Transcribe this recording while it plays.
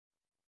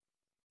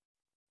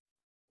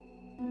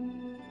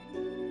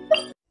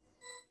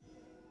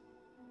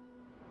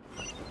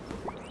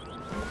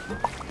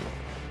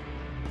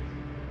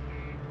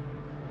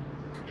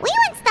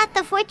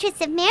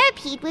Fortress of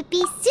Meropide would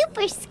be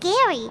super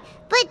scary,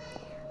 but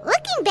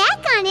looking back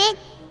on it,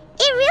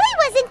 it really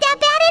wasn't that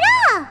bad at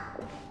all.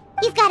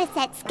 You've got a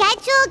set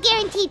schedule,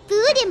 guaranteed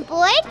food and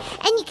board,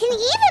 and you can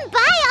even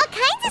buy all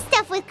kinds of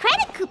stuff with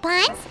credit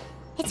coupons.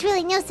 It's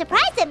really no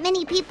surprise that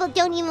many people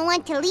don't even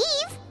want to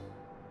leave.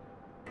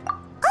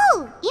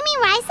 Oh, you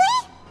mean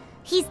Wriothesley?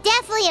 He's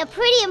definitely a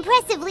pretty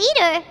impressive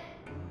leader.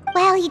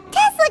 Well, he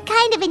does look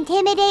kind of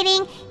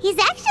intimidating. He's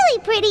actually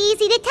pretty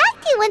easy to talk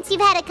to once you've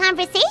had a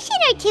conversation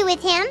or two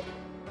with him.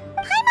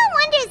 Paimon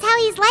wonders how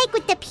he's like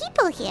with the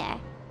people here.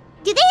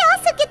 Do they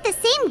also get the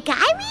same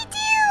guy we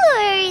do,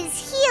 or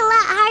is he a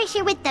lot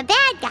harsher with the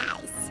bad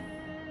guys?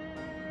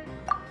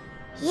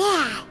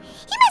 Yeah,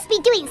 he must be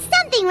doing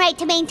something right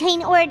to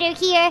maintain order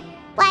here,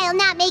 while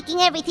not making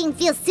everything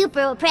feel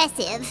super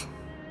oppressive.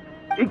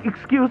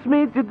 Excuse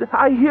me, did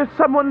I hear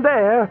someone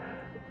there?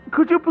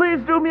 Could you please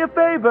do me a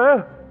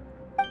favor?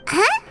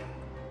 Huh?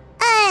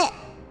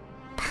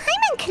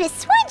 Paimon could have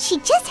sworn she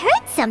just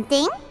heard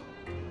something.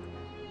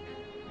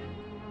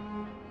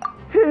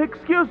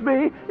 Excuse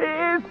me,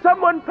 is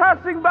someone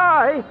passing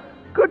by?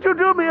 Could you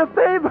do me a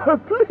favor,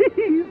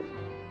 please?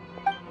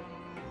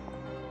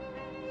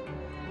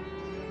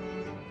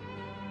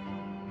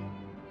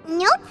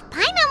 Nope,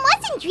 Paimon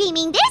wasn't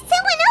dreaming. There's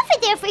someone over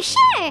there for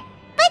sure.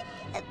 But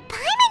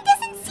Paimon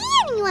doesn't see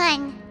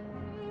anyone.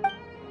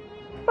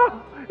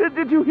 Oh,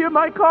 did you hear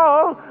my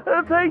call?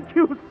 Thank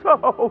you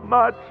so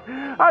much.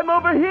 I'm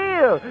over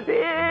here,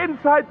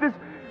 inside this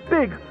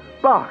big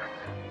box.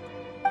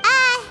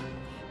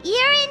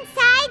 You're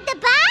inside the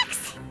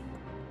box?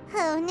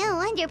 Oh, no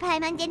wonder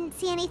Paimon didn't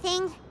see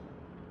anything.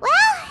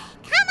 Well,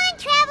 come on,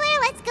 Traveler,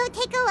 let's go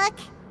take a look.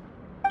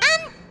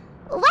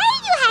 Why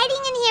are you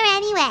hiding in here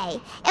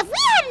anyway? If we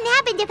hadn't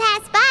happened to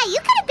pass by, you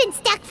could have been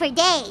stuck for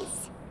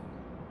days.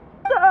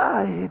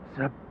 It's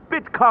a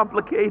bit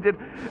complicated.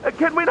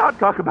 Can we not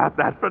talk about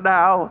that for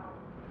now?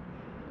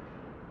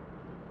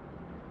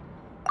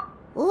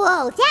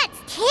 Whoa, that's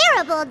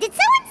terrible. Did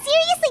someone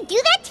seriously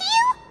do that to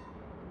you?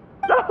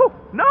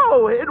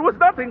 No, it was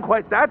nothing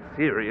quite that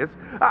serious.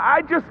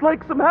 I'd just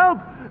like some help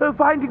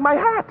finding my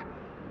hat.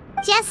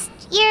 Just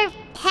your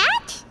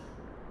hat?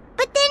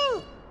 But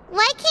then,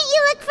 why can't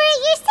you look for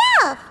it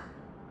yourself?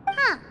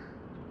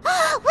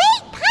 Huh.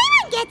 Wait,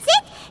 Paimon gets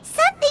it!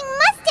 Something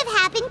must have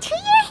happened to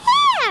your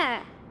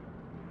hair!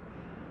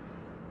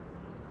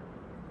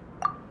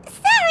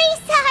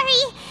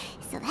 Sorry.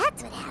 So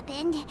that's what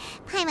happened.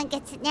 Paimon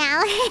gets it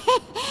now.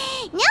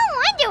 No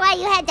wonder why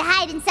you had to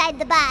hide inside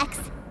the box.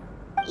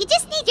 You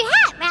just need your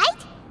hat,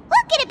 right?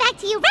 We'll get it back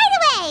to you right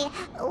away.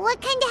 What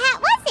kind of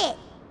hat was it?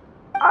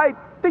 I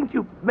think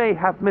you may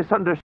have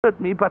misunderstood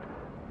me, but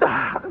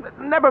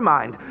never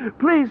mind.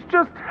 Please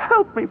just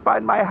help me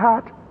find my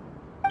hat.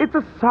 It's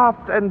a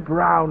soft and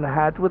brown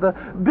hat with a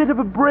bit of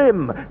a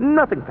brim.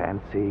 Nothing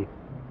fancy.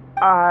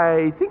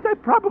 I think I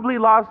probably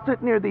lost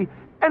it near the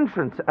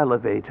entrance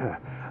elevator.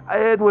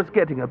 It was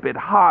getting a bit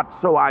hot,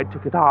 so I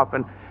took it off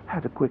and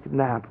had a quick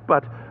nap.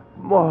 But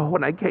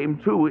when I came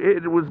to,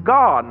 it was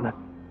gone.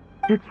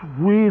 It's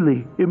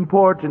really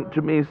important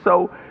to me,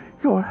 so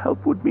your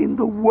help would mean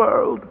the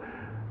world.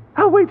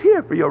 I'll wait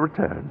here for your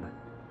return.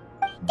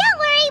 Don't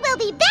worry, we'll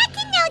be back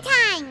in no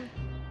time.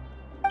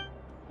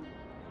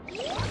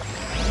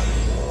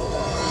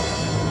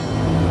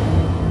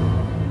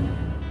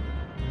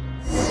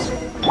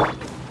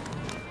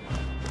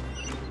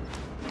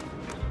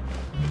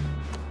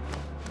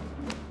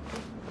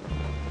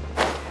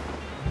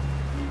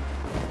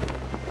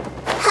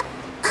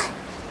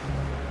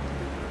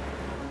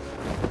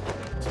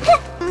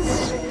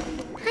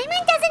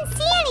 Paimon doesn't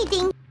see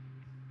anything.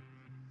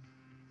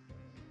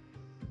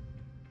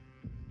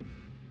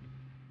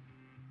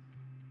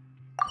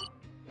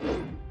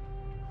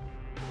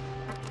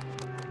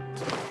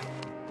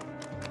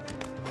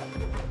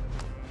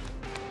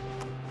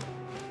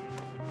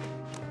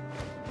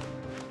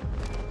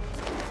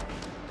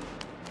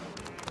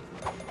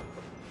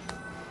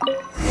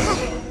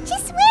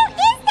 Just where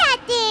is that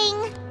thing?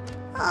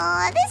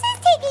 Oh, this is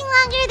taking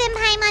longer than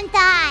Paimon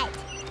thought.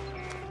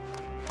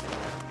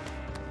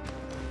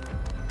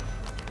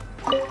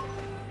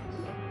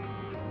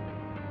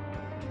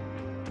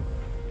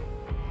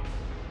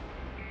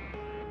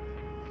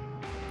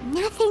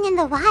 Nothing in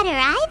the water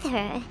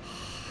either.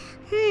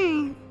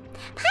 Paimon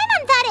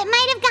thought it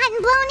might have gotten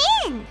blown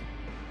in.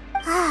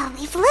 Oh,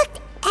 we've looked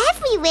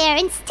everywhere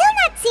and still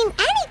not seen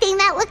anything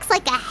that looks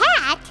like a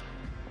hat.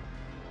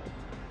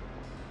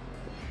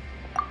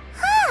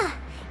 Huh,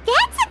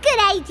 that's a good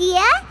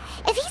idea.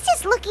 If he's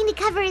just looking to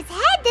cover his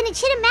head, then it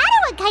shouldn't matter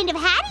what kind of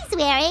hat he's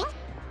wearing.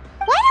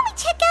 Why don't we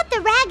check out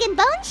the rag and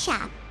bone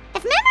shop?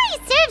 If memory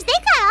serves, they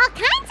got all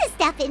kinds of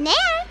stuff in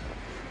there.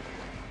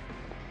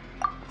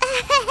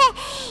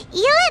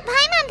 You let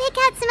Paimon pick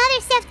out some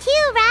other stuff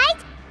too, right?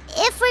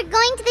 If we're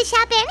going to the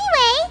shop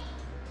anyway.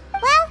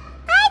 Well,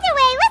 either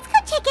way, let's go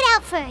check it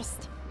out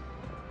first.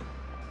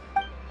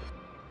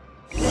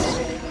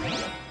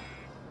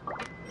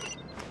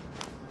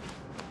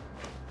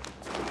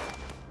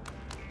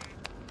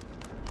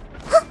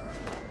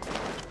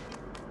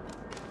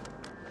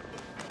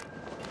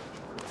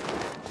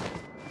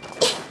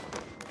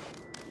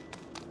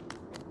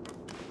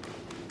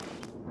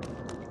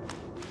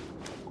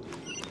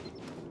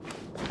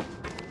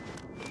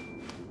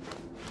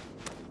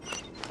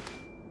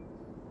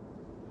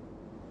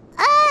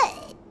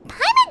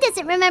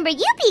 remember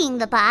you being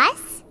the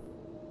boss.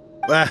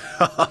 Well,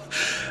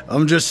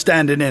 I'm just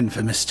standing in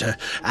for Mr.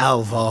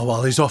 Alvar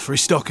while he's off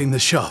restocking the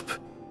shop.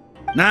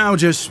 Now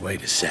just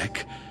wait a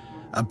sec.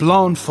 A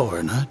blonde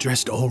foreigner,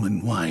 dressed all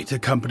in white,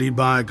 accompanied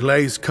by a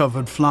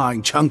glaze-covered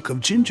flying chunk of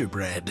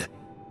gingerbread.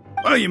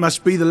 Oh, you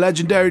must be the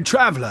legendary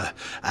traveler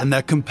and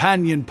their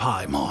companion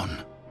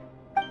Paimon.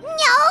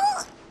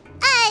 No!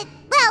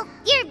 Well,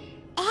 you're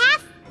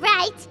half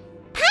right.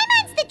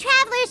 Paimon's the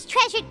traveler's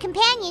treasured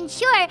companion,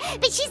 sure,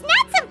 but she's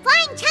not some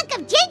flying chunk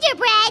of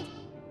gingerbread!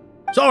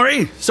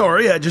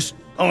 Sorry,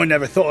 I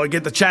never thought I'd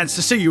get the chance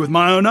to see you with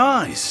my own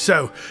eyes,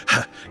 so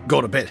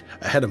got a bit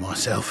ahead of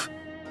myself.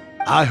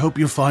 I hope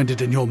you'll find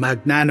it in your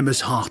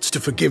magnanimous hearts to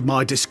forgive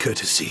my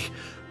discourtesy.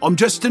 I'm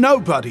just a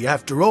nobody,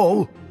 after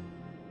all.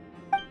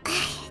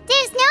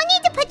 There's no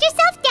need to put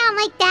yourself down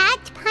like that.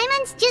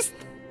 Paimon's just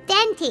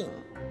venting.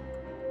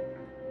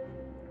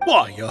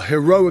 Why, your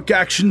heroic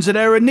actions at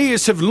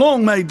Araneus have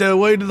long made their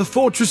way to the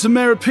fortress of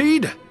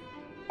Meropide.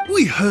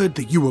 We heard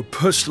that you were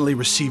personally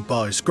received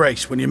by His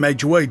Grace when you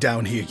made your way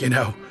down here, you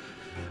know.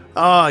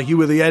 Ah, you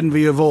were the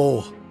envy of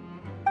all.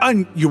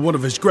 And you're one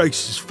of His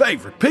Grace's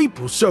favourite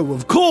people, so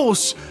of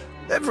course,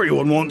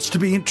 everyone wants to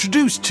be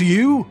introduced to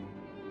you.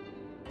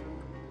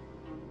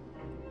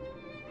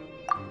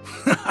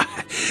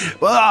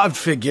 Well, I'd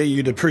figure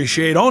you'd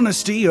appreciate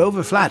honesty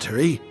over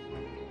flattery.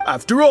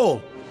 After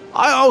all,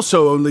 I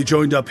also only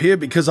joined up here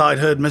because I'd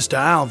heard Mr.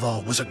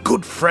 Alvar was a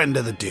good friend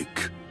of the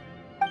Duke.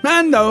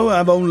 And though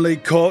I've only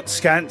caught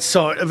scant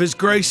sight of His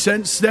Grace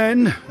since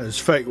then, as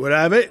fate would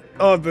have it,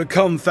 I've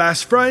become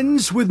fast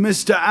friends with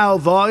Mr.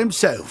 Alvar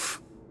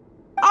himself.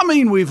 I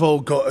mean, we've all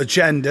got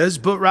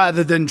agendas, but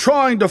rather than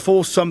trying to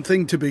force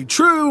something to be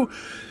true,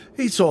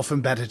 it's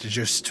often better to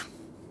just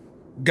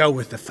go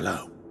with the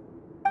flow.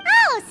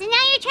 Oh, so now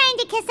you're trying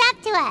to kiss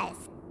up to us.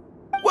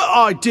 Well,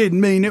 I did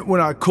mean it when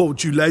I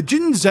called you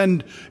legends,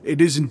 and it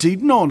is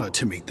indeed an honor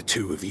to meet the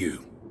two of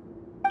you.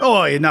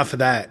 Oh, enough of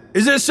that.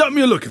 Is there something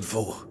you're looking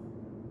for?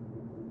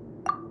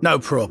 No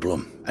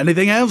problem.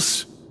 Anything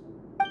else?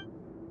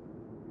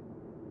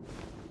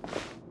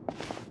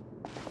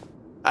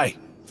 Hey,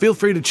 feel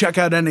free to check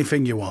out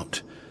anything you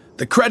want.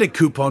 The credit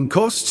coupon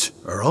costs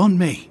are on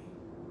me.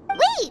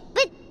 Wait,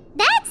 but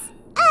that's,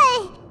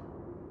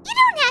 you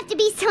don't have to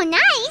be so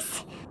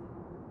nice.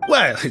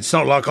 Well, it's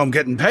not like I'm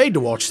getting paid to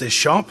watch this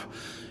shop.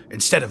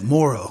 Instead of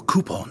more or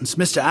coupons,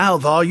 Mr.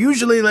 Alvar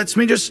usually lets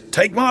me just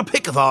take my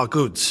pick of our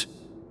goods.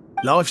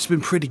 Life's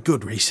been pretty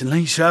good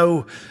recently,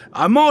 so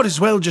I might as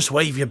well just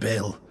waive your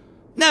bill.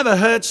 Never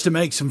hurts to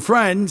make some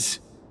friends.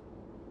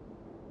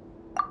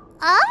 All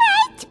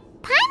right,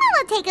 Paimon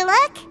will take a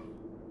look.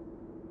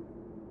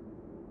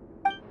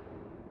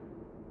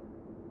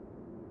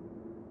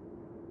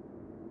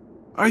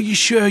 Are you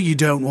sure you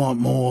don't want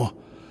more?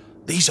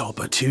 These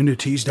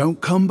opportunities don't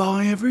come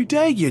by every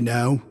day, you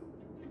know.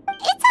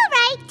 It's all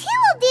right, 2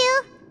 will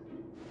do.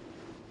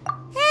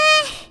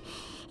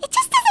 It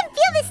just doesn't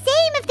feel the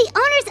same if the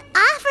owner's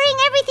offering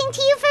everything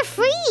to you for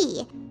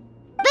free.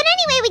 But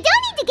anyway, we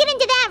don't need to get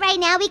into that right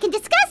now. We can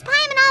discuss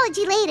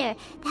Paimonology later.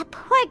 That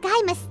poor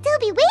guy must still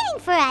be waiting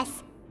for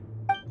us.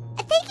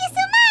 Thank you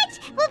so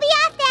much. We'll be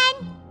off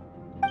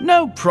then.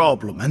 No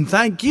problem, and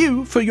thank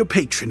you for your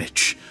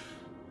patronage.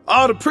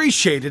 I'd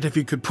appreciate it if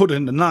you could put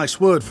in a nice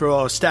word for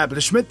our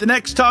establishment the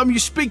next time you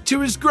speak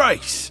to His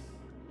Grace.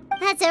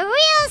 That's a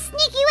real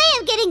sneaky way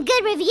of getting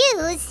good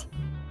reviews.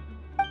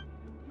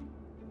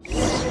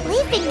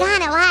 We've been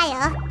gone a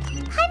while.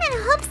 Paimon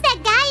hopes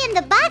that guy in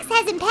the box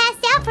hasn't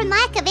passed out from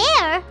lack of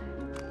air.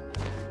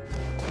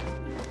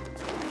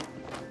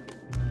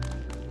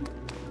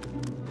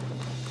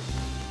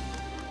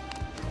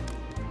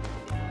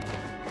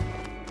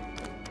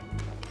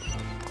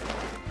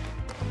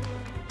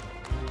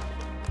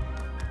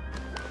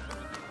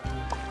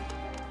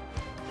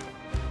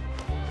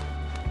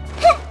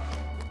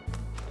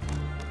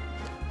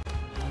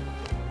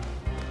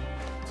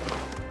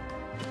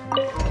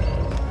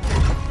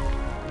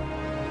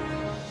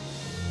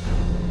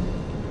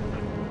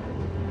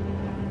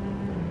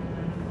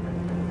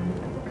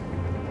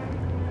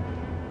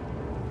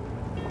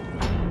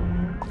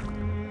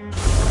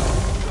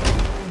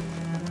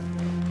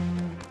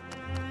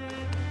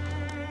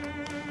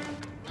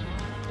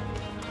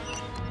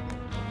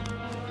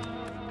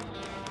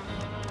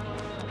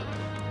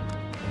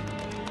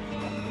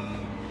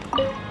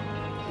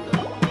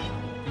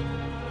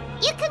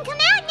 You can come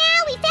out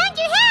now. We found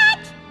your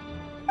hat.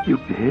 You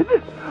did?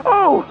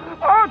 Oh,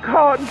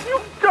 Archon,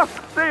 you just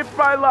saved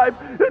my life.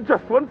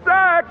 Just one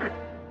sec.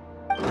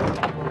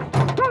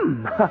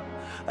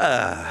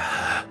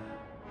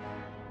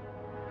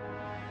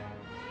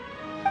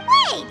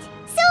 Wait,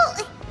 so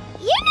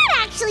you're not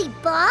actually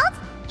bald?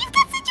 You've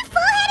got such a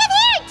full head of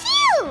hair,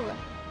 too.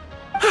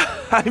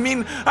 I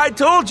mean, I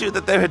told you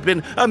that there had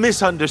been a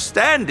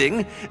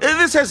misunderstanding.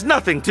 This has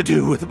nothing to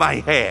do with my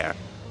hair.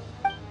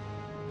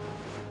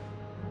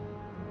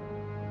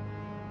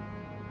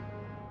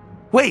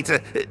 Wait,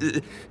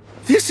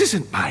 this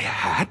isn't my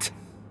hat.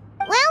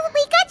 Well,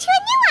 we got you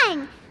a new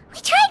one. We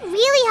tried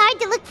really hard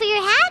to look for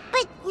your hat,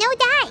 but no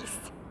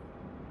dice.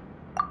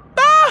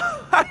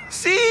 I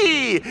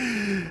see!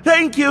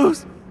 Thank you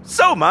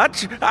so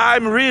much.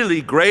 I'm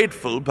really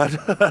grateful, but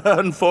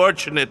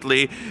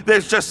unfortunately,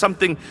 there's just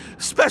something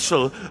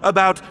special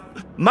about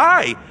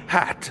my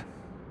hat.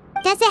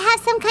 Does it have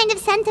some kind of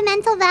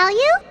sentimental value?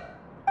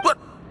 But,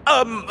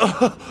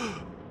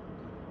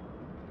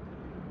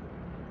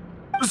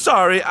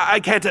 sorry, I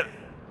can't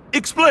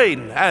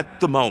explain at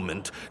the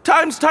moment.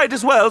 Time's tight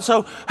as well,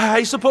 so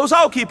I suppose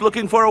I'll keep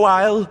looking for a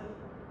while.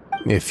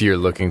 If you're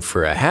looking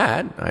for a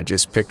hat, I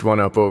just picked one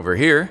up over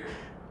here.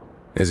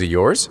 Is it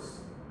yours?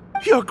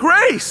 Your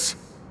Grace!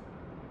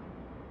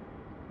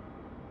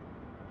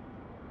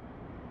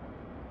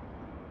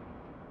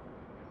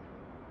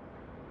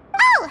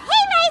 Oh,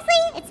 hey,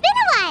 Wriothesley! It's been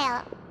a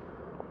while!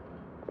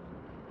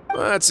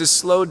 Well, it's a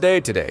slow day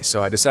today,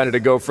 so I decided to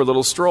go for a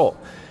little stroll.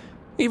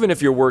 Even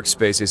if your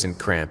workspace isn't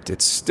cramped,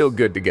 it's still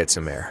good to get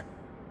some air.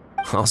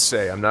 I'll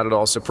say, I'm not at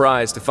all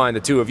surprised to find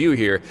the two of you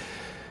here.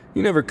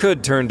 You never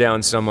could turn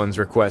down someone's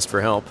request for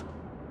help.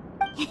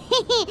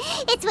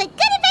 It's what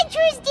good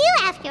adventurers do,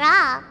 after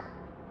all.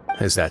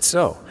 Is that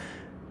so?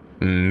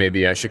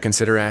 Maybe I should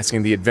consider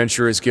asking the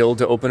Adventurers Guild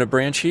to open a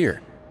branch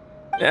here.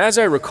 As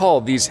I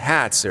recall, these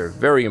hats are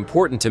very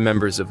important to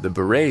members of the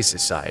Beret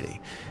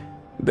Society.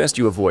 Best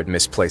you avoid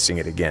misplacing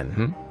it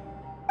again,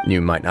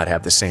 You might not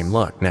have the same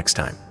luck next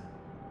time.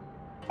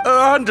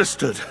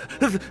 Understood.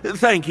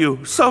 Thank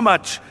you so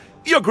much,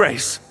 Your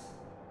Grace.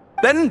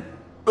 Then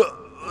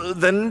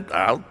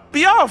I'll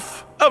be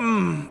off.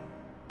 I'll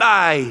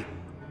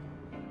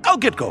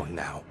get going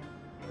now.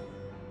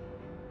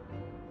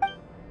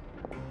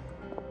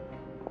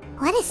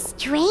 What a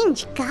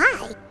strange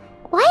guy.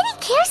 Why did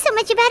he care so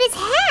much about his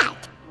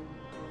hat?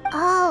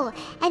 Oh,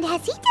 and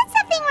has he done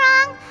something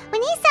wrong?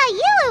 When he saw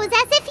you, it was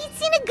as if he'd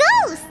seen a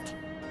ghost.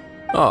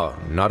 Oh,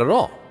 not at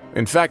all.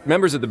 In fact,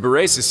 members of the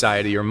Beret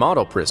Society are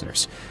model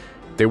prisoners.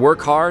 They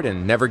work hard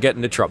and never get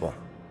into trouble.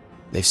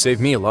 They've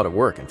saved me a lot of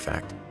work, in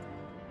fact.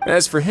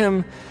 As for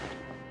him,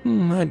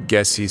 I'd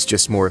guess he's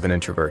just more of an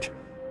introvert.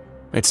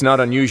 It's not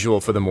unusual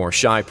for the more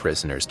shy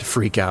prisoners to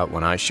freak out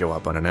when I show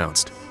up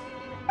unannounced.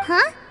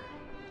 Huh?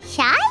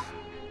 Shy?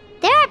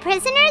 There are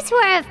prisoners who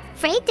are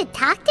afraid to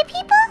talk to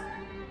people?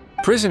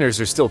 Prisoners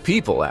are still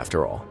people,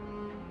 after all.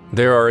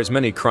 There are as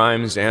many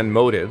crimes and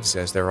motives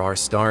as there are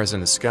stars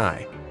in the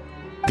sky.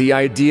 The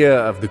idea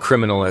of the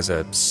criminal as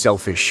a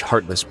selfish,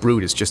 heartless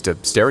brute is just a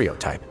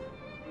stereotype.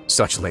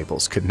 Such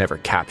labels could never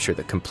capture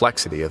the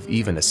complexity of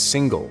even a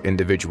single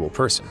individual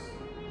person.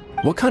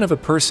 What kind of a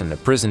person a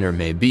prisoner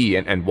may be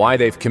and why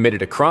they've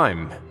committed a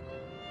crime,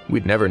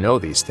 we'd never know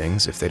these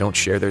things if they don't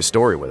share their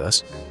story with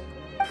us.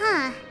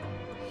 Huh.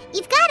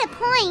 You've got a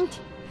point.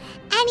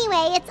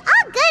 Anyway, it's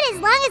all good as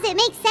long as it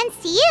makes sense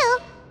to you.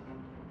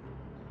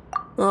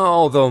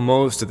 Although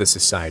most of the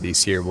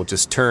societies here will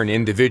just turn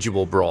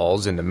individual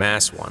brawls into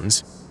mass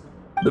ones,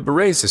 the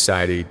Beret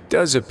Society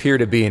does appear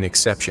to be an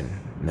exception,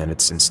 and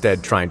it's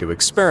instead trying to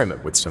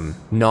experiment with some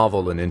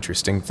novel and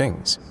interesting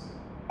things.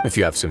 If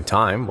you have some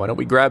time, why don't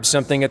we grab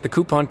something at the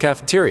Coupon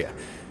Cafeteria?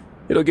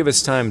 It'll give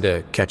us time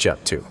to catch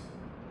up, too.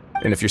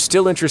 And if you're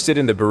still interested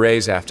in the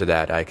Berets after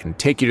that, I can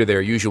take you to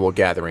their usual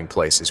gathering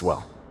place as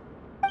well.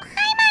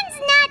 Paimon's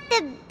not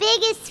the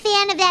biggest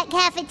fan of that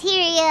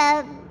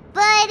cafeteria,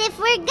 but if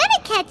we're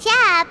gonna catch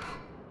up...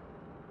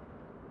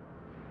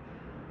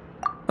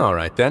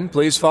 Alright then,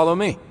 please follow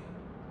me.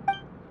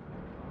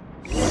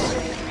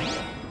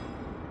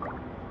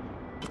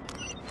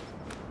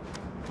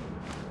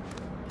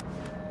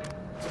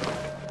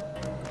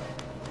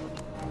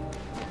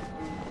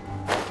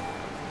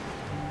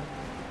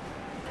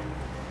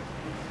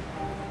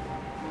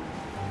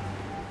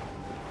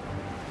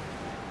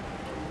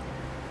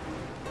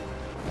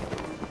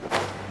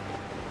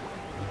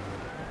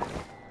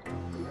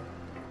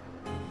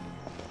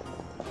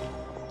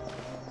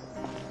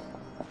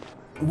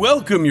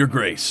 Welcome, Your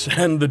Grace,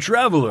 and the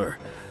Traveler.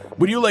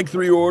 Would you like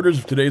 3 orders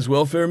of today's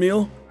welfare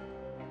meal?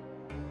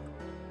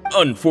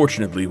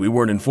 Unfortunately, we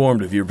weren't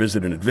informed of your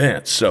visit in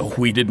advance, so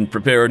we didn't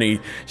prepare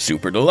any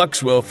super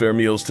deluxe welfare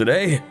meals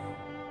today.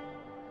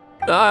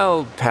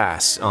 I'll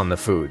pass on the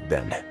food,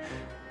 then.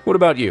 What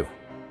about you?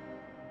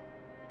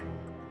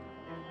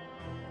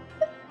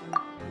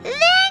 Then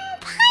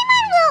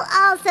Paimon will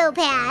also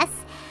pass.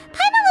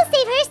 Paimon will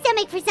save her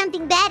stomach for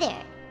something better.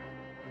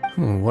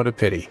 What a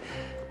pity.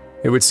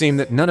 It would seem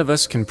that none of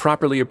us can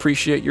properly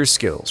appreciate your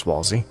skills,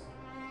 Walsey.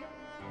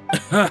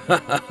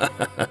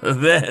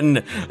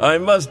 Then I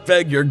must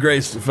beg Your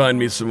Grace to find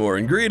me some more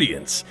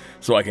ingredients,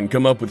 so I can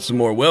come up with some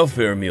more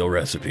welfare meal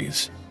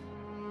recipes.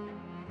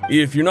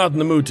 If you're not in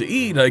the mood to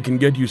eat, I can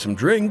get you some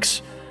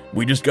drinks.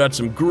 We just got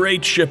some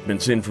great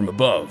shipments in from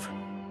above.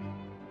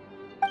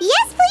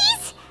 Yes,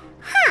 please?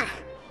 Huh.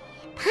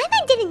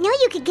 Paimon didn't know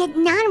you could get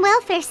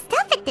non-welfare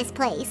stuff at this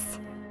place.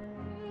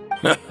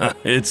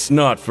 It's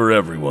not for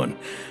everyone.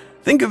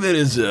 Think of it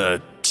as a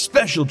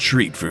special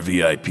treat for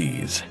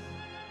VIPs.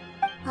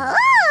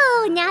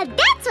 Oh, now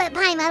that's what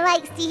Paimon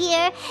likes to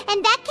hear.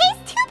 In that case,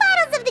 2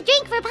 bottles of the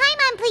drink for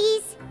Paimon,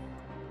 please.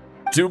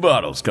 2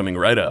 bottles coming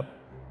right up.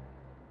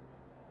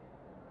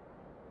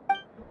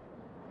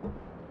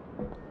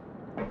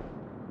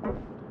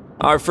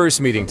 Our first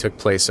meeting took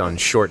place on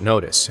short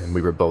notice, and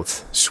we were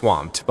both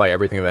swamped by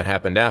everything that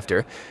happened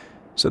after,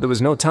 so there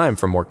was no time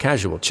for more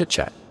casual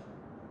chit-chat.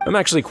 I'm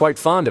actually quite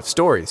fond of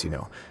stories, you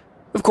know.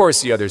 Of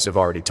course, the others have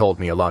already told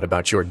me a lot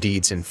about your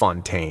deeds in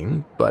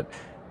Fontaine, but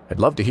I'd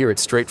love to hear it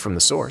straight from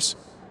the source.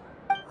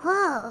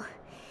 Whoa,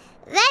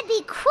 that'd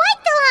be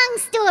quite the long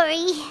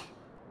story.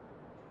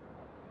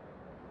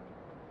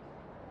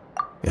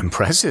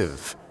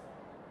 Impressive.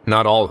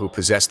 Not all who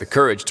possess the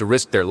courage to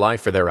risk their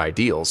life for their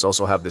ideals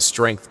also have the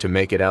strength to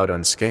make it out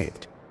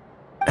unscathed.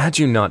 Had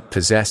you not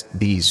possessed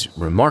these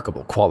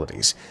remarkable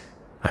qualities,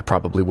 I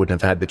probably wouldn't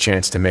have had the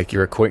chance to make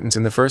your acquaintance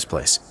in the first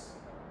place.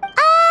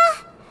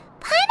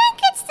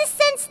 Paimon gets the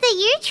sense that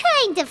you're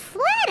trying to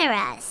flatter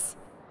us.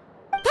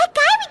 That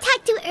guy we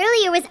talked to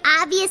earlier was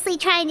obviously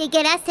trying to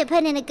get us to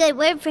put in a good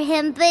word for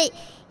him, but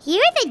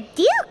you're the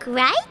Duke,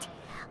 right?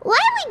 Why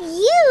would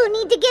you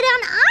need to get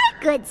on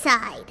our good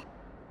side?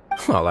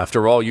 Well,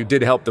 after all, you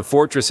did help the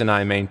fortress and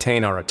I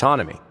maintain our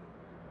autonomy.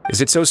 Is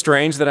it so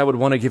strange that I would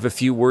want to give a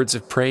few words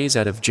of praise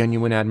out of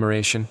genuine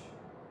admiration?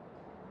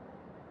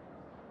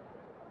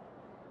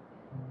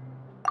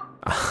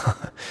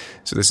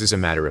 So this is a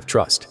matter of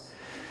trust.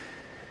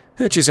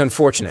 Which is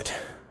unfortunate,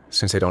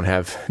 since I don't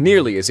have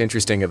nearly as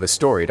interesting of a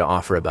story to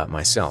offer about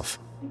myself.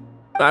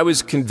 I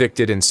was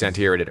convicted and sent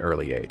here at an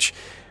early age.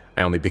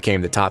 I only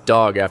became the top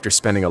dog after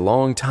spending a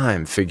long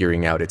time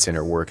figuring out its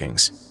inner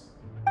workings.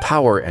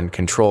 Power and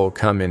control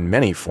come in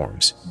many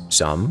forms,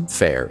 some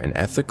fair and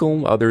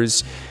ethical,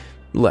 others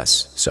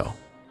less so.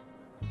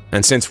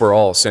 And since we're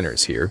all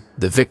sinners here,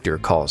 the victor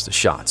calls the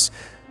shots,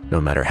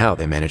 no matter how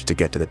they manage to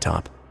get to the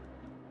top.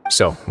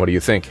 So, what do you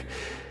think?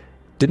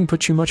 Didn't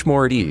put you much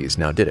more at ease,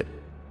 now did it?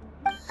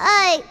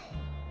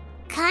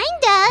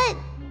 Kinda.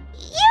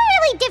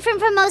 You're really different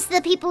from most of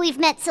the people we've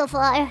met so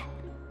far.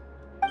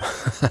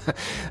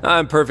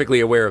 I'm perfectly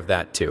aware of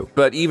that too,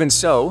 but even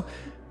so,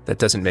 that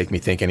doesn't make me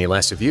think any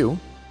less of you.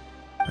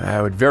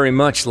 I would very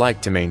much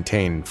like to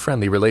maintain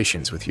friendly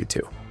relations with you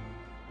two.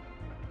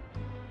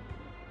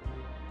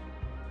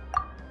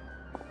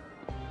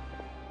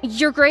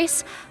 Your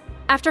Grace,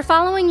 after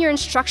following your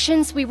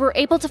instructions, we were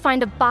able to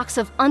find a box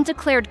of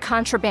undeclared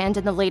contraband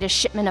in the latest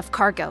shipment of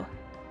cargo.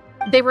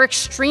 They were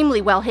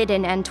extremely well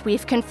hidden, and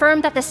we've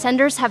confirmed that the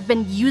senders have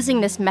been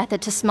using this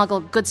method to smuggle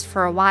goods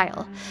for a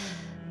while.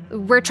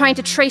 We're trying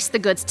to trace the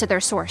goods to their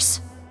source.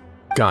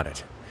 Got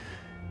it.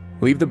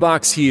 Leave the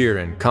box here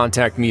and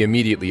contact me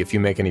immediately if you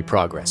make any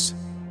progress.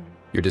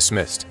 You're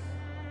dismissed.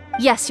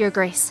 Yes, Your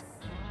Grace.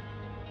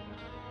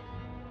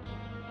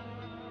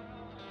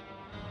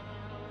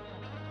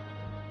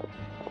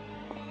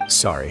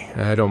 Sorry,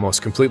 I'd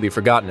almost completely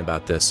forgotten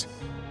about this.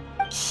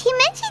 She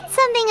mentioned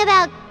something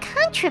about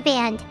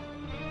contraband.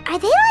 Are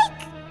they,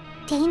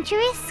 like,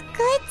 dangerous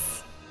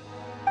goods?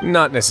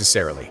 Not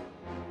necessarily.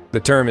 The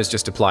term is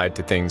just applied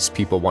to things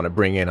people want to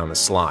bring in on the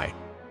sly.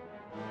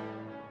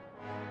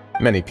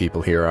 Many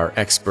people here are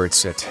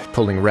experts at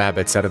pulling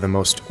rabbits out of the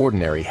most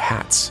ordinary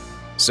hats,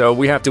 so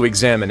we have to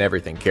examine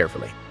everything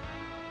carefully.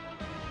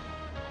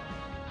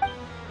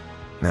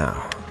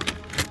 Now,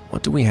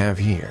 what do we have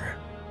here?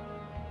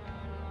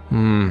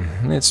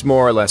 It's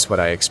more or less what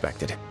I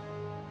expected.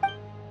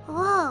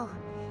 Whoa,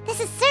 this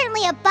is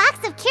certainly a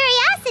box of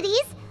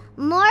curiosities.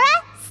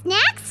 Mora,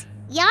 snacks,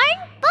 yarn,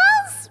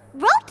 balls,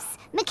 ropes,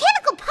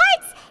 mechanical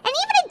parts, and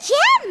even a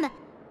gem!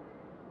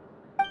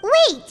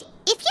 Wait,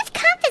 if you've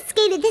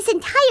confiscated this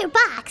entire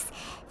box,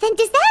 then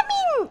does that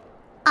mean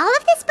all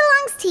of this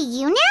belongs to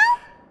you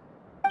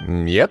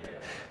now? Yep.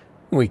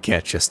 We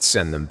can't just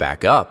send them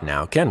back up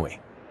now, can we?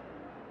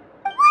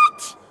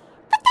 What?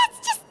 But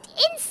that's just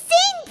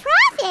insane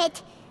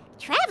profit!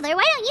 Traveler,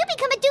 why don't you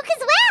become a duke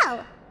as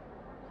well?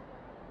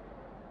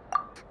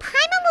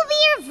 Paimon will be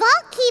your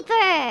vault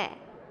keeper!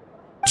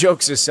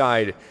 Jokes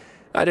aside,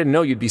 I didn't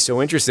know you'd be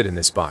so interested in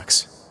this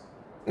box.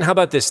 How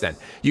about this then?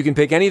 You can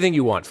pick anything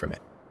you want from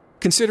it.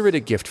 Consider it a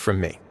gift from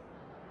me.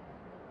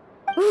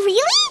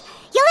 Really?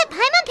 You'll let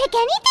Paimon pick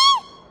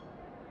anything?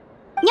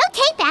 No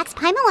takebacks.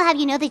 Paimon will have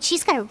you know that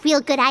she's got a real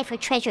good eye for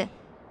treasure.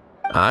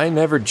 I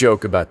never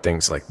joke about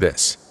things like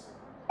this.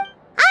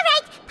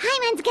 Alright,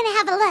 Paimon's gonna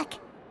have a look.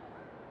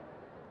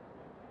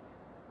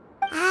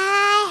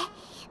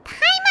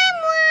 Paimon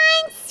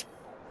wants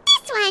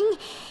this one.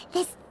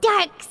 This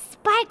dark,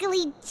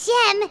 sparkly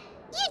gem.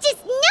 You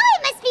just know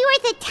it must be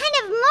worth a ton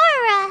of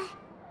Mora.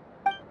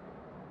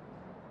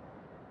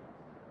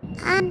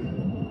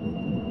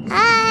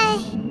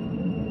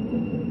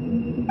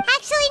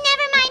 Actually,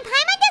 never mind.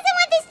 Paimon doesn't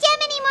want this gem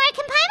anymore.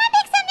 Can Paimon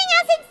pick something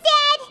else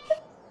instead?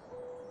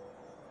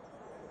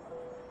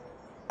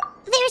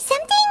 There's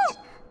something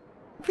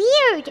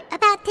weird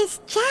about this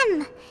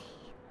gem.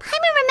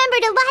 Paimon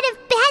remembered a lot of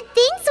bad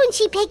things when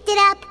she picked it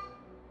up.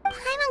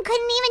 Paimon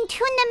couldn't even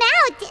tune them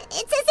out.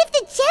 It's as if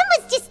the gem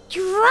was just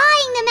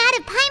drawing them out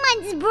of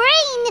Paimon's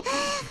brain.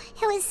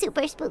 It was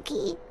super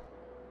spooky.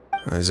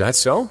 Is that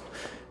so?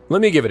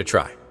 Let me give it a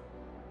try.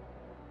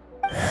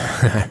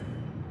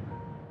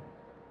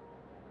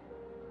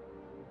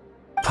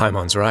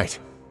 Paimon's right.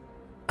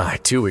 I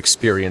too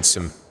experienced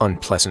some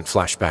unpleasant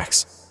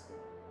flashbacks.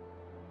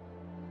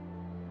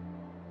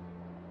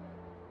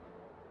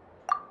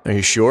 Are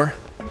you sure?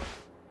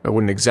 I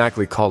wouldn't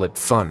exactly call it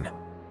fun.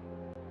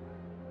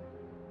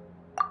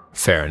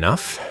 Fair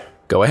enough.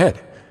 Go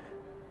ahead.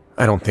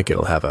 I don't think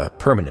it'll have a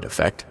permanent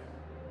effect.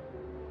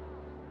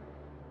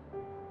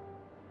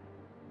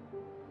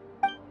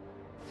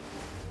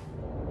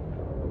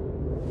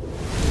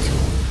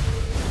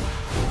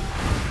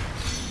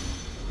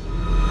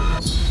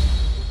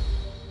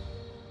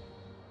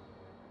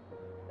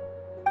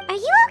 Are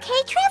you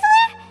okay,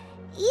 Traveler?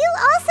 You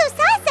also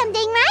saw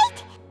something,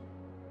 right?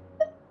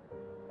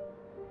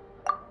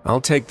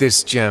 I'll take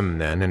this gem,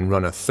 then, and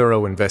run a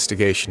thorough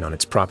investigation on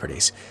its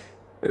properties.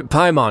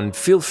 Paimon,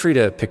 feel free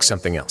to pick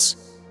something else.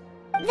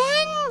 Then...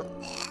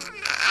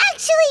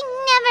 actually,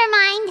 never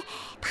mind.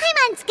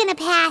 Paimon's gonna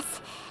pass.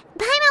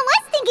 Paimon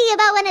was thinking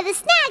about one of the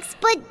snacks,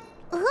 but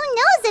who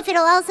knows if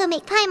it'll also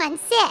make Paimon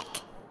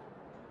sick.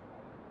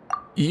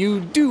 You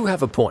do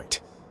have a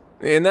point.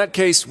 In that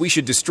case, we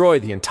should destroy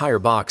the entire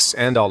box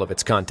and all of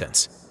its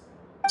contents.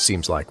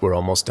 Seems like we're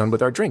almost done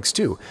with our drinks,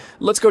 too.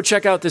 Let's go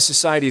check out the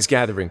Society's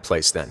gathering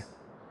place, then.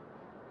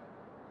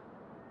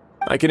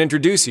 I can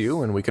introduce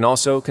you, and we can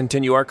also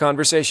continue our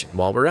conversation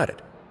while we're at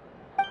it.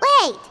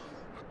 Wait,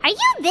 are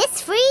you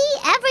this free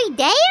every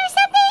day or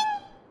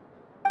something?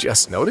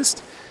 Just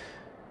noticed?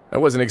 I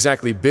wasn't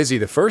exactly busy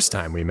the first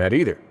time we met,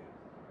 either.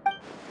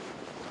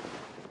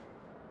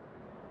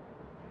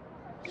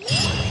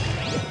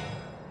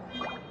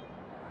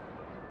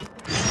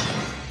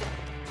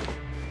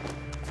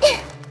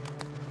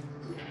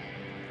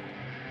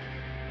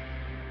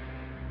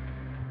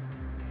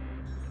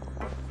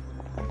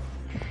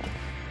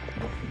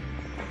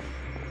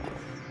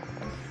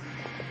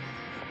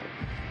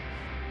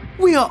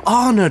 We are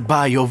honored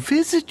by your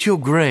visit, Your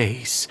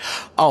Grace.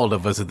 All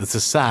of us at the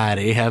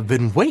Society have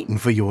been waiting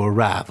for your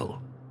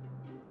arrival.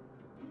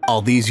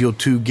 Are these your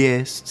two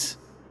guests?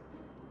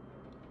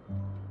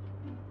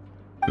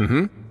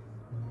 Mm-hmm.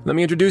 Let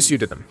me introduce you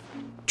to them.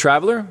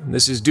 Traveler,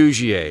 this is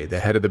Dougier, the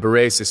head of the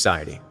Beret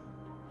Society.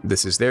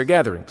 This is their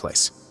gathering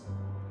place.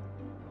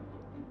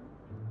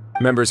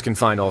 Members can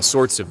find all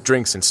sorts of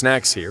drinks and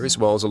snacks here, as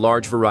well as a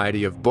large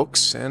variety of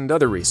books and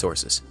other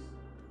resources.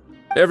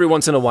 Every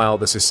once in a while,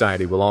 the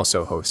Society will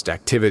also host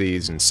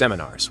activities and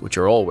seminars, which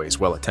are always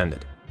well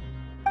attended.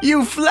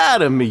 You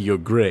flatter me, Your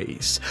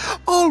Grace.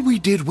 All we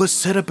did was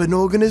set up an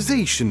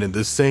organization in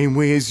the same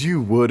way as you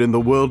would in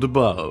the world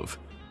above.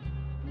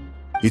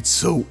 It's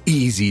so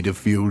easy to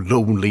feel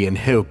lonely and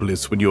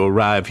helpless when you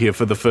arrive here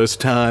for the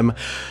first time.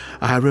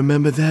 I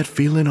remember that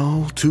feeling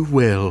all too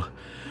well.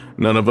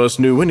 None of us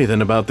knew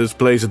anything about this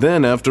place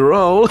then, after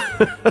all.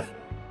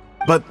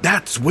 But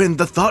that's when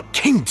the thought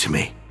came to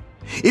me.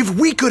 If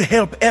we could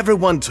help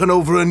everyone turn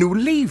over a new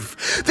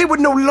leaf, they would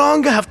no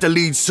longer have to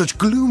lead such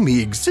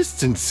gloomy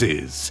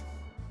existences.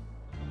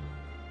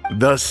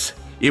 Thus,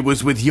 it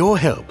was with your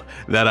help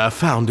that I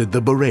founded the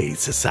Beret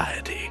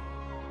Society.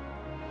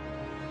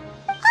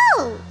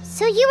 Oh,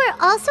 so you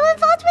were also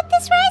involved with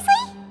this,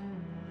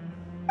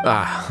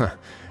 Wriothesley?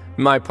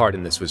 My part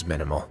in this was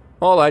minimal.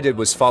 All I did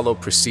was follow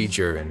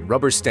procedure and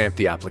rubber stamp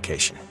the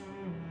application.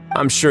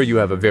 I'm sure you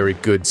have a very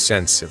good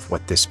sense of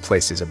what this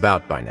place is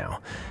about by now.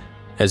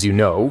 As you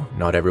know,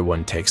 not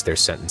everyone takes their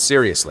sentence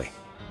seriously.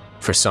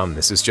 For some,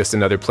 this is just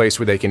another place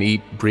where they can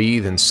eat,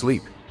 breathe, and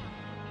sleep.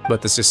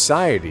 But the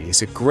Society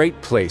is a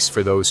great place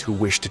for those who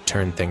wish to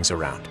turn things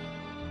around.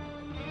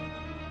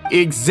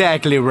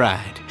 Exactly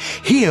right.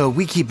 Here,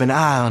 we keep an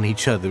eye on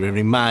each other and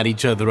remind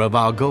each other of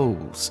our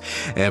goals.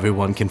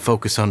 Everyone can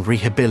focus on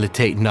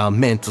rehabilitating our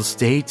mental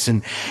states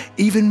and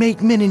even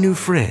make many new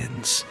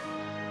friends.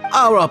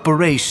 Our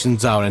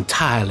operations are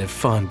entirely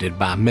funded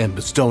by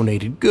members'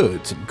 donated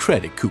goods and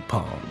credit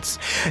coupons.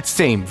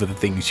 Same for the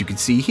things you can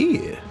see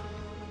here.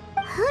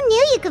 Who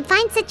knew you could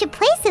find such a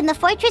place in the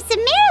fortress of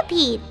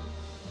Meropide?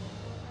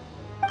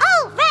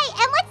 Oh, right,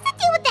 and what's the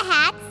deal with the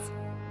hats?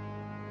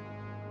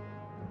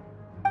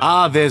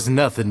 There's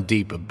nothing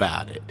deep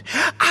about it.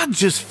 I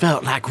just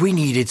felt like we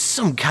needed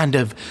some kind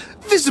of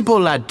visible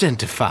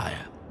identifier.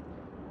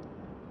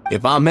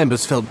 If our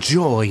members felt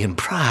joy and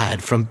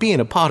pride from being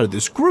a part of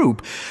this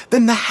group,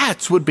 then the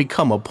hats would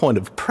become a point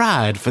of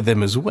pride for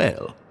them as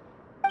well.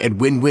 And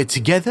when we're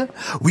together,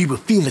 we will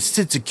feel a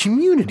sense of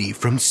community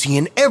from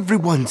seeing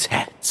everyone's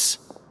hats.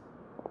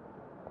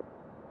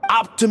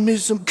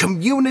 Optimism,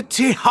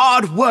 community,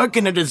 hard work,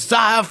 and a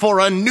desire for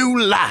a new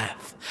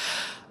life.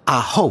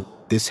 I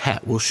hope this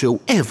hat will show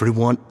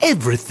everyone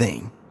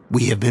everything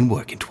we have been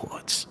working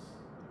towards.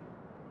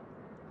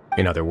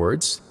 In other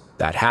words,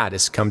 that hat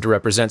has come to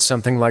represent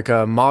something like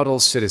a model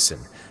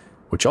citizen,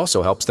 which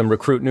also helps them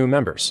recruit new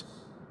members.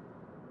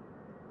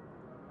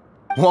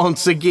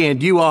 Once again,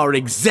 you are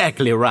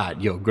exactly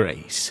right, Your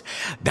Grace.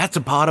 That's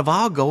a part of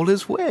our goal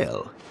as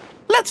well.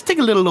 Let's take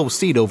a little old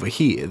seat over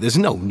here. There's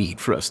no need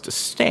for us to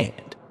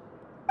stand.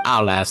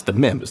 I'll ask the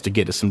members to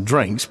get us some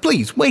drinks.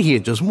 Please wait here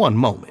just one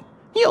moment.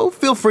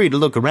 Feel free to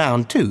look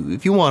around too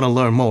if you want to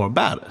learn more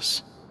about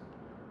us.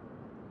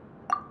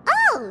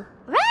 Oh,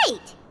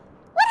 right.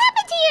 What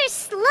happened to your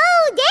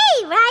slow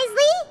day,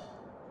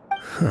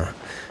 Wriothesley?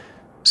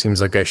 Seems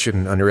like I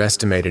shouldn't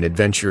underestimate an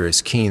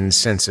adventurer's keen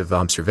sense of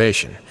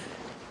observation.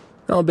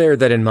 I'll bear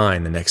that in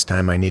mind the next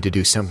time I need to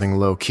do something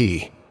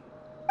low-key.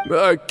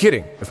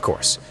 Kidding, of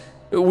course.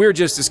 We're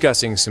just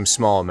discussing some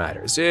small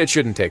matters. It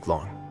shouldn't take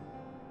long.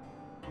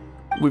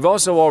 We've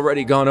also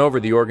already gone over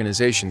the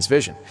organization's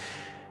vision.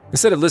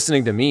 Instead of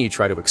listening to me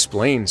try to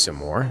explain some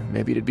more,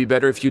 maybe it'd be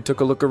better if you took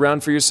a look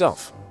around for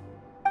yourself.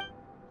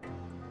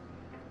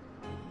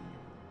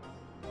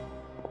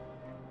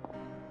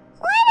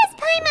 Why does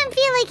Paimon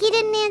feel like he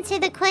didn't answer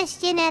the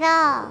question at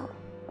all?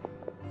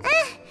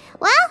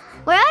 Well,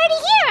 we're already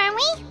here, aren't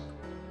we?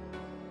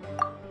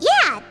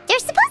 Yeah, they're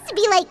supposed to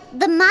be like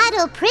the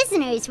model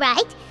prisoners,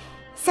 right?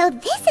 So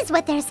this is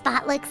what their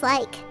spot looks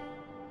like.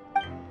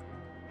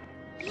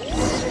 Hey,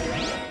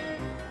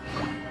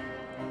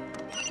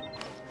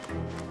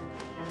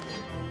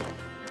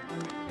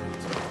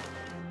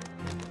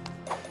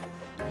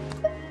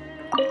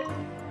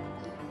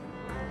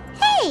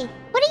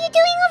 what are you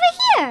doing over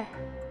here?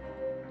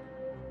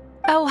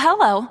 Oh,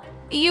 hello.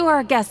 You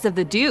are guests of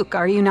the Duke,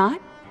 are you not?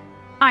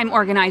 I'm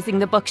organizing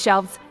the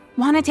bookshelves.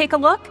 Want to take a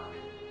look?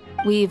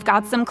 We've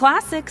got some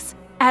classics,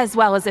 as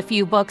well as a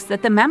few books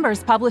that the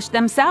members published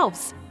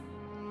themselves.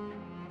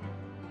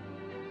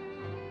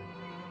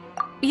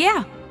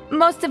 Yeah,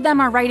 most of them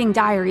are writing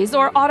diaries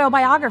or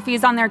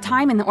autobiographies on their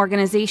time in the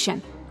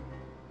organization.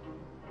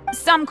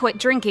 Some quit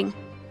drinking.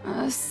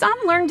 Some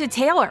learned to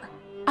tailor.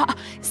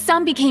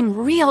 Some became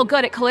real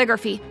good at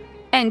calligraphy.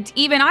 And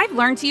even I've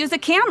learned to use a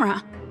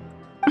camera.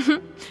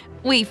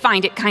 We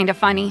find it kind of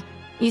funny.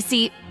 You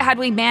see, had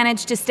we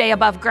managed to stay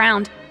above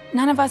ground,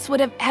 none of us would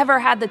have ever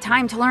had the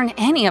time to learn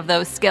any of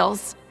those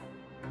skills.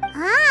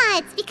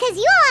 It's because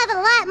you all have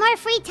a lot more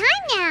free time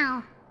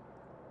now.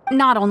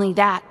 Not only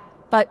that,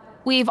 but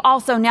we've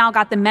also now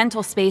got the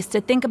mental space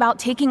to think about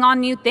taking on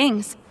new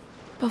things.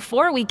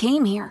 Before we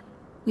came here,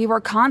 we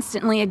were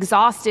constantly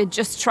exhausted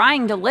just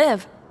trying to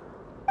live.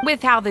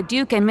 With how the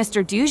Duke and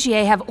Mr.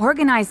 Dougier have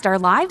organized our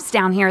lives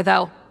down here,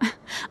 though,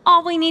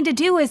 all we need to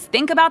do is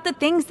think about the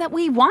things that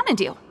we want to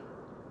do.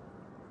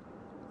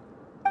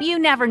 You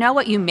never know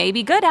what you may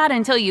be good at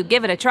until you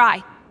give it a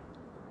try.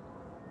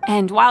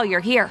 And while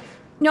you're here,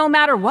 no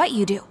matter what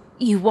you do,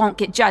 you won't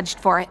get judged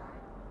for it.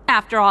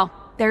 After all,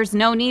 there's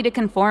no need to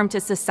conform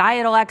to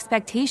societal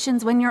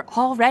expectations when you're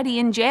already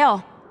in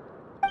jail.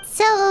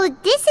 So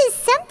this is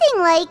something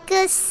like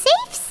a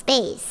safe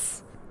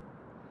space.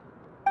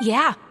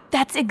 Yeah,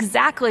 that's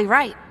exactly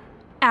right.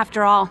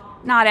 After all,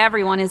 not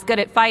everyone is good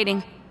at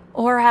fighting,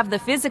 or have the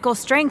physical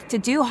strength to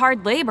do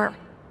hard labor.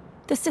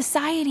 The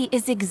society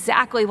is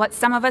exactly what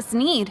some of us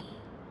need.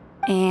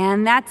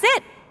 And that's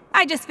it.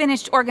 I just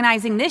finished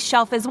organizing this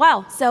shelf as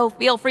well, so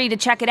feel free to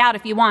check it out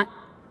if you want.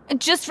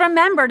 Just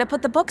remember to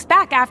put the books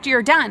back after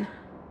you're done.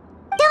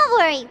 Don't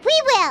worry,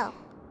 we will.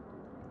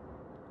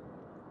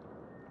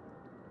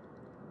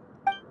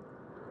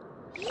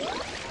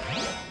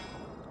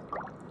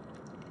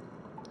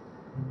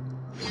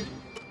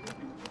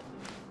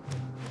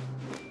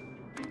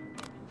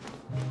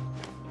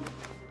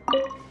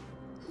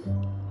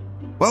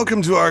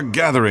 Welcome to our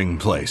gathering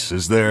place.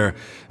 Is there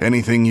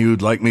anything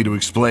you'd like me to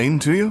explain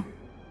to you?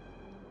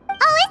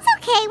 Oh, it's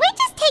okay. We're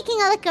just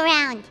taking a look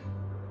around.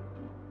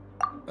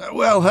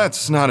 Well,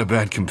 that's not a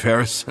bad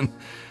comparison.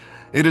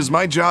 It is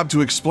my job to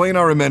explain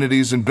our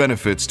amenities and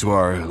benefits to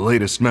our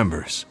latest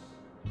members.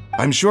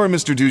 I'm sure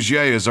Mr.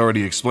 Dougier has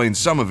already explained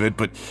some of it,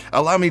 but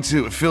allow me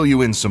to fill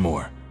you in some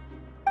more.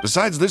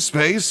 Besides this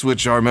space,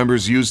 which our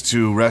members use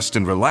to rest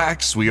and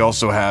relax, we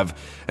also have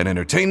an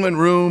entertainment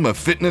room, a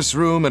fitness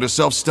room, and a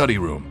self-study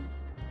room.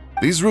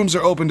 These rooms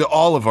are open to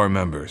all of our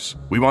members.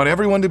 We want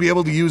everyone to be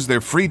able to use their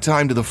free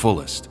time to the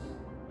fullest.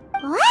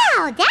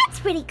 Wow,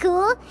 that's pretty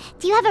cool.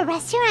 Do you have a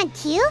restaurant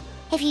too?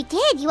 If you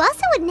did, you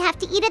also wouldn't have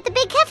to eat at the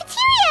big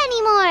cafeteria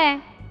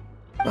anymore.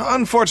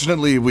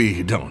 Unfortunately,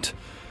 we don't.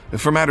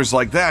 For matters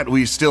like that,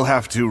 we still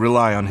have to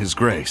rely on His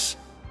grace.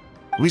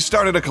 We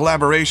started a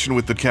collaboration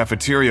with the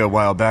cafeteria a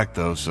while back,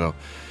 though, so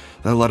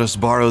they'll let us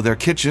borrow their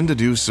kitchen to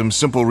do some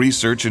simple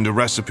research into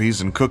recipes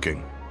and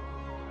cooking.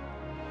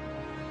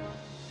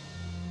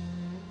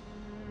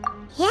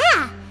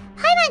 Yeah,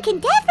 Paimon can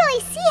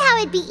definitely see how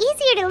it'd be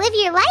easier to live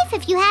your life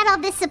if you had all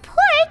this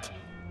support.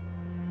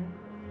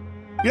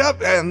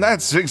 Yep, and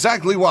that's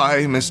exactly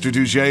why Mr.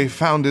 Dougier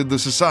founded the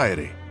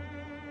society.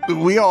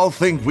 We all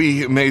think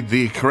we made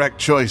the correct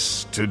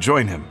choice to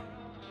join him.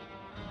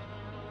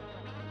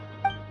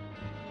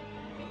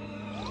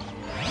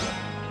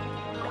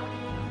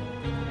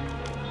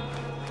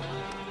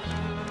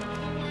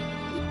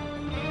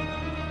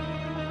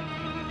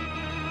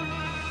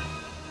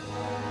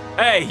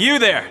 Hey, you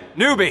there,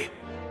 newbie!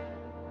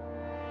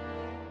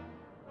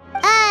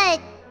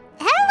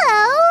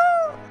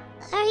 Hello?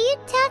 Are you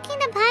talking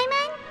to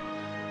Paimon?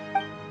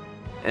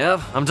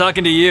 Yep, I'm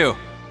talking to you.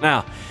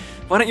 Now,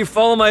 why don't you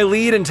follow my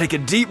lead and take a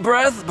deep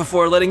breath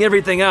before letting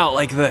everything out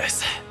like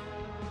this?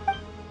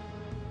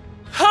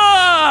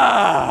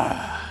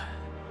 Ha!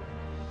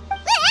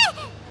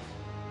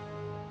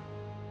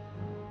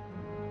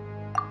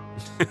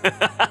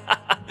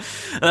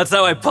 That's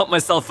how I pump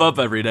myself up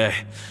every day.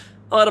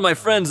 A lot of my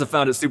friends have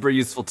found it super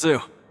useful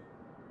too.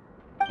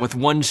 With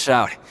one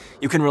shout,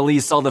 you can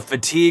release all the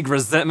fatigue,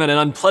 resentment, and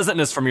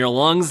unpleasantness from your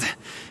lungs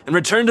and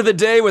return to the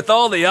day with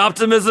all the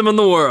optimism in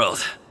the world.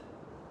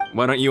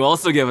 Why don't you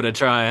also give it a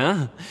try,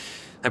 huh?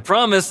 I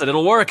promise that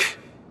it'll work.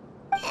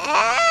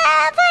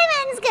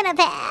 Paimon's gonna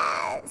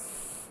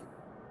pass.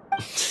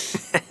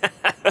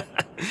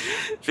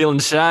 Feeling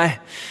shy?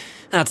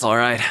 That's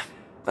alright.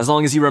 As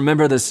long as you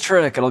remember this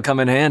trick, it'll come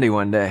in handy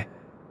one day.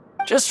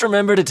 Just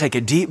remember to take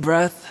a deep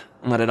breath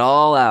and let it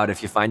all out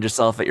if you find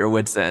yourself at your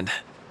wit's end.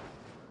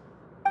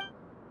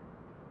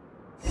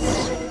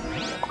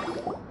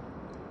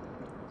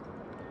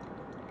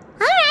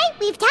 Alright,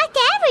 we've talked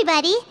to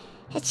everybody.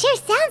 It sure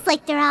sounds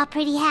like they're all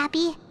pretty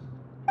happy.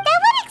 That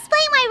would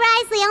explain why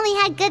Wriothesley only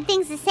had good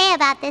things to say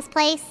about this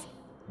place.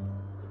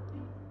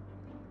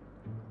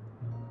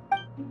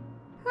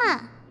 Huh.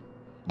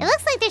 It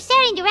looks like they're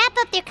starting to wrap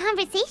up their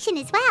conversation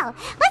as well.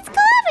 Let's go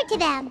over to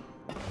them.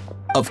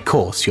 Of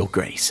course, Your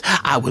Grace.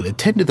 I will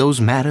attend to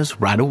those matters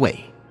right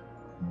away.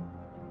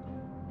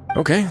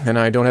 Okay, then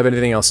I don't have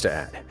anything else to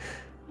add.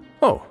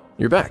 Oh,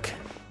 you're back.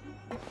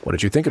 What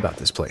did you think about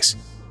this place?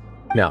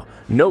 Now,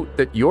 note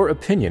that your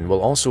opinion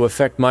will also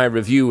affect my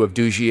review of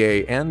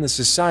dougier and the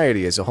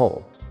society as a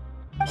whole.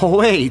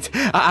 Wait,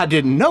 I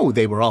didn't know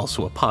they were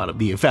also a part of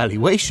the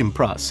evaluation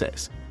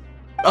process.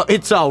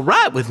 It's all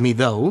right with me,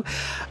 though.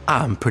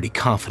 I'm pretty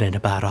confident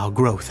about our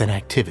growth and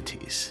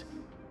activities.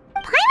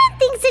 Paimon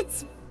thinks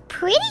it's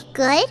pretty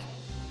good.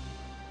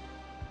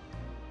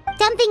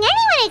 Don't think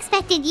anyone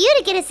expected you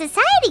to get a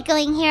society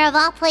going here of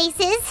all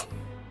places.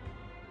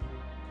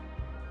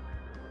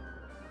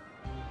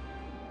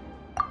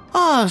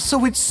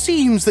 So it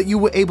seems that you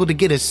were able to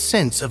get a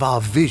sense of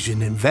our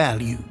vision and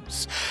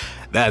values.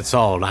 That's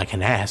all I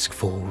can ask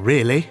for,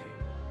 really.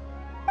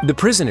 The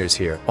prisoners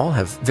here all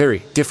have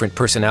very different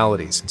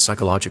personalities and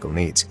psychological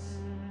needs.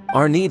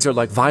 Our needs are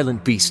like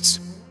violent beasts.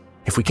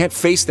 If we can't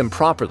face them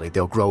properly,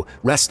 they'll grow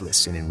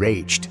restless and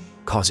enraged,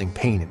 causing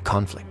pain and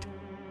conflict.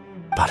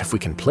 But if we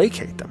can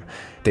placate them,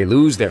 they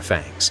lose their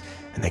fangs,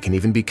 and they can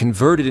even be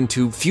converted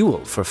into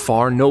fuel for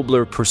far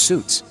nobler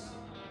pursuits.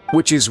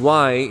 Which is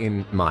why,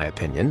 in my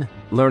opinion,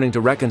 learning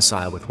to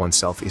reconcile with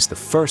oneself is the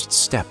first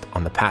step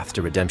on the path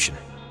to redemption.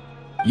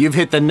 You've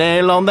hit the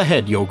nail on the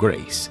head, Your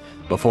Grace.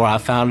 Before I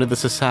founded the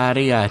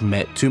Society, I had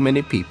met too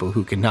many people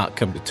who could not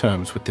come to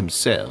terms with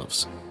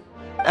themselves.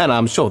 And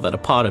I'm sure that a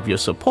part of your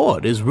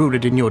support is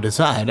rooted in your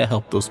desire to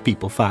help those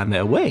people find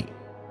their way.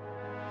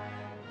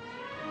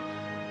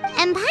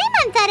 And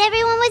Paimon thought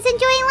everyone was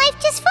enjoying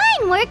life just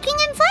fine, working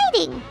and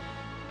fighting.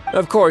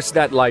 Of course,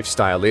 that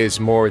lifestyle is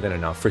more than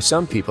enough for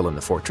some people in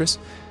the fortress.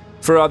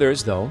 For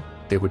others, though,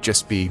 they would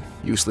just be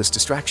useless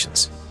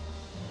distractions.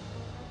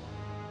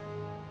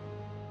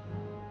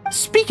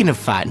 Speaking of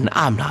fighting,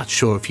 I'm not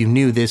sure if you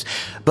knew this,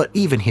 but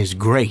even His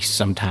Grace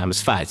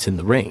sometimes fights in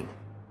the ring.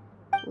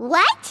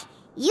 What?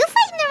 You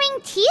fight in the ring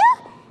too?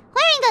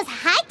 Wearing those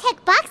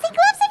high-tech boxing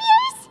gloves of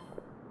yours?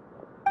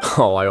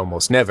 Oh, I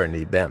almost never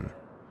need them.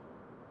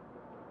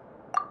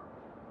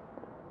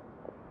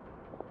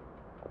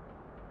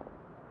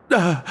 Hey,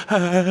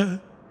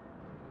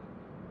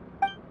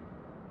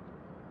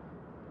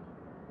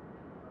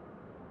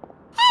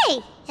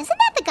 isn't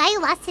that the guy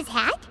who lost his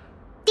hat?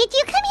 Did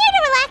you come here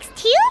to relax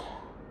too?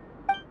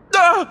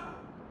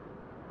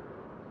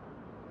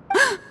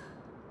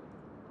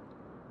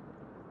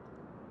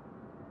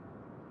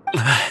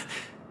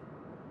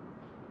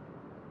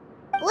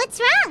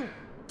 What's wrong?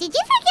 Did you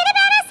forget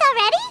about us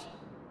already?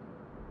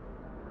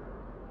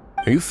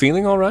 Are you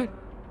feeling all right?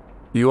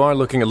 You are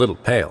looking a little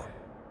pale.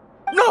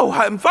 No,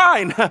 I'm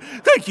fine.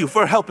 Thank you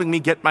for helping me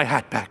get my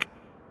hat back.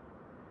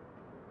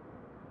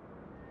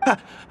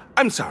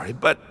 I'm sorry,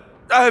 but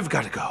I've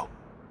got to go.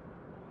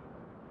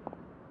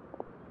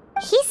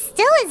 He's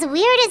still as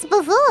weird as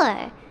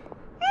before.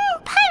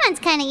 Paimon's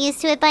kinda used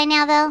to it by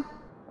now, though.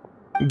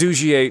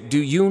 Dougier, do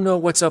you know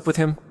what's up with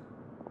him?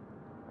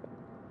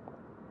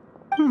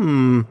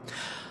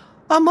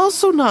 I'm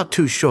also not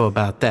too sure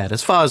about that.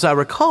 As far as I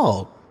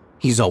recall,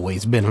 he's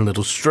always been a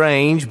little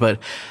strange, but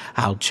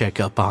I'll check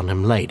up on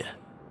him later.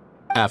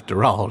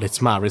 After all,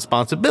 it's my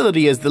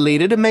responsibility as the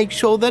leader to make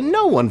sure that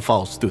no one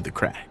falls through the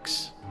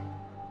cracks.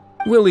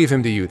 We'll leave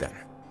him to you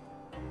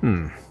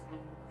then.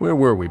 Where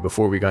were we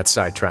before we got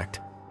sidetracked?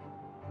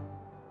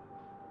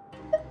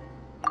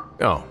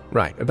 Oh,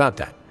 right, about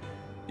that.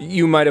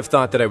 You might have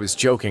thought that I was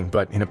joking,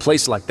 but in a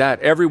place like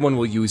that, everyone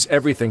will use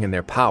everything in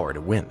their power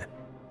to win.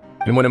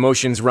 And when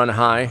emotions run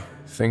high,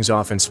 things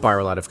often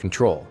spiral out of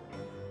control.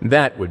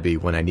 That would be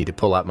when I need to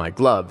pull out my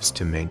gloves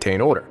to maintain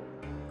order.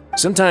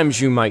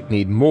 Sometimes you might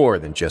need more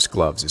than just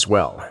gloves as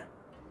well.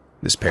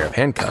 This pair of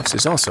handcuffs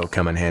has also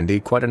come in handy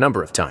quite a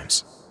number of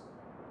times.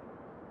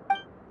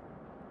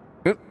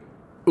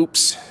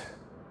 Oops.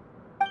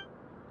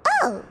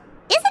 Oh,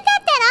 isn't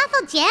that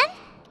awful gem?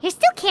 You're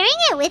still carrying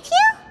it with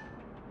you?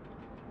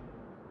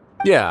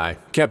 Yeah, I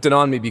kept it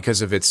on me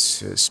because of its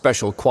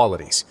special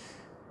qualities.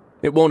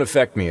 It won't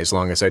affect me as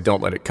long as I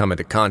don't let it come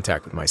into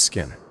contact with my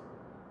skin.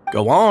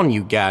 Go on,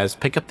 you guys.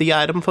 Pick up the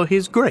item for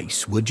His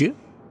Grace, would you?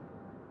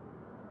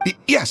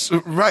 Yes,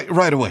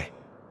 right away.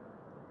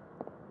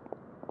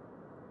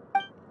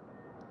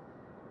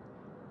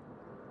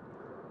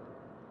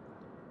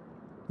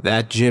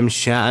 That gem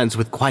shines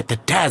with quite the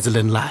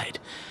dazzling light.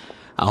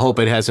 I hope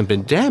it hasn't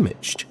been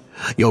damaged.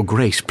 Your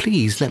Grace,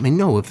 please let me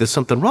know if there's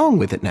something wrong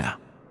with it now.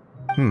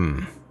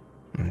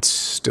 It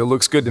still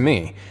looks good to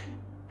me.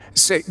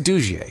 Say,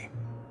 dougier,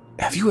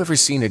 have you ever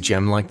seen a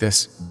gem like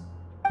this?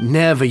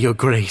 Never, Your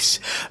Grace.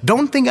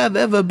 Don't think I've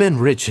ever been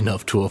rich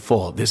enough to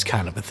afford this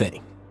kind of a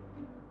thing.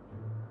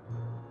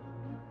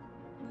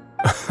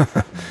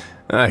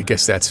 I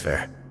guess that's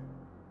fair.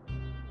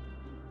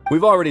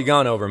 We've already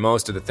gone over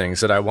most of the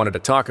things that I wanted to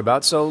talk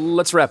about, so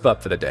let's wrap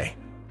up for the day.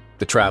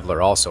 The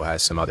Traveler also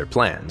has some other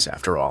plans,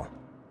 after all.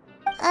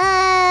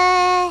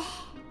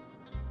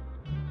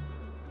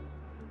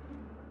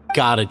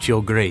 Got it,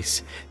 Your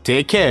Grace.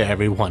 Take care,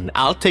 everyone.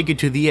 I'll take you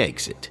to the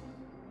exit.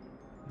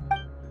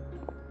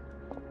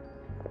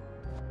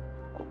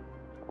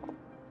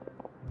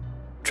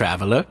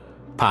 Traveler,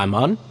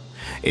 Paimon,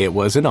 it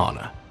was an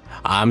honor.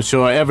 I'm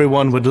sure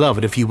everyone would love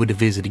it if you were to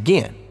visit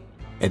again.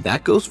 And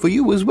that goes for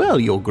you as well,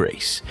 Your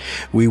Grace.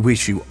 We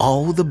wish you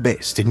all the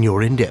best in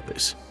your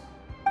endeavors.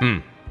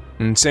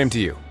 And same to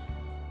you.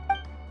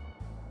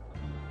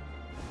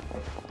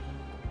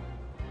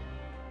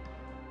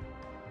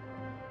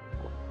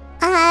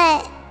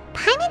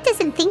 Paimon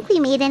doesn't think we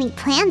made any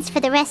plans for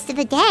the rest of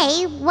the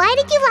day. Why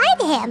did you lie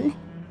to him?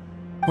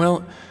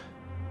 Well,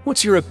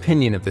 what's your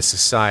opinion of the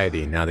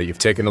society now that you've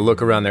taken a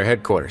look around their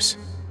headquarters?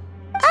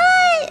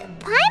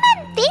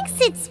 Paimon thinks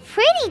it's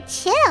pretty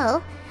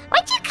chill.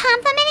 Weren't you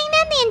complimenting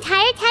them the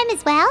entire time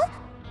as well?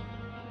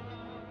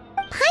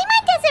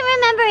 Paimon doesn't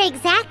remember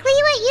exactly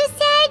what you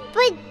said,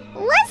 but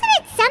wasn't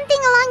it something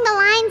along the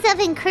lines of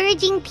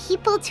encouraging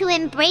people to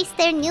embrace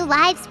their new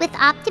lives with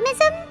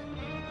optimism?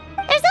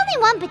 There's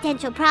only one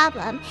potential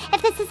problem.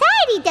 If the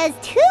society does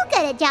too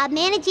good a job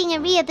managing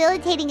and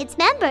rehabilitating its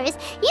members,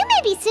 you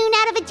may be soon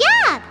out of a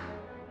job.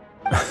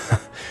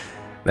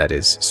 That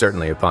is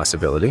certainly a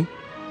possibility.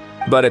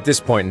 But at this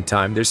point in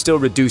time, they're still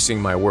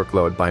reducing my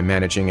workload by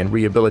managing and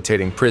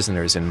rehabilitating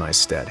prisoners in my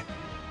stead.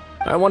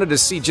 I wanted to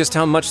see just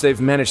how much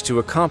they've managed to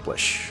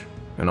accomplish,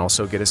 and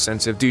also get a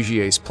sense of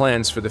Dougier's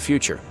plans for the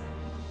future.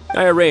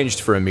 I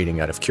arranged for a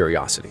meeting out of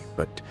curiosity,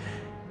 but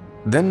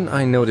then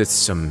I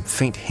noticed some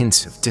faint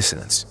hints of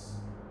dissonance.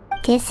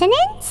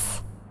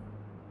 Dissonance?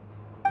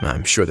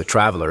 I'm sure the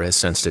Traveler has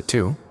sensed it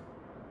too.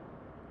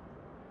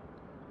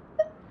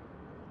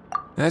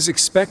 As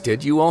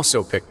expected, you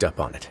also picked up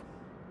on it.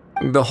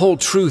 The whole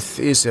truth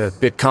is a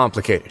bit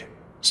complicated,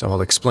 so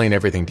I'll explain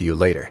everything to you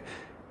later.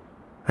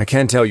 I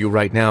can tell you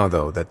right now,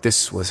 though, that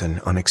this was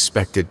an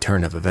unexpected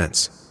turn of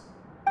events.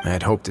 I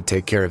had hoped to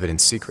take care of it in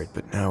secret,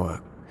 but now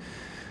a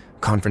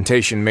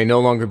confrontation may no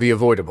longer be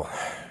avoidable.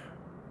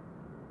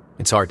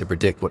 It's hard to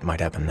predict what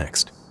might happen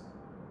next.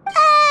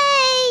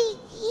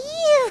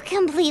 You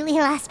completely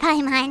lost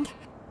my mind.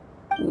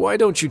 Why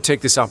don't you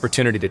take this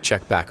opportunity to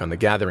check back on the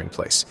gathering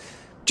place?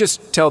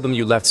 Just tell them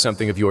you left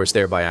something of yours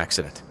there by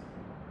accident.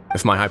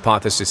 If my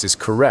hypothesis is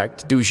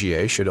correct,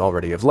 Dougier should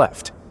already have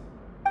left.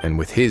 And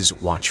with his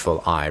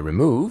watchful eye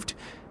removed,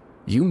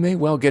 you may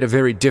well get a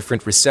very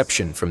different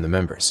reception from the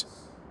members.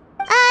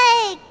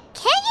 Can't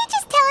you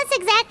just tell us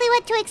exactly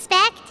what to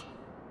expect?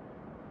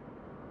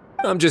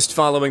 I'm just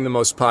following the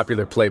most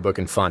popular playbook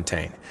in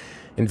Fontaine.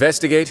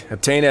 Investigate,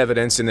 obtain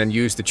evidence, and then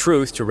use the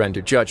truth to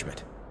render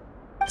judgment.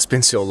 It's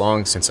been so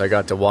long since I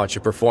got to watch a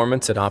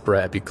performance at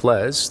Opera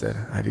Epiclese that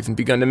I've even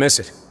begun to miss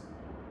it.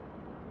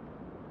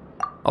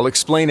 I'll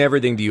explain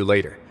everything to you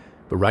later,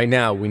 but right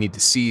now we need to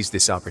seize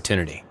this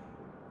opportunity.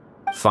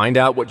 Find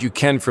out what you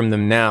can from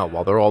them now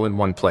while they're all in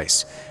one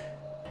place.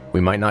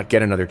 We might not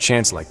get another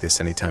chance like this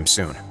anytime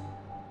soon.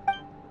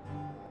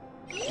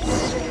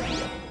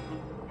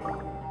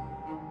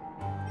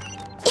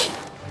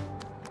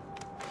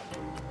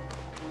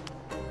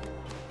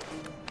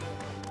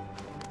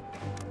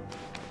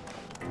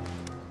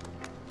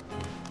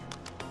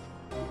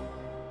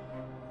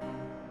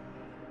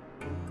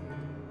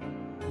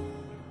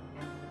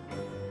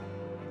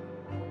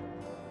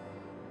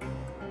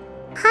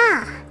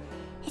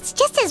 It's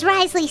just as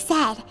Wriothesley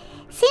said.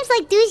 Seems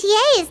like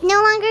Dougier is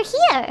no longer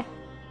here.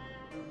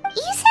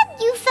 You said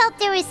you felt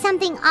there was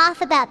something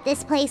off about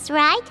this place,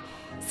 right?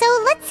 So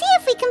let's see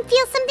if we can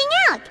feel something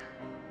out.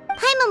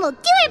 Paimon will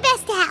do her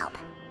best to help.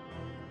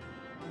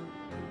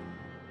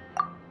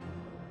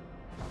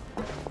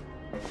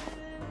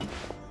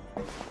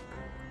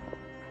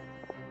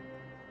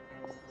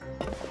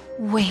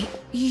 Wait,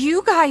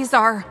 you guys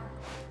are...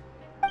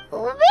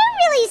 We're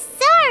really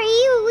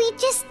sorry. We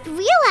just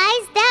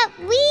realized that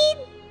we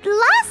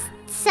lost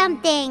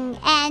something,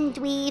 and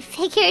we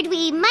figured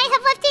we might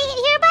have left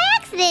it here by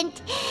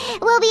accident.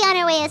 We'll be on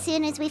our way as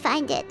soon as we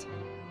find it.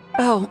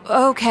 Oh,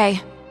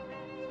 okay.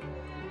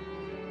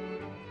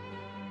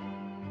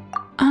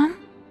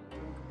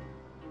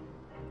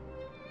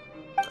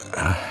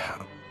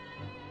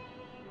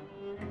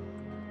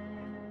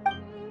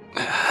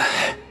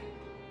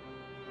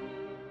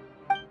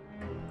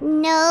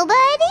 Nobody?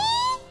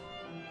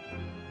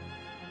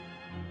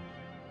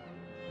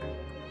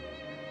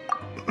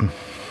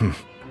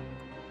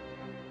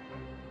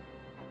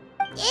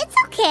 It's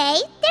okay.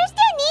 There's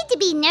no need to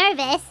be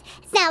nervous.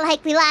 It's not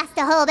like we lost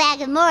a whole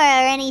bag of Mora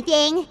or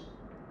anything. We'll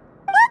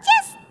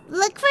just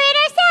look for it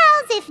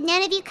ourselves if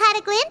none of you caught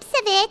a glimpse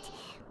of it.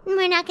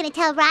 We're not going to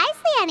tell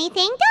Wriothesley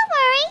anything, don't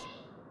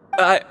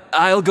worry.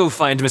 I'll go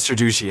find Mr.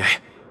 Dougier.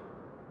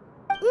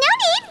 No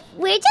need.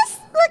 We're just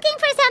looking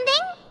for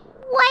something.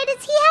 Why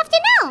does he have to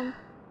know?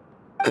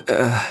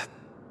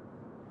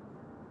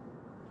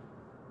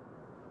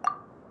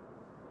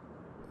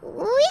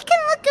 We can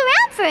look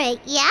around for it,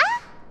 yeah?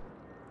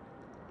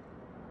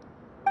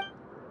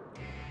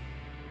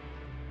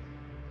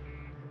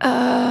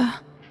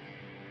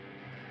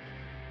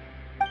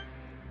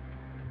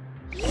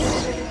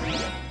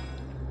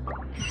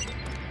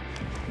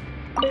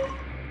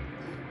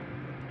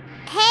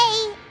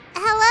 Hey,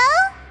 hello?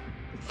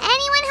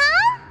 Anyone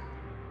home?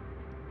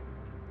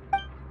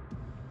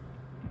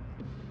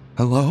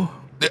 Hello?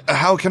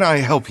 How can I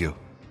help you?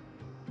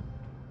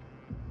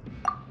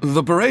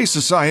 The Beret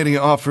Society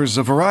offers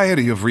a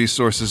variety of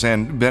resources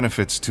and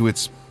benefits to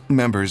its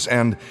members,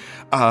 and,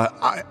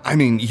 I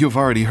mean, you've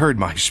already heard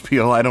my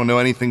spiel. I don't know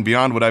anything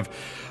beyond what I've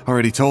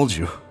already told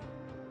you.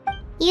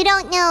 You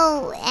don't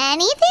know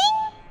anything?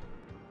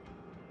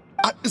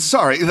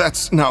 Sorry,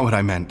 that's not what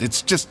I meant.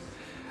 It's just...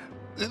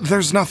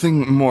 there's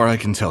nothing more I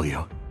can tell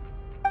you.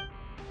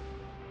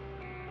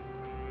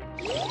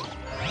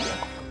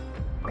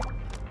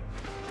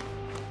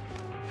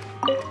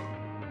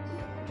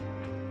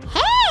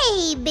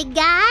 Hey, big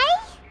guy!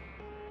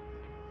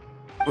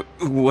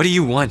 What do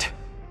you want?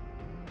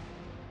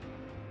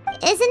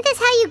 Isn't this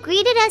how you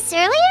greeted us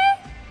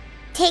earlier?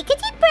 Take a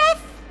deep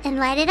breath and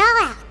let it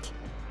all out.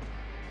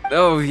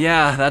 Oh,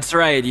 yeah, that's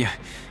right. You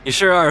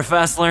sure are a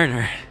fast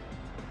learner.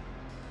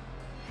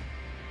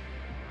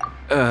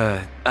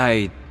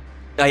 I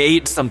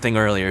ate something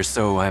earlier,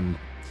 so I'm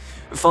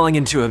falling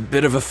into a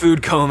bit of a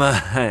food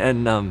coma,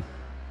 and,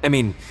 I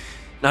mean,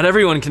 not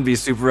everyone can be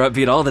super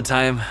upbeat all the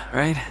time,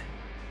 right?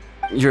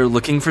 You're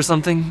looking for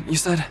something, you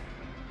said?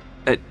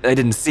 I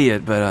didn't see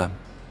it, but,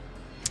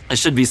 it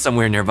should be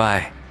somewhere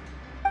nearby.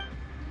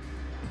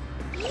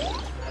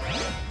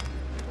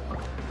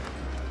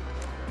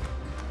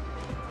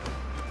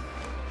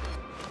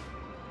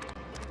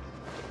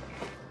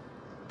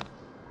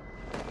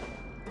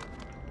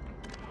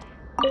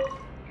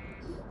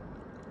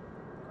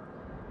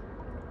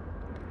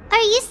 Are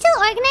you still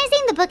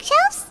organizing the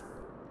bookshelves?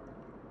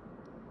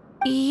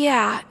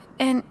 Yeah,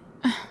 and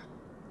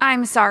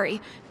I'm sorry,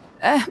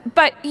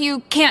 but you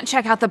can't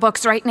check out the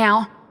books right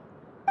now.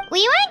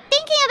 We weren't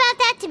thinking about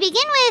that to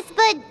begin with,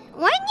 but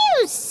weren't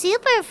you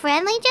super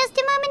friendly just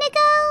a moment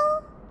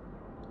ago?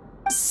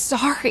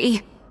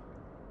 Sorry.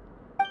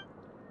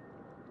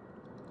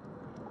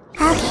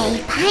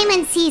 Okay,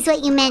 Paimon sees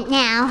what you meant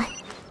now.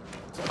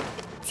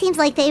 Seems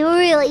like they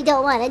really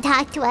don't want to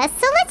talk to us,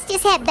 so let's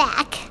just head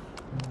back.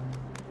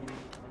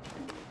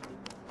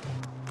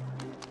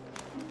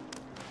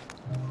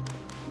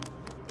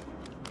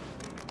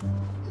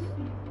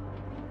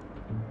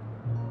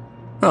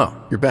 Oh,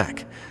 you're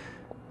back.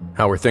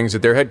 How were things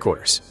at their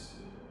headquarters?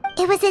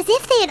 It was as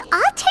if they had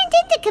all turned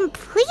into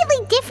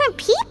completely different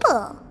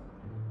people.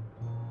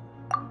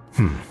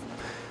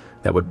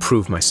 That would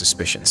prove my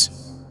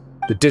suspicions.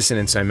 The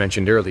dissonance I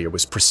mentioned earlier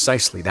was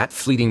precisely that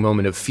fleeting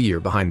moment of fear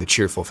behind the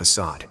cheerful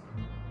facade.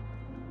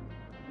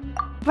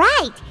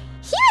 Right.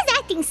 He was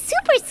acting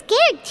super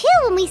scared too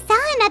when we saw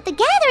him at the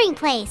gathering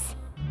place.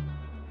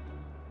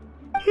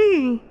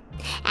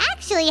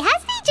 Actually,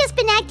 hasn't he just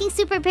been acting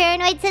super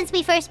paranoid since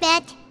we first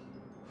met?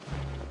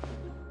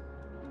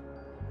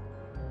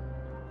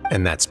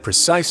 And that's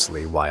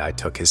precisely why I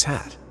took his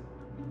hat.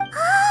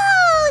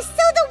 Oh,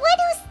 so the one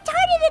who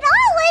started it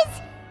all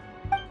was...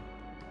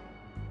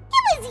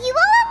 It was you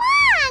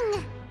all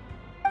along!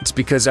 It's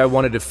because I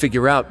wanted to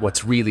figure out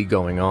what's really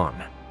going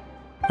on.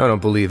 I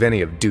don't believe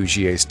any of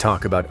Dougier's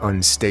talk about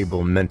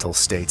unstable mental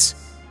states.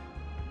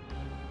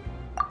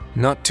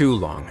 Not too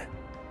long.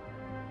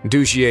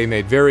 Dougier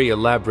made very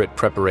elaborate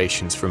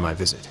preparations for my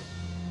visit.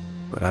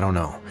 But I don't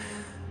know.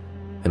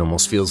 It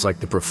almost feels like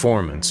the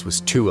performance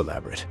was too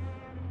elaborate.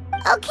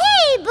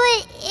 Okay,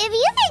 but if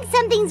you think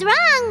something's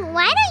wrong,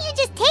 why don't you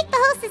just take the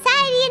whole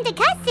society into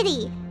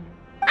custody?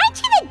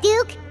 Aren't you the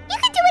Duke? You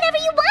can do whatever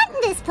you want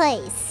in this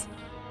place.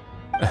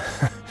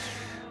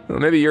 Well,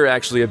 maybe you're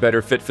actually a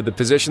better fit for the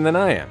position than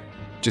I am.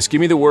 Just give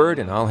me the word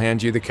and I'll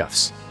hand you the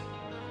cuffs.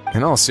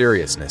 In all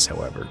seriousness,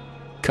 however,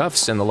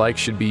 cuffs and the like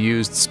should be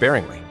used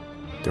sparingly.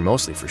 They're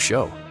mostly for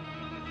show.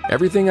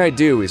 Everything I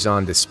do is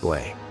on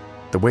display.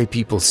 The way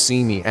people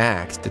see me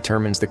act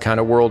determines the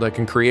kind of world I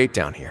can create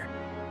down here.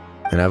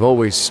 And I've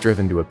always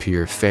striven to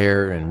appear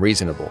fair and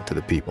reasonable to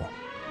the people.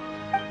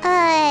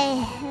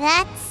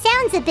 That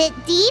sounds a bit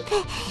deep.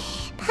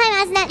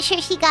 Paimon's not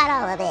sure she got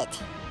all of it.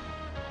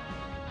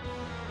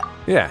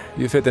 Yeah,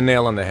 you've hit the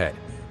nail on the head.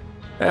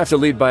 I have to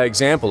lead by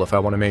example if I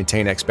want to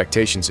maintain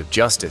expectations of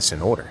justice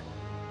and order.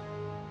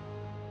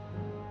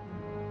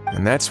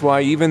 And that's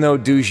why, even though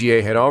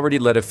dougier had already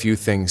let a few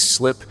things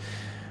slip,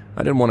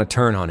 I didn't want to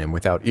turn on him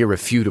without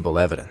irrefutable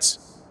evidence.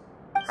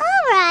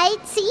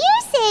 Alright, so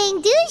you're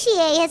saying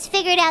dougier has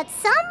figured out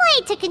some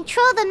way to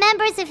control the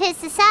members of his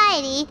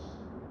society.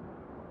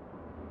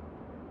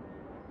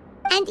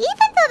 And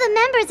even though the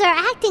members are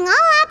acting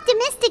all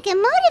optimistic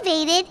and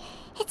motivated,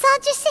 it's all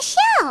just a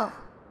show.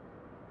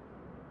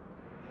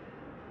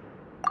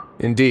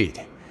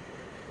 Indeed.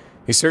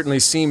 He certainly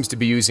seems to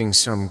be using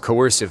some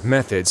coercive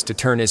methods to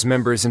turn his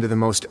members into the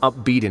most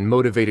upbeat and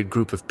motivated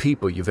group of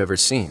people you've ever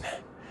seen.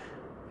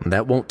 And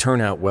that won't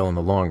turn out well in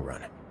the long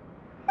run.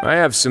 I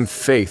have some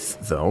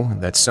faith, though,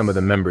 that some of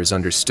the members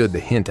understood the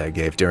hint I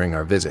gave during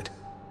our visit.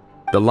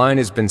 The line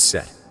has been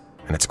set,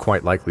 and it's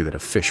quite likely that a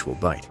fish will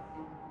bite.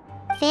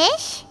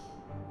 Fish?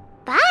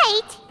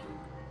 Bite?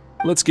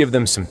 Let's give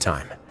them some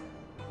time.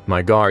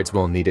 My guards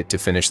will need it to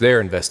finish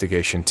their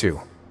investigation, too.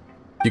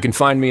 You can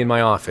find me in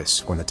my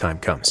office when the time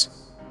comes.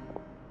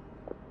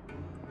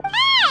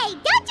 Hey!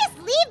 Don't just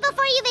leave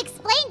before you've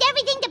explained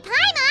everything to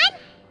Paimon!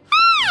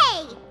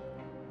 Hey!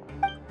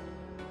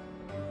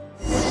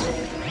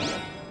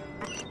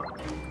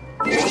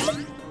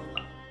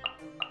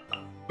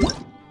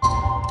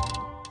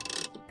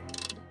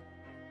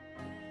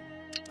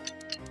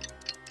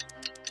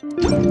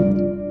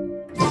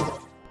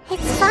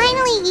 It's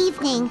finally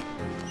evening.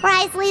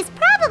 Wriothesley's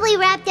probably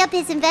wrapped up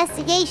his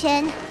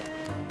investigation.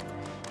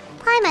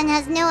 Paimon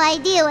has no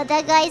idea what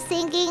that guy's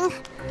thinking.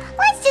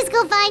 Let's just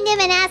go find him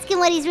and ask him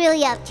what he's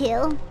really up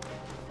to.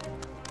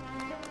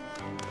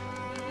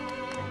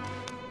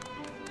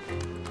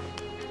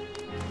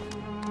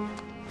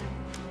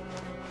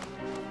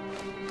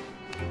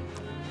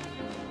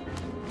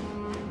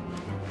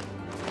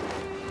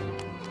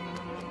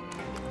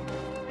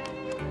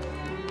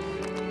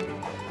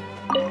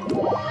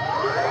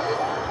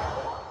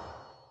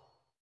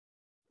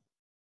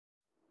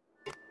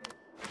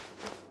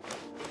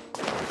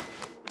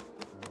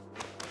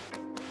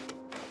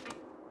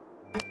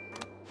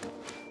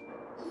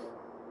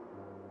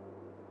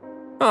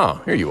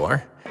 Oh, here you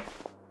are.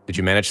 Did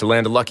you manage to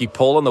land a lucky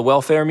pull on the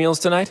welfare meals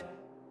tonight?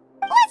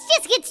 Let's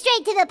just get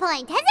straight to the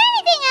point. Has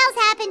anything else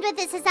happened with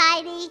the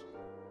society?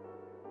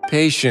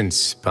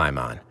 Patience,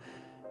 Paimon.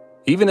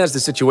 Even as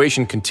the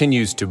situation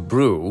continues to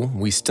brew,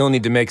 we still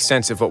need to make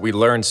sense of what we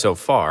learned so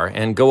far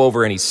and go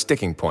over any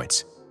sticking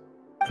points.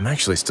 I'm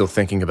actually still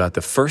thinking about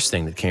the first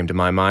thing that came to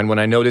my mind when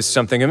I noticed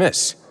something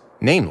amiss.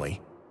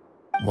 Namely,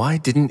 why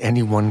didn't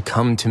anyone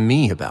come to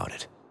me about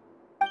it?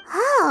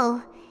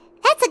 Oh,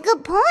 that's a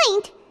good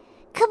point.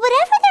 Could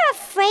whatever they're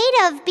afraid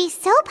of be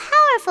so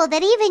powerful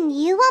that even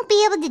you won't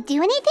be able to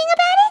do anything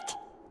about it?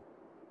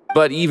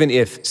 But even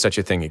if such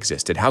a thing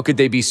existed, how could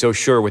they be so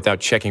sure without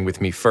checking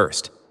with me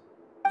first?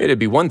 It'd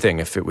be one thing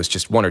if it was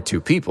just one or two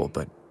people,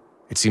 but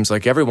it seems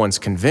like everyone's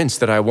convinced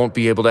that I won't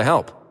be able to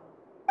help.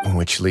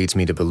 Which leads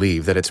me to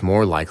believe that it's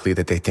more likely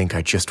that they think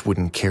I just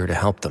wouldn't care to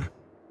help them.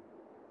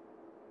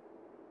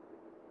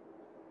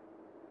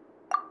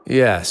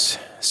 Yes,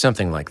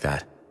 something like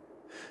that.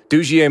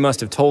 Dougier must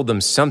have told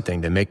them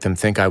something to make them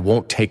think I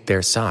won't take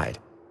their side.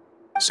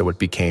 So it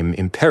became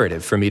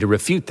imperative for me to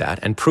refute that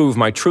and prove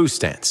my true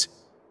stance.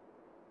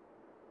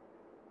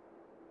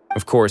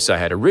 Of course, I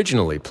had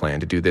originally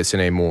planned to do this in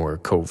a more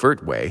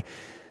covert way,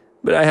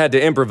 but I had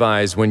to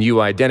improvise when you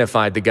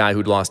identified the guy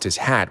who'd lost his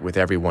hat with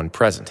everyone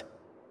present.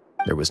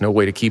 There was no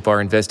way to keep our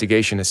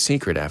investigation a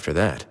secret after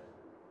that.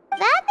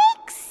 That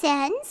makes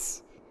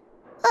sense.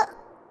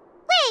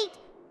 Wait,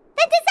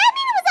 then does that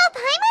mean it was all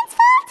Paimon's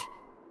fault?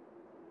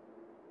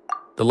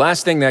 The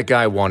last thing that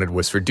guy wanted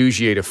was for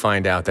dougier to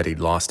find out that he'd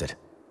lost it.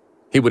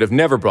 He would have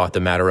never brought the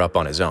matter up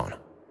on his own.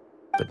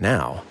 But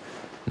now,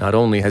 not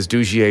only has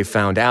dougier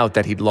found out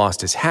that he'd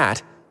lost his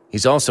hat,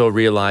 he's also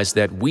realized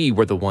that we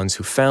were the ones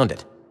who found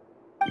it.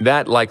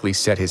 That likely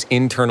set his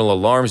internal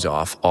alarms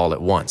off all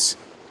at once.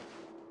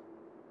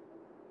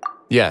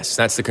 Yes,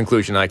 that's the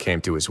conclusion I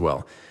came to as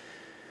well.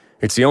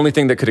 It's the only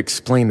thing that could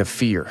explain the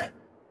fear.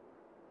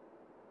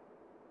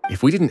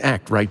 If we didn't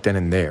act right then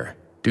and there,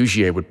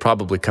 dougier would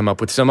probably come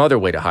up with some other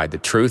way to hide the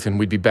truth and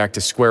we'd be back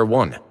to square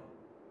one.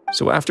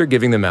 So after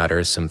giving the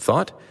matter some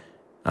thought,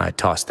 I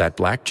tossed that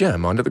black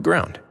gem onto the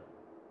ground.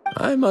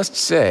 I must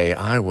say,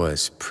 I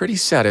was pretty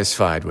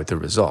satisfied with the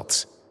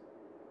results.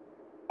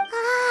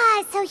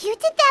 Ah, so you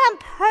did that on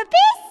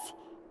purpose?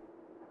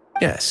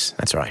 Yes,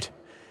 that's right.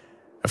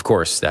 Of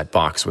course, that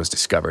box was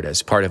discovered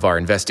as part of our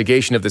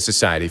investigation of the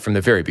society from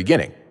the very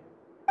beginning.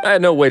 I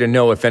had no way to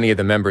know if any of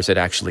the members had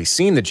actually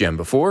seen the gem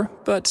before,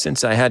 but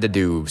since I had to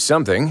do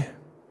something,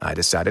 I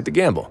decided to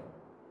gamble.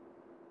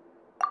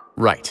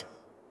 Right.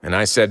 And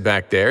I said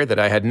back there that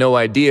I had no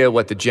idea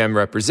what the gem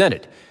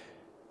represented.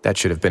 That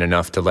should have been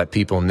enough to let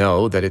people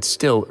know that it's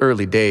still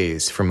early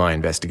days for my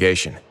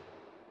investigation.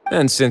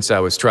 And since I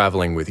was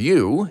traveling with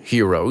you,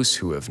 heroes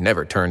who have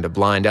never turned a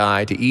blind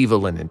eye to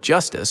evil and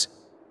injustice,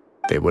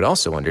 they would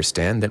also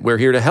understand that we're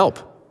here to help,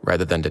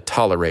 rather than to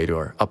tolerate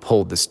or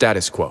uphold the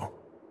status quo.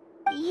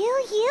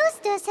 You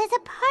used us as a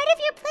part of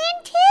your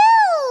plan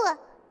too!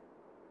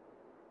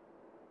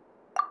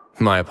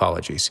 My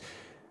apologies.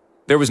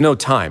 There was no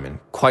time and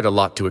quite a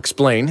lot to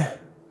explain,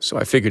 so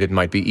I figured it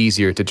might be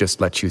easier to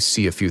just let you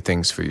see a few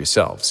things for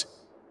yourselves.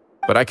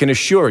 But I can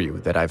assure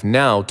you that I've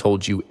now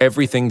told you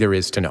everything there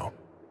is to know.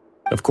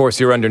 Of course,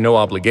 you're under no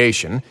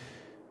obligation,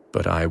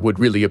 but I would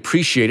really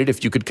appreciate it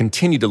if you could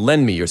continue to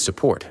lend me your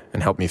support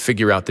and help me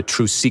figure out the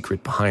true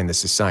secret behind the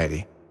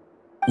society.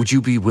 Would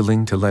you be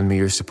willing to lend me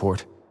your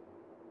support?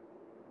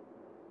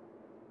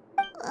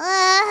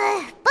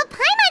 But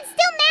Paimon's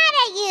still mad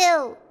at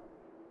you!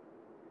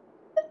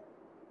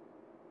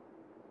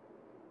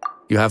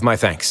 You have my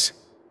thanks.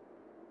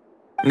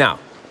 Now,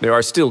 there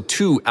are still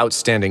two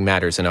outstanding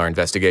matters in our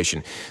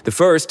investigation. The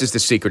first is the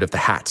secret of the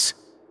hats.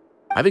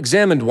 I've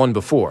examined one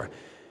before.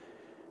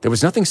 There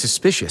was nothing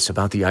suspicious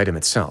about the item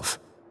itself.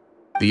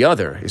 The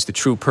other is the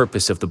true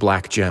purpose of the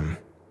black gem.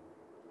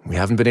 We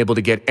haven't been able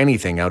to get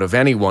anything out of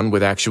anyone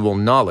with actual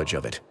knowledge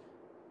of it.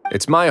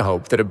 It's my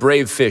hope that a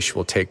brave fish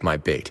will take my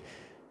bait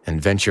and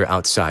venture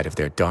outside of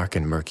their dark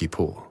and murky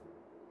pool.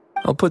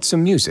 I'll put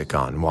some music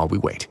on while we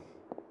wait.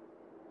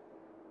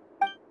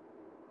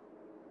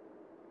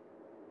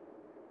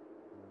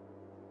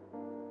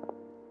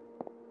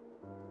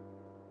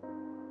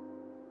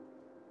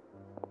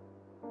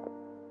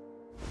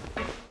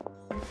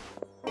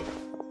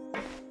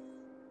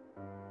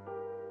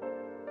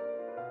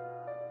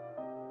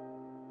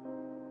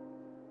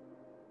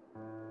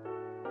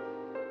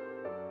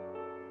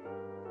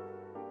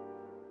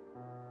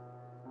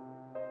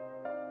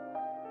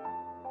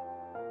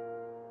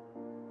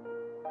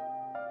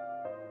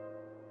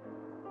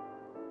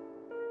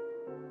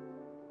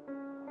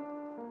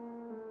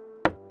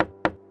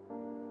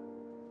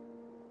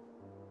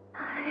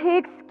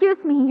 Excuse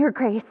me, Your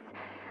Grace,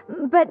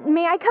 but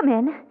may I come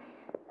in?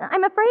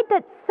 I'm afraid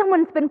that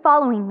someone's been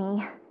following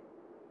me.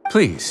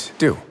 Please,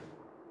 do.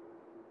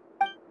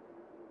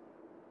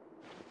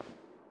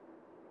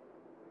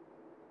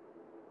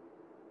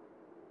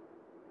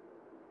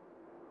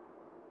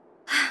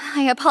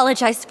 I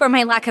apologize for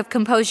my lack of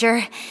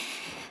composure.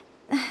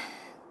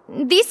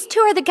 These two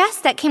are the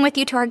guests that came with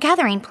you to our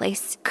gathering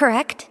place,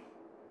 correct?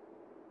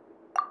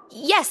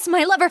 Yes,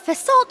 my lover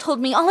Fasol told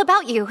me all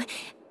about you.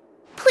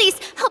 Please,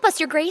 help us,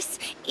 Your Grace.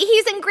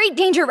 He's in great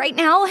danger right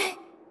now.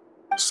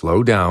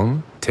 Slow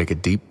down, take a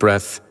deep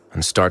breath,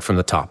 and start from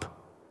the top.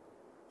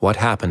 What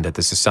happened at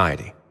the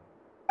Society?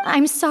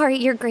 I'm sorry,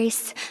 Your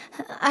Grace.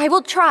 I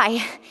will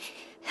try.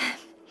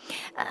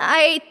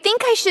 I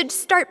think I should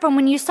start from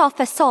when you saw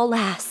Fasol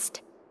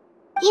last.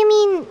 You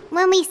mean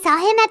when we saw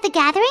him at the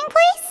gathering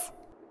place?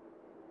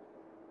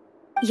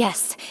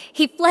 Yes,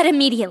 he fled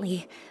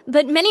immediately,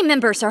 but many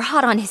members are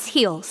hot on his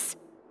heels.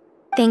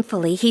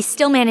 Thankfully, he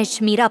still managed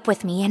to meet up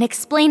with me and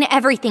explain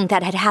everything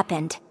that had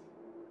happened.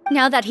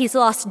 Now that he's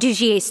lost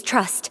Dougier's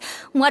trust,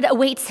 what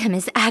awaits him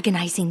is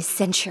agonizing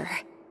censure.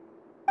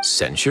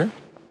 Censure?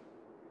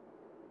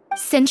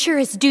 Censure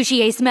is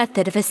Dougier's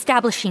method of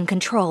establishing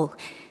control,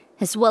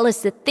 as well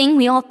as the thing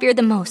we all fear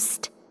the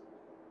most.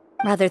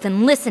 Rather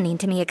than listening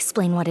to me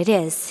explain what it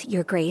is,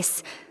 Your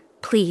Grace,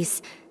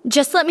 please,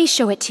 just let me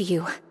show it to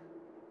you.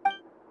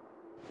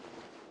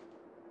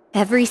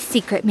 Every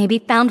secret may be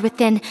found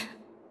within...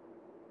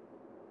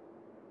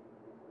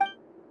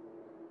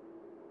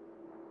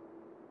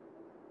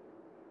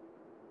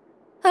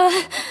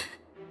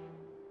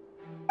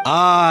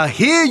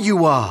 Here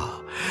you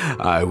are.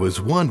 I was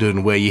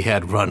wondering where you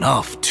had run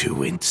off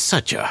to in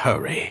such a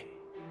hurry.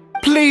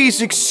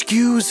 Please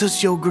excuse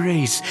us, Your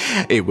Grace.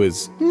 It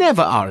was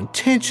never our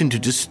intention to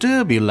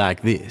disturb you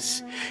like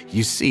this.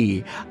 You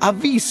see,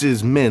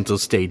 Avisa's mental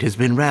state has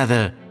been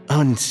rather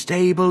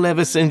unstable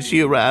ever since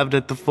she arrived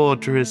at the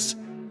fortress.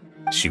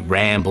 She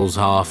rambles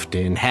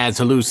often, has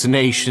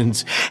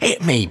hallucinations.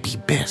 It may be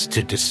best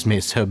to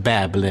dismiss her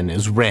babbling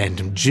as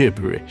random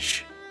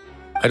gibberish.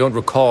 I don't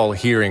recall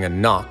hearing a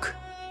knock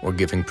or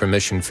giving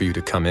permission for you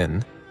to come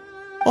in.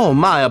 Oh,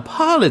 my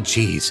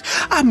apologies.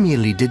 I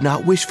merely did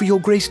not wish for Your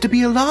Grace to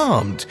be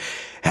alarmed.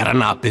 Had I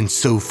not been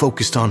so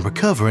focused on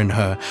recovering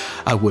her,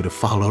 I would have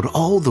followed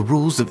all the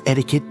rules of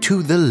etiquette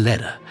to the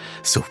letter.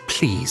 So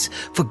please,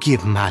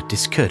 forgive my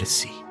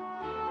discourtesy.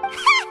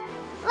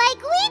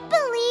 Like we'd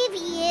believe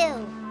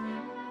you.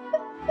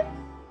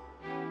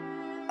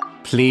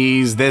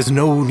 Please, there's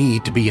no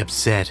need to be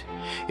upset.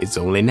 It's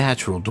only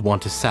natural to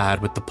want to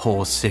side with the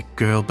poor sick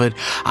girl, but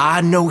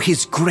I know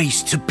His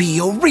Grace to be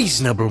a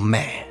reasonable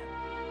man.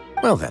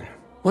 Well then,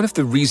 what if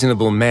the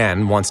reasonable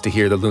man wants to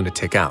hear the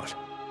lunatic out?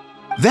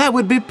 That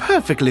would be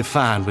perfectly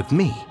fine with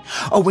me.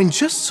 Oh, and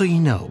just so you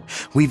know,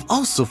 we've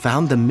also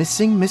found the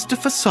missing Mr.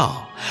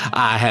 Fasol.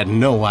 I had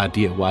no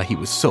idea why he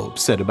was so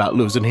upset about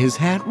losing his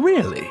hat,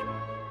 really.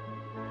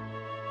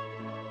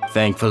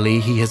 Thankfully,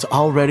 he has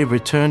already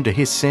returned to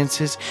his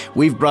senses.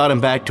 We've brought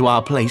him back to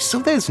our place, so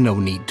there's no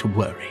need to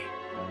worry.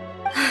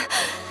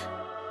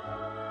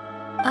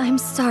 I'm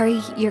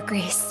sorry, Your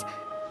Grace.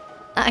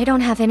 I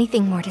don't have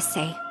anything more to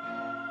say.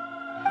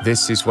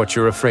 This is what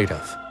you're afraid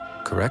of,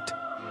 correct?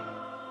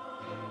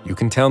 You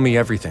can tell me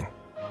everything.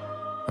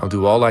 I'll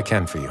do all I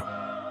can for you.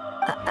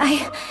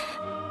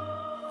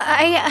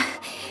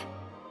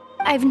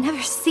 I've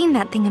never seen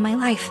that thing in my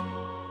life.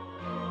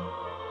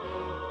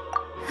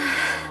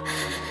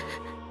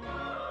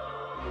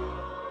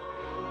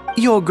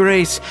 Your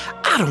Grace,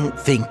 I don't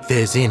think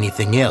there's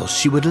anything else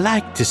she would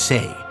like to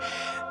say.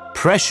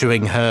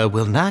 Pressuring her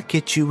will not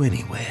get you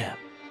anywhere.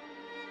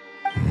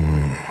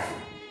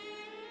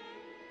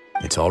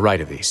 It's all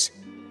right, Avise.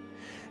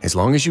 As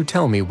long as you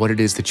tell me what it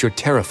is that you're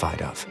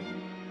terrified of.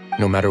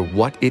 No matter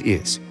what it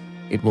is,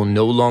 it will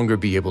no longer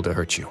be able to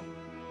hurt you.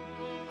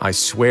 I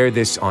swear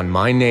this on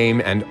my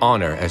name and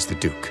honor as the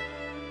Duke.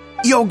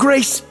 Your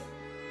Grace,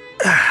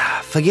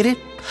 forget it.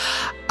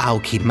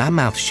 I'll keep my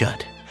mouth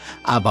shut.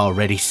 I've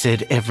already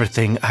said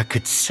everything I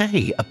could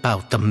say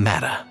about the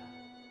matter.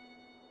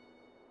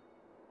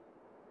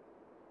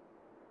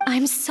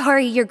 I'm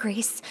sorry, Your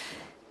Grace,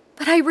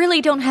 but I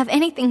really don't have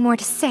anything more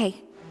to say.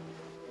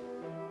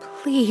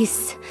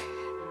 Please,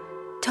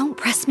 don't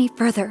press me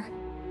further.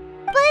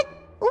 But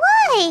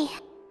why?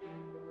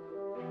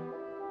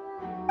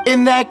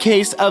 In that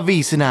case,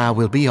 Avise and I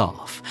will be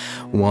off.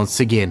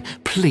 Once again,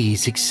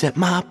 please accept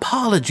my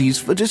apologies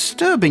for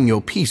disturbing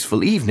your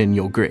peaceful evening,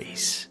 Your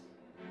Grace.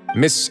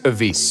 Miss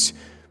Avise,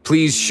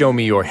 please show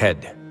me your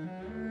head.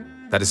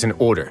 That is an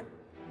order.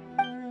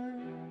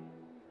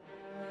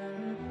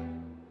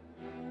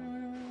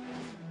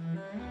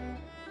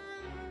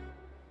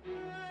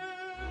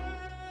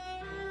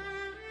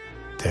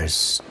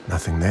 There's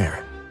nothing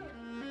there.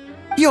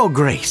 Your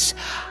Grace,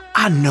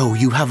 I know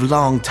you have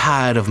long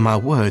tired of my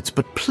words,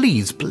 but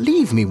please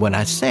believe me when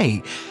I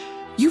say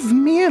you've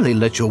merely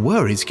let your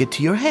worries get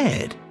to your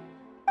head.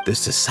 The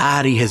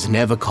Society has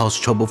never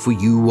caused trouble for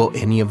you or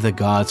any of the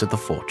guards at the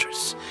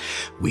fortress.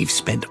 We've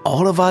spent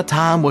all of our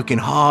time working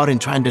hard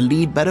and trying to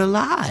lead better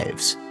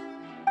lives.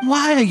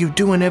 Why are you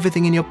doing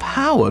everything in your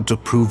power to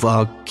prove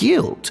our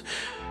guilt?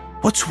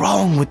 What's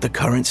wrong with the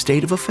current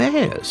state of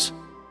affairs?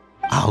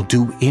 I'll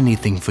do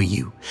anything for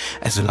you,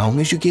 as long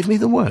as you give me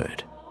the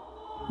word.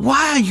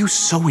 Why are you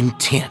so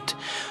intent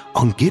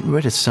on getting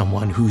rid of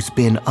someone who's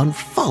been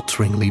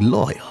unfalteringly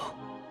loyal?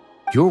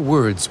 Your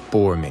words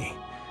bore me.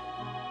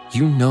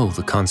 You know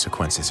the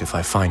consequences if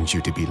I find you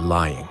to be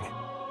lying.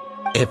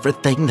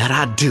 Everything that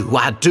I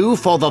do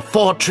for the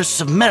fortress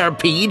of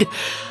Meropide.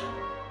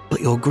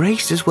 But Your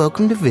Grace is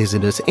welcome to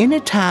visit us any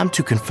time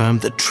to confirm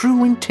the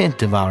true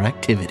intent of our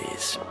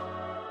activities.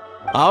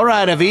 All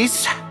right,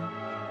 Avise.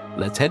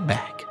 Let's head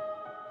back.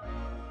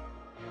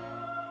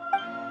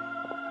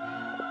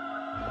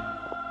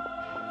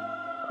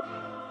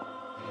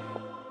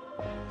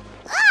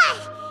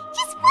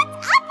 Just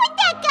what's up with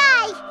that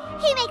guy?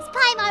 He makes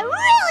Paimon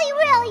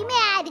really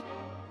mad.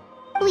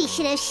 We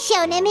should have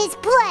shown him his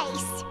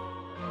place.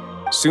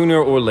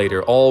 Sooner or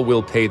later, all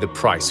will pay the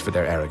price for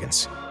their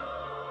arrogance.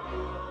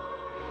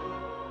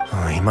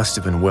 Oh, he must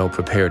have been well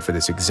prepared for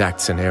this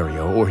exact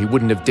scenario, or he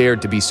wouldn't have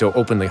dared to be so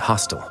openly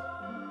hostile.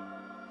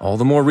 All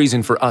the more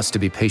reason for us to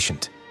be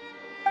patient.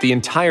 The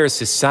entire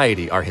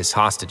society are his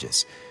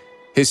hostages.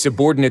 His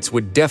subordinates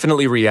would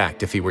definitely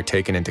react if he were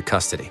taken into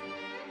custody.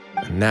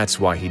 And that's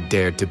why he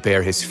dared to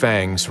bare his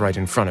fangs right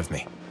in front of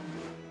me.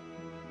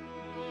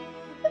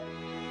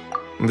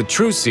 The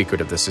true secret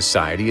of the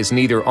society is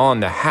neither on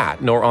the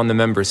hat nor on the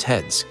members'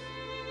 heads.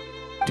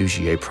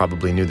 Dougier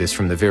probably knew this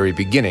from the very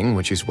beginning,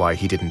 which is why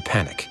he didn't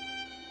panic.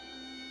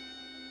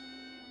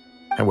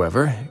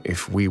 However,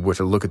 if we were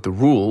to look at the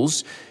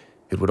rules,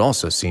 it would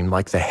also seem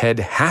like the head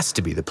has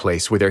to be the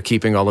place where they're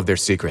keeping all of their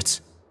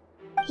secrets.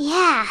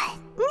 Yeah,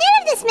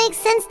 none of this makes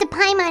sense to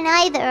Paimon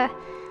either.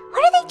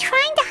 What are they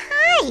trying to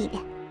hide?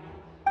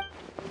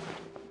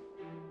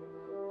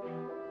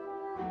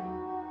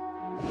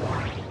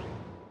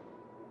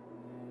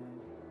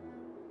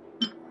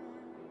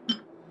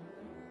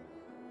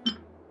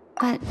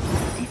 But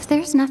if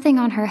there's nothing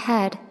on her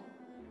head,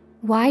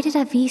 why did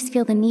Avise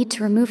feel the need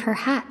to remove her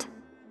hat?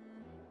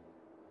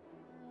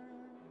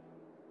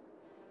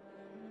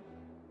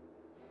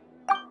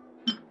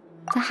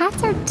 The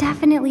hats are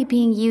definitely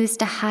being used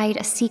to hide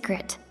a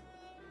secret.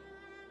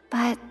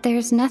 But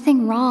there's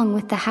nothing wrong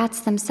with the hats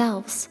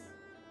themselves.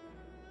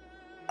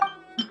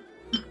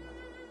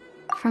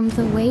 From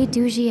the way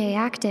Dougier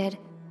acted,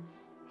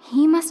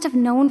 he must have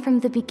known from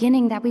the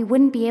beginning that we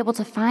wouldn't be able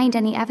to find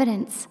any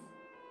evidence.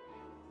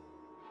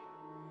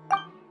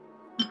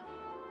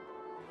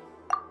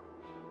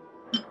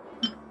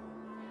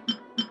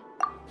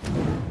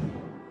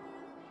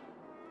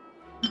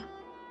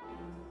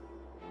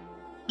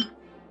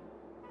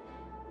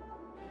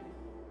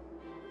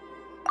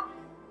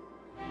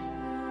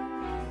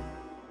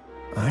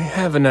 I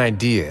have an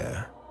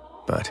idea,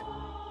 but...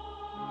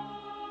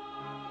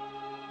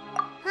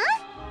 Huh?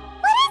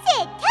 What is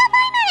it? Tell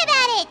Paimon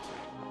about it!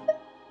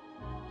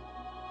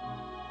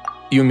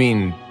 You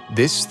mean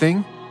this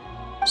thing?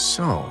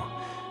 So,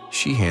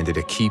 she handed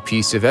a key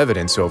piece of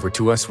evidence over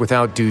to us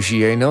without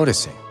Dougier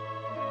noticing.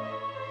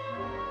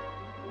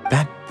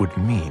 That would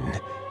mean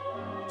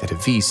that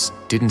Avise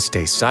didn't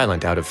stay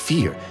silent out of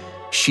fear.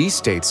 She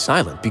stayed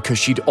silent because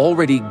she'd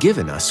already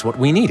given us what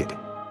we needed.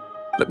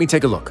 Let me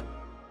take a look.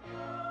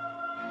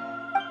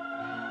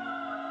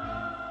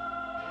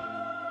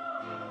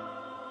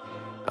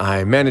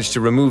 I managed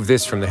to remove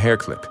this from the hair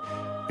clip.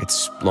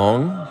 It's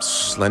long,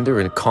 slender,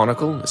 and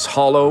conical. It's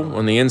hollow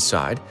on the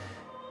inside.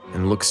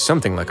 and looks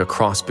something like a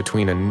cross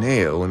between a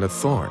nail and a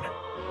thorn.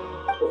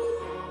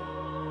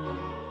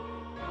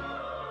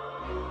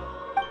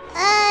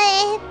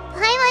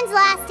 Paimon's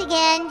lost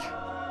again.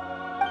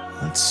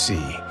 Let's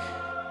see.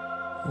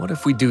 What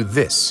if we do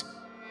this?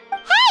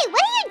 Hey,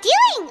 what are you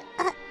doing?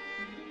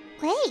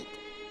 Wait.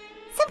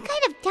 Some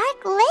kind of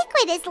dark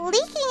liquid is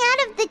leaking out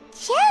of the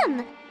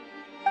gem.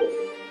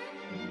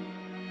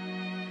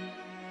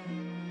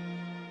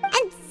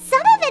 And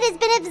some of it has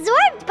been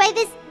absorbed by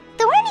this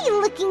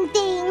thorny-looking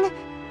thing.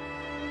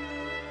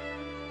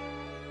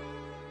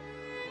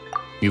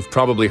 You've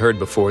probably heard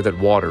before that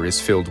water is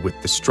filled with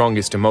the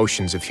strongest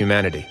emotions of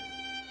humanity.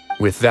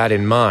 With that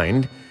in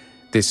mind,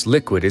 this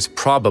liquid is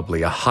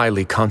probably a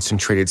highly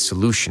concentrated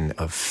solution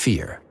of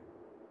fear.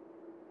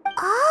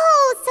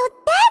 Oh, so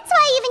that's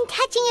why even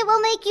touching it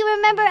will make you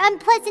remember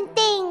unpleasant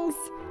things.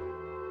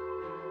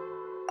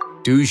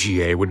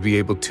 Dougier would be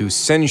able to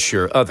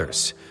censure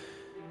others.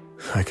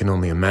 I can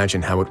only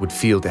imagine how it would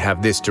feel to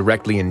have this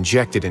directly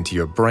injected into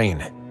your brain.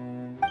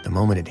 The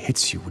moment it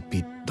hits you would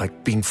be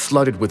like being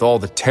flooded with all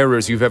the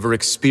terrors you've ever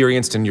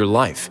experienced in your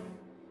life.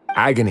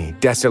 Agony,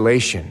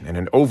 desolation, and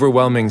an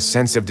overwhelming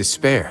sense of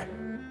despair.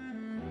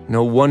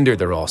 No wonder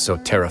they're all so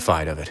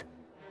terrified of it.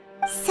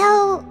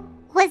 So,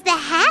 was the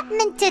hat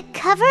meant to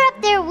cover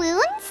up their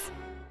wounds?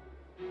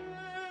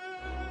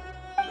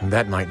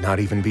 That might not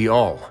even be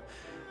all.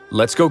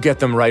 Let's go get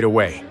them right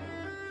away.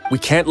 We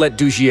can't let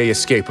Dougier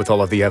escape with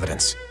all of the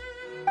evidence.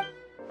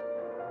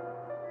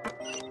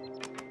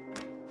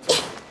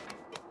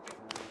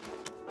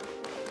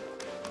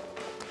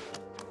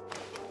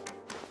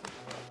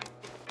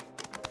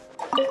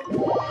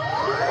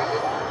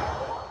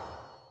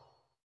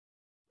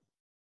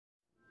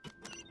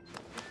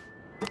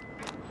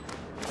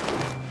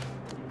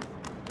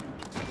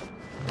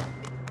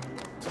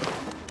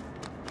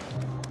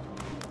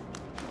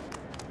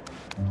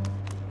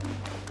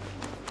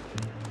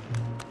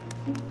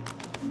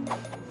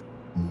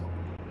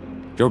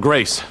 Your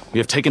Grace, we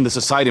have taken the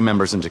Society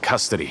members into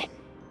custody.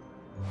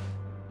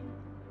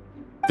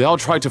 They all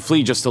tried to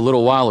flee just a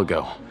little while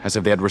ago, as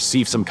if they had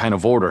received some kind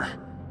of order.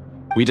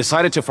 We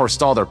decided to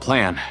forestall their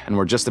plan, and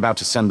were just about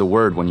to send the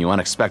word when you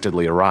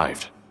unexpectedly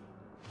arrived.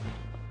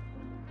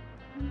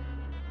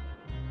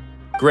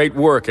 Great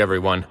work,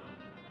 everyone.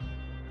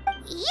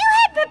 You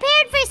had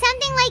prepared for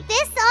something like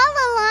this all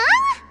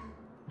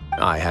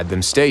along? I had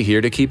them stay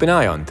here to keep an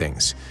eye on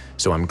things,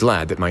 so I'm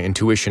glad that my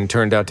intuition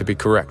turned out to be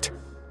correct.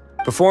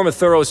 Perform a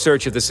thorough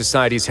search of the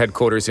Society's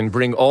headquarters and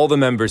bring all the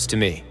members to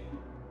me.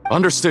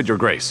 Understood, Your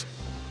Grace.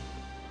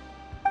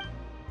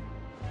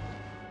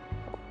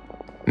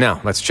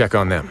 Now, let's check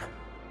on them.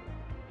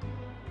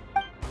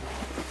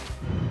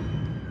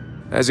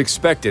 As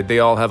expected, they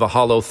all have a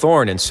hollow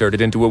thorn inserted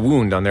into a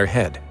wound on their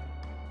head.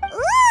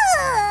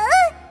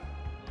 Ooh!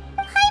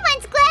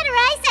 Paimon's glad her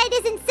eyesight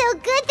isn't so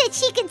good that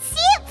she can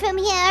see it from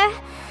here.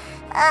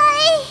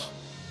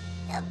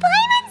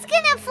 Paimon's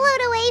gonna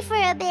float away for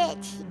a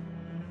bit.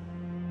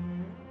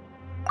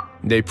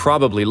 They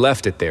probably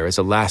left it there as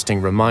a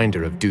lasting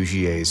reminder of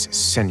Dougier's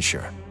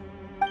censure.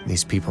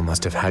 These people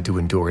must have had to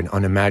endure an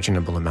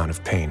unimaginable amount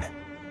of pain.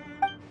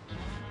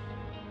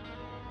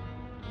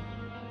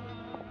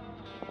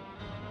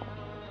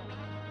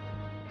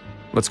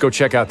 Let's go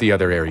check out the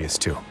other areas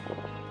too.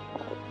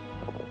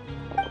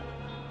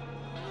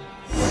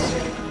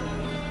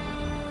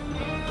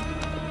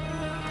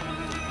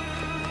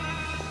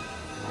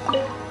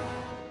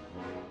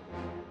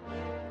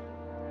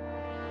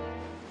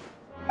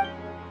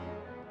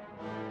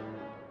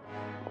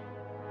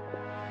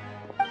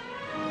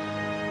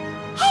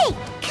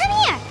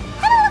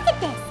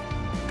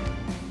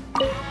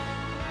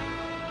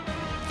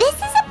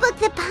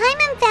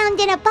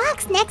 In a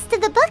box next to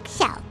the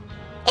bookshelf.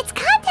 Its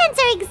contents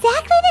are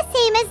exactly the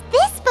same as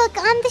this book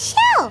on the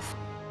shelf.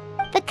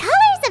 The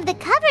colors of the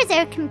covers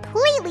are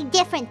completely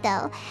different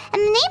though,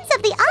 and the names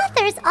of the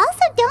authors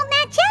also don't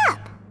match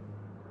up.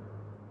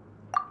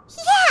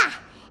 Yeah,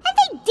 and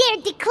they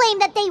dared to claim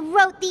that they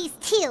wrote these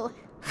too.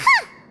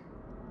 Huh!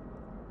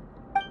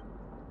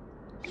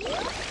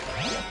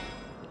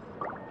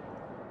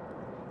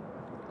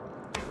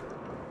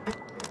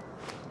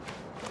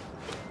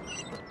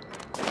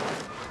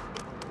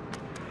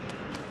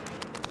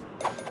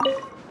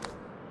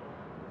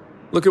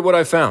 Look at what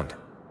I found.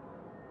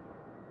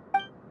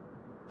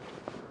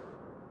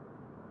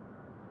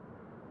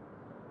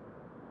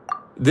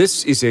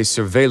 This is a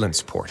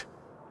surveillance port.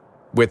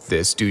 With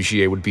this,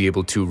 Dougier would be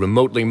able to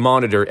remotely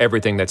monitor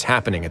everything that's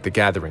happening at the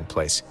gathering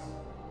place.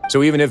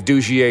 So even if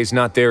Dougier's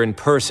not there in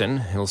person,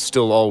 he'll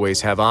still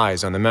always have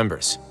eyes on the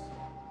members.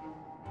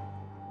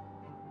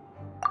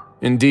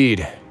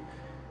 Indeed.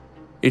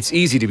 It's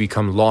easy to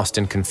become lost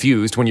and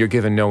confused when you're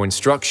given no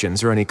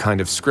instructions or any kind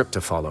of script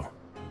to follow.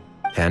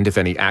 And if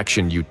any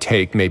action you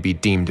take may be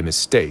deemed a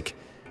mistake,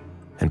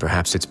 then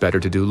perhaps it's better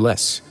to do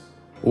less,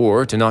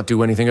 or to not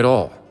do anything at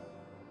all.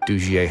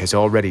 Dougier has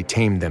already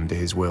tamed them to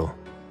his will.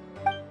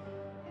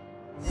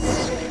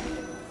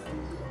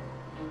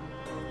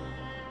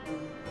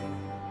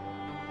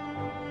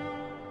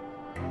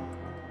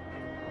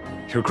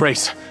 Your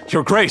Grace!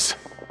 Your Grace!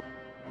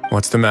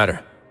 What's the matter?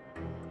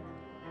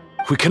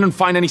 We couldn't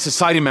find any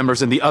society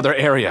members in the other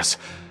areas.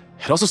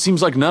 It also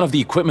seems like none of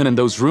the equipment in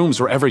those rooms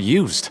were ever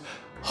used.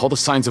 All the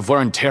signs of wear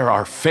and tear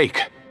are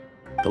fake.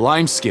 The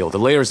lime scale, the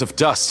layers of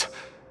dust,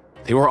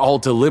 they were all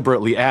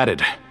deliberately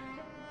added.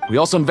 We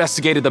also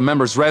investigated the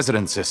members'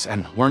 residences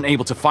and weren't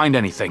able to find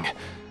anything.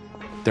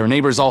 Their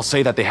neighbors all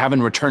say that they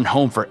haven't returned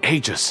home for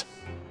ages.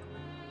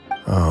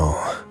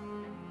 Oh.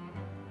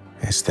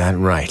 Is that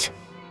right?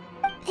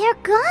 They're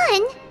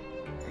gone?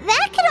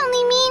 That could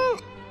only mean...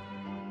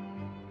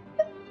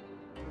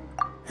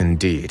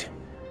 Indeed.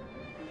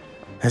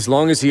 As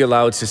long as he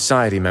allowed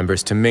society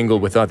members to mingle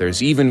with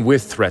others, even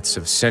with threats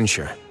of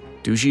censure,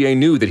 dougier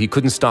knew that he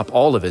couldn't stop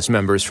all of his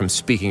members from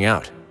speaking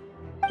out.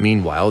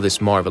 Meanwhile,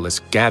 this marvelous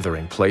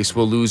gathering place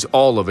will lose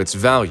all of its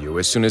value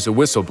as soon as a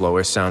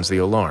whistleblower sounds the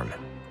alarm.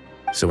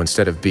 So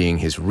instead of being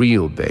his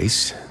real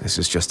base, this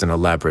is just an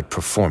elaborate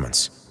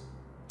performance.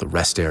 The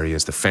rest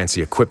areas, the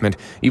fancy equipment,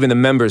 even the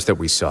members that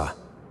we saw,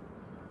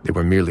 they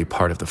were merely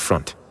part of the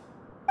front.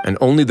 And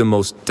only the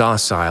most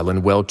docile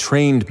and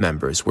well-trained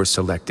members were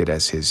selected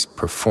as his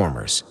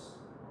performers.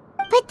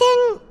 But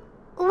then,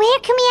 where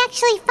can we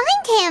actually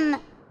find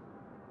him?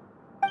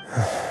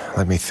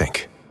 Let me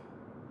think.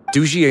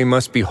 Dougier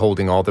must be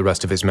holding all the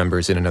rest of his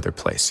members in another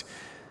place.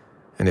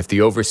 And if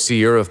the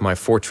overseer of my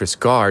fortress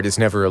guard has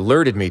never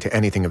alerted me to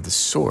anything of the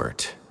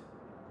sort,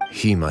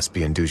 he must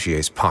be in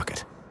Dougier's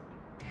pocket.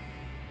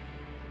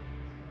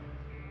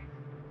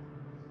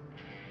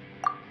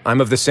 I'm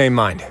of the same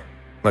mind.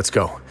 Let's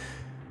go.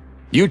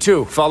 You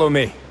two, follow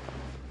me.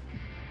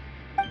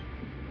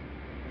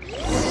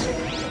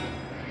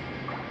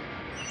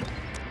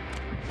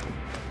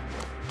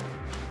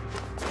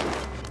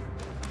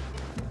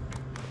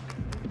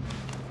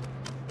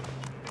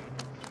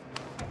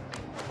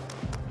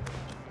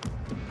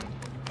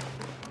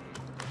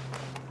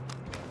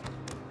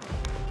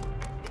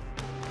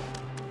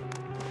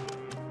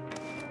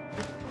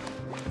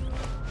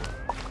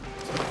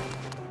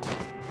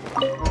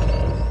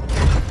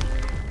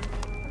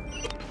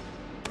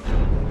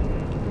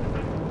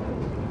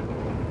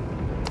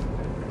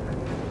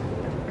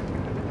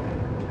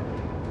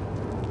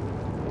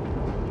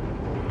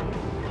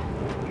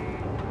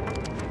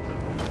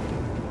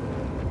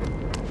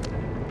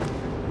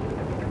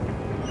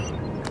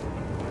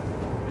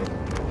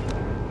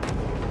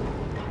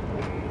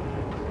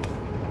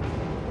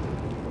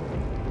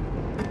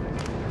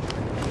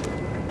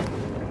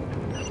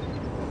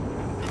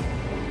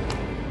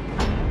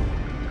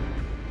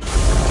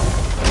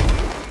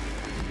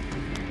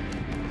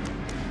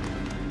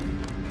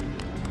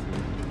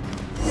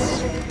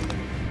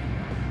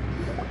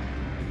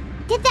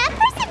 Did that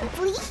person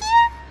flee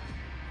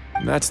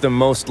here? That's the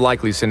most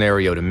likely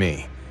scenario to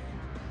me.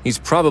 He's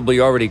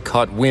probably already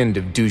caught wind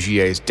of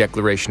Dougier's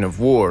declaration of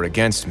war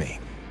against me,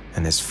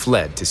 and has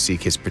fled to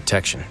seek his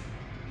protection.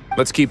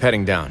 Let's keep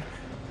heading down.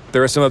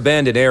 There are some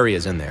abandoned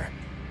areas in there.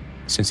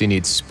 Since he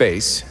needs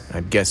space,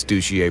 I'd guess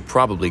Dougier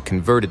probably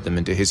converted them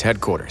into his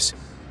headquarters.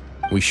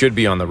 We should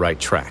be on the right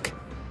track.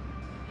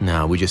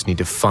 Now we just need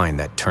to find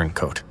that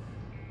turncoat.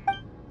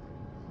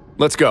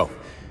 Let's go.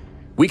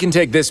 We can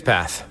take this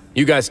path.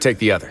 You guys take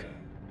the other.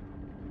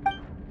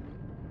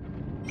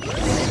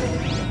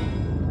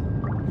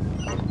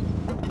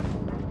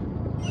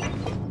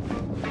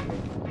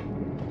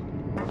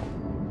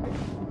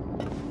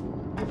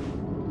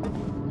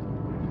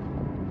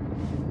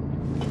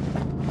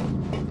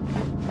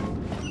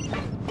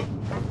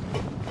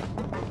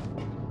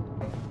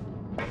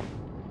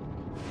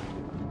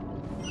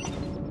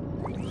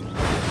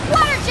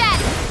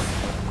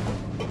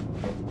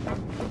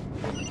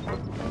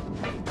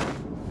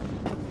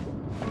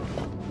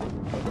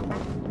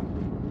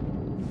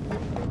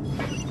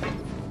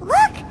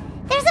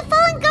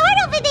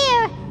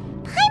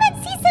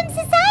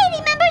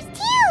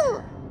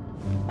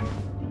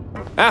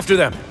 After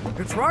them!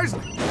 It's Wriothesley!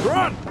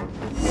 Run!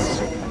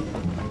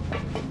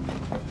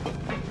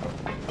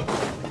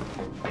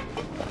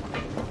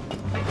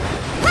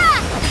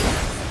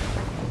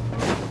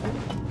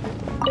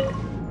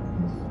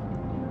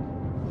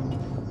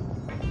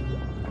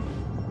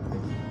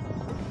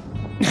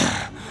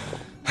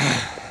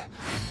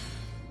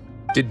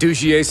 Did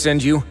Dougier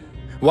send you?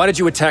 Why did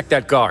you attack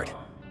that guard?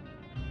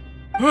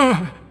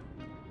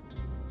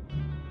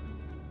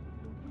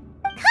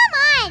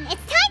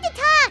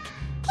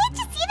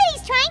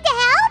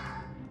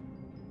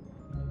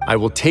 I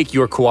will take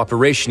your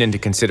cooperation into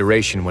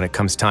consideration when it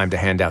comes time to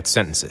hand out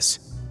sentences.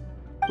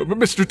 But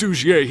Mr.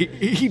 Dougier,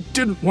 he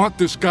didn't want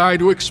this guy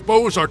to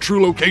expose our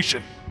true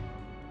location.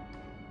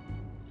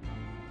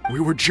 We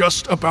were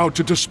just about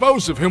to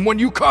dispose of him when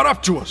you caught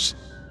up to us.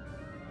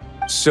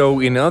 So,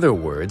 in other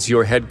words,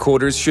 your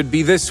headquarters should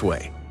be this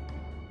way?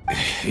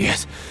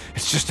 Yes,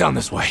 it's just down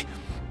this way.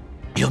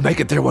 You'll make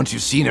it there once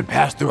you've seen it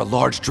pass through a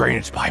large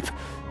drainage pipe.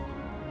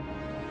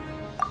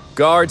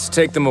 Guards,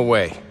 take them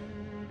away.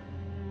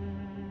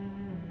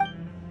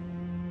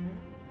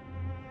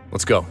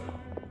 Let's go.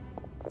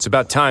 It's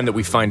about time that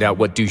we find out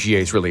what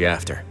Dougier's really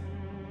after.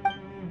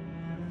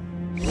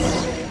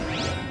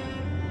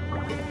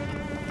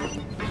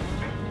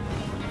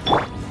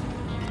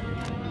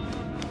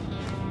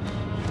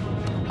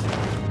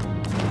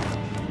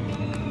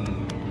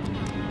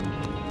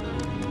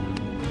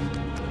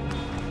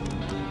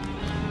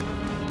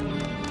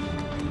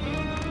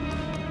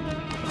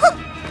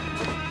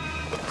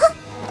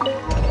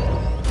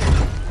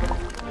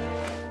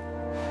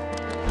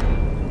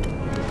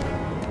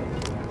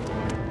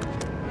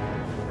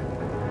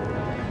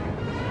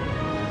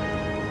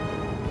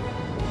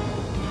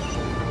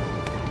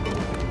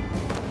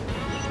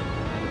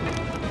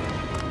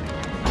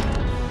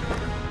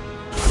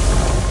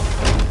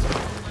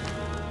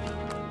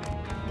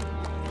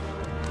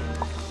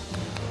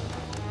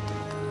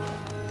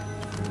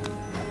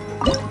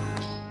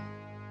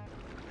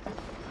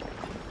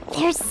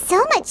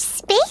 so much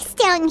space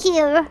down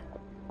here.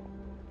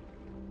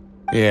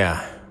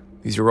 Yeah,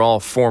 these are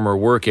all former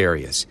work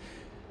areas.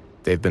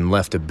 They've been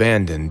left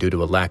abandoned due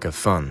to a lack of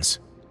funds.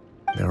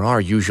 There are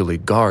usually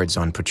guards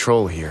on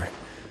patrol here.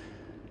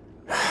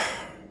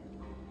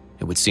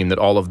 It would seem that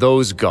all of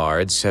those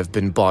guards have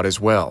been bought as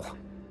well.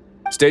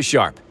 Stay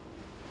sharp.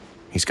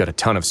 He's got a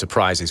ton of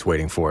surprises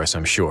waiting for us,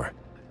 I'm sure.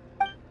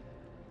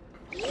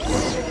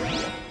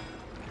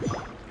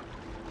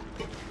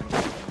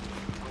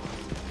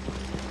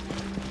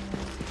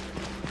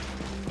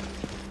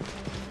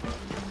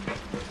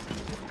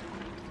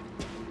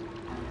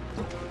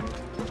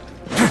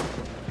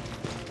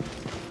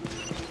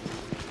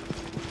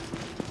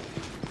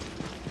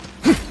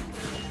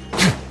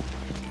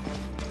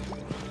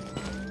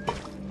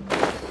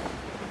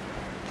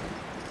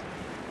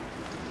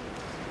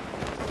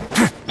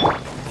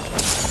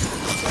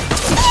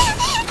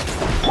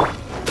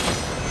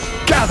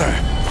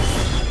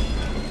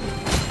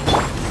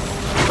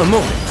 A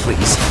moment,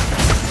 please.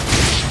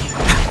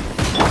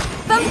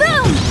 Boom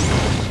boom!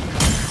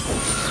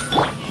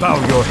 Bow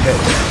your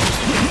head.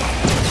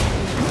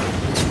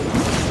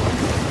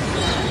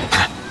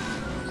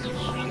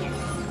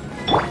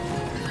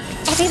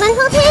 Everyone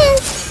hold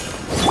hands.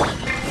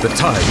 The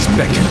tides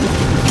beckon.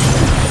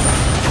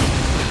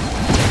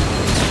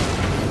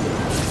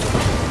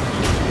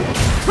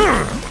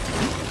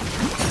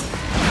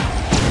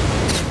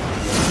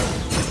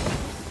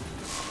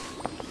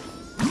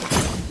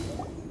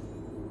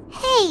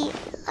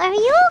 Are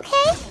you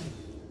okay?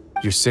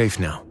 You're safe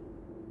now.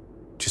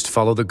 Just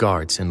follow the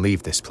guards and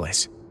leave this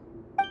place.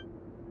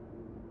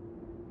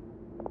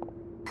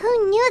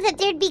 Who knew that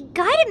there'd be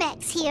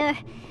Gardamex here?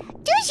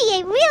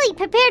 Dougier really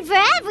prepared for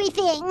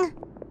everything.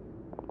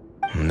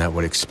 And that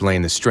would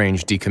explain the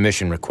strange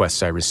decommission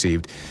requests I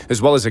received,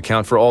 as well as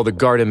account for all the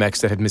Gardamex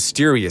that had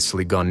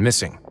mysteriously gone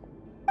missing.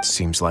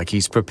 Seems like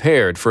he's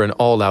prepared for an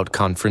all-out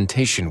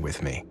confrontation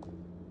with me.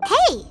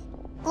 Hey,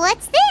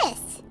 what's this?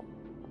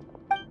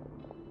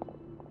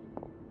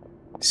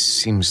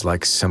 Seems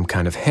like some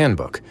kind of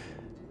handbook.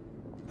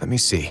 Let me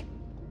see.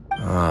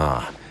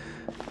 Ah,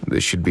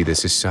 this should be the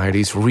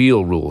Society's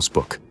real rules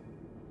book.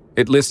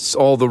 It lists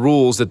all the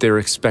rules that they're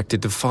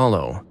expected to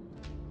follow.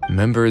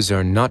 Members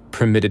are not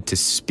permitted to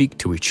speak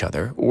to each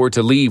other or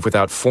to leave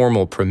without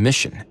formal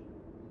permission.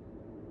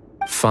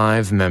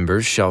 5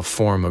 members shall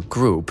form a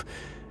group,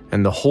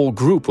 and the whole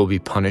group will be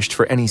punished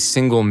for any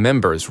single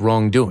member's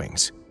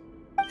wrongdoings.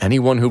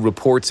 Anyone who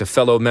reports a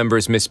fellow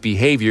member's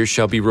misbehavior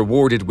shall be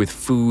rewarded with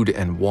food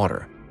and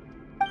water.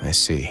 I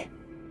see.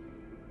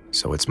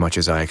 So it's much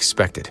as I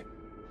expected.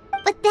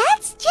 But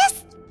that's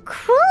just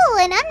cruel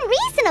and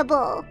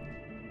unreasonable.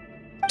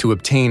 To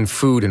obtain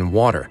food and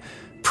water,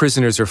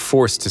 prisoners are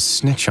forced to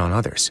snitch on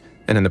others,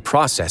 and in the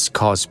process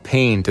cause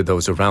pain to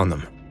those around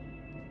them.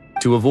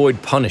 To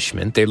avoid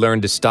punishment, they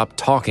learn to stop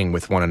talking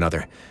with one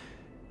another.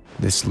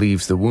 This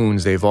leaves the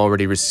wounds they've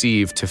already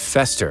received to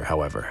fester,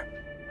 however.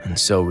 And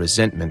so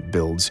resentment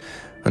builds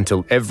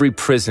until every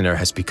prisoner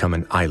has become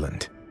an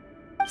island.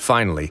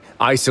 Finally,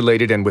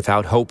 isolated and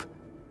without hope,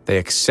 they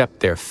accept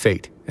their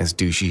fate as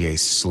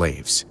Dougier's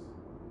slaves.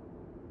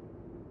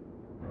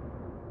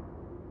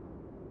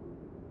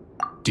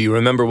 Do you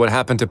remember what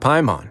happened to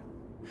Paimon?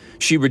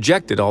 She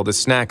rejected all the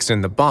snacks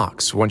in the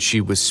box once she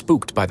was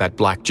spooked by that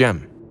black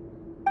gem.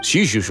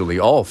 She's usually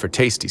all for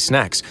tasty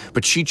snacks,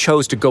 but she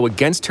chose to go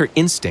against her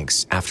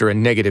instincts after a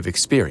negative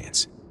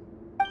experience.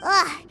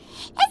 Ugh.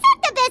 Is that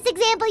the best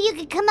example you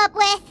could come up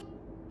with?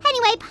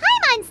 Anyway,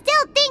 Paimon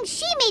still thinks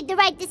she made the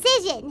right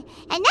decision.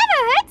 It never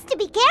hurts to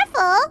be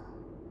careful.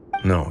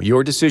 No,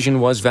 your decision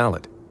was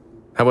valid.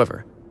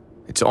 However,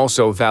 it's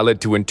also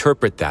valid to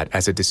interpret that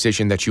as a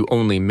decision that you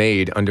only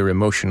made under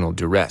emotional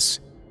duress.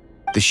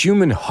 The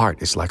human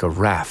heart is like a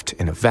raft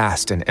in a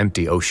vast and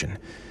empty ocean.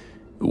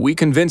 We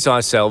convince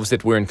ourselves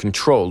that we're in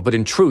control, but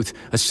in truth,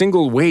 a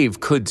single wave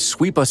could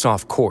sweep us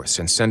off course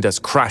and send us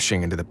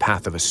crashing into the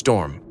path of a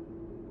storm.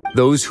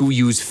 Those who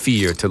use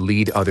fear to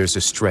lead others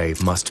astray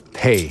must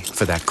pay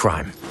for that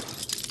crime.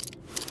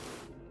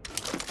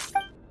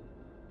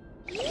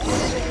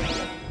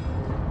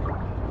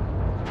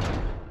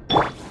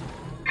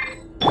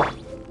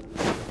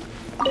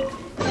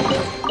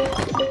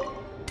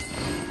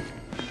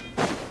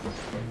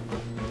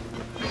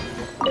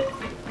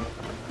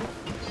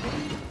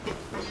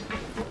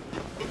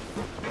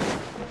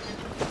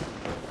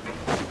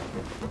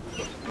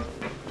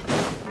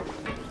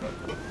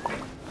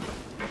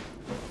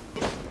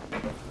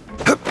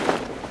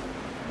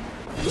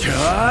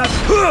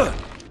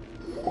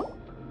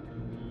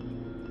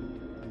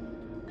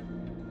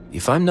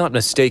 If I'm not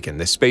mistaken,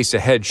 the space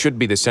ahead should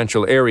be the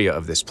central area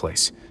of this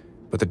place,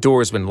 but the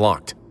door's been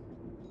locked.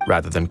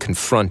 Rather than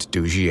confront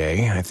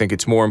Dougier, I think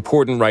it's more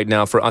important right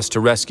now for us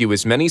to rescue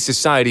as many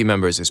Society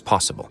members as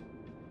possible.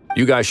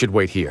 You guys should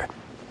wait here.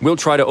 We'll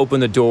try to open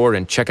the door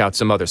and check out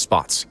some other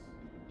spots.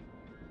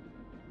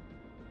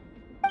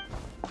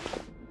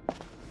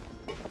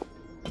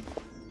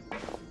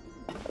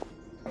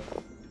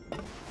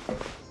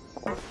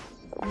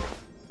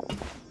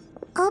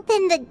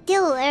 Open the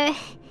door.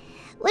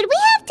 would we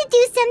have to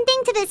do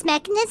something to this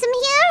mechanism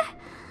here?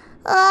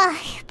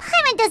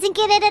 Paimon doesn't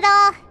get it at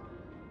all.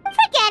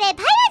 Forget it,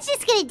 Paimon's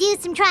just gonna do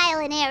some trial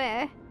and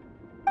error.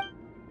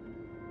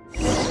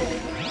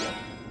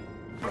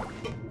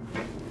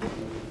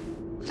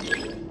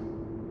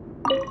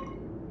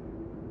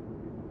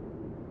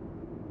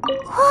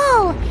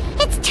 Whoa,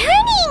 it's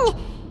turning!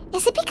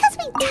 Is it because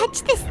we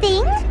touched this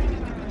thing?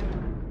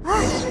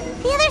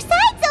 The other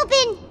side's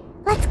open!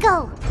 Let's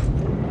go.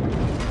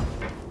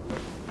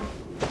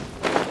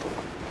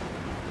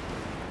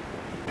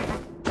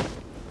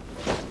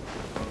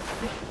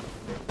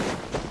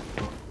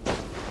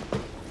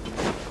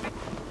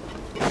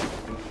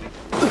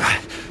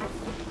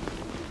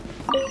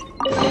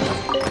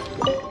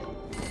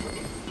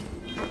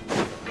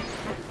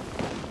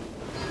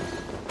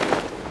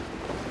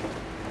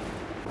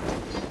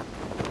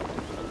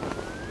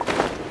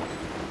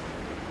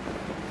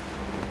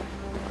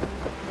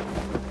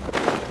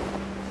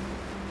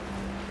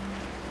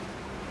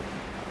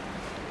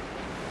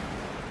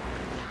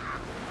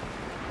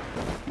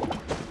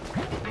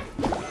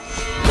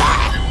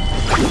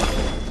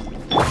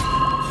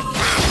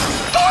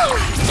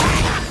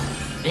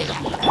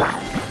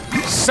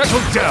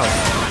 Settle down!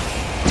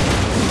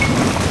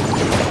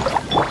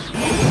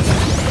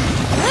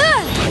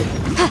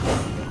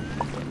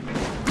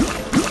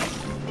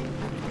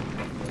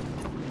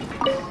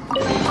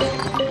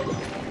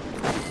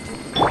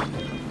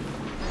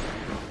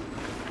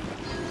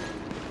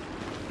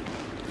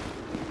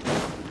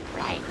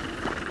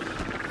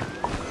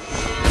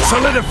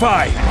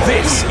 Solidify!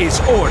 This is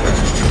order!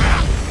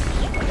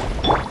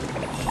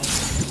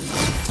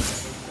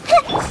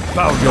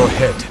 Bow your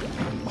head.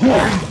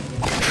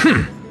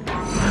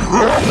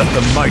 Let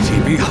the mighty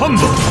be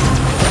humble!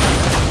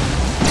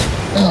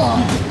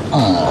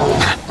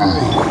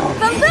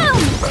 Boom boom!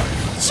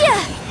 Chia!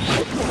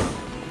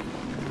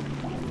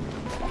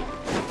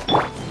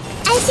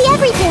 I see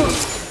everything!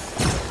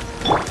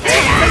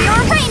 For your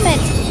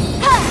arraignment!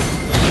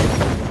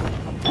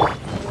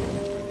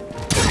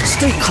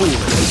 Stay cool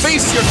and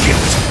face your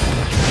gift!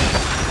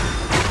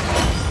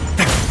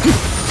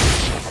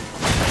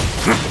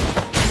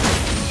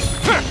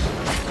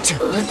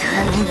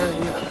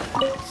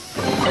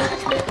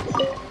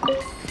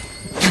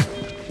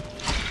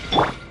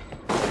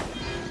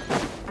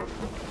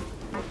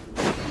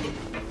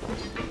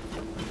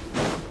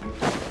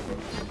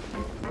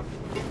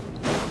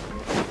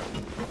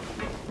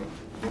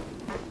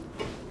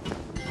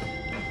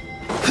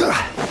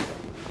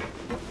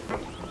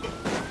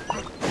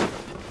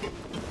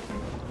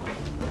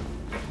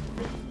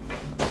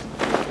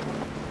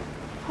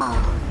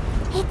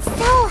 It's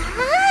so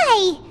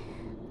high!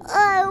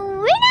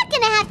 We're not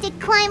gonna have to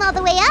climb all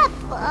the way up,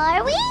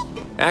 are we?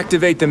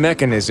 Activate the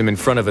mechanism in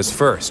front of us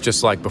first,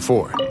 just like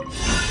before.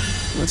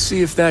 Let's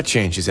see if that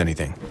changes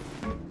anything.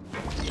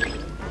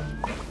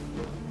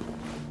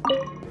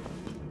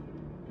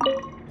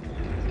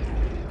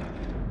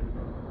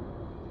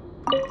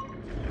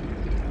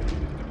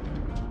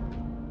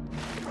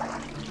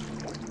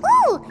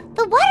 Ooh!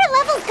 The water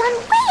level's gone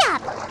way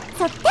up!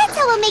 So that's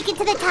how we'll make it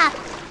to the top.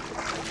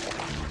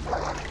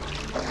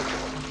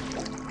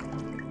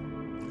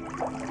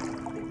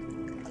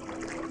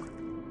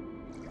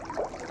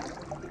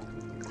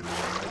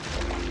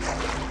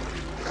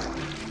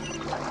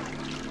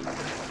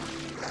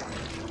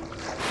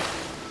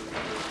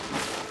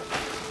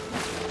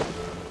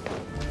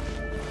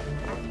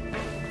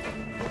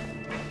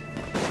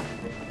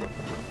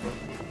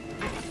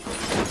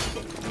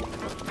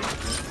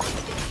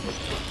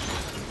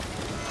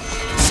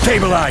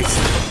 Stabilize!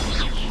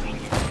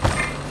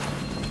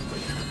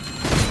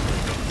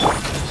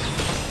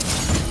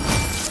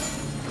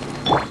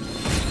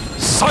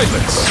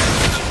 Silence!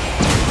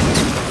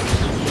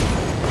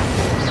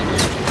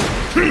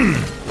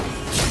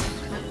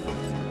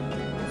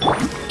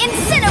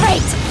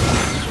 Incinerate!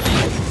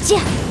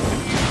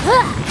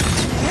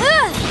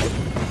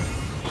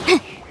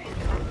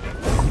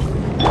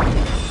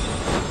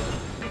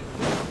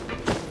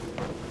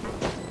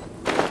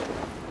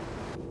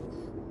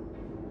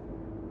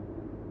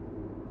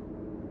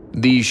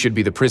 These should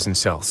be the prison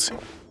cells.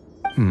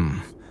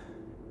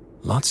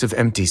 Lots of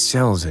empty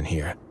cells in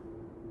here.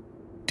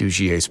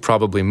 Dougier's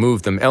probably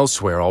moved them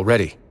elsewhere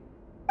already.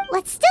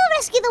 Let's still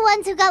rescue the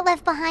ones who got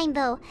left behind,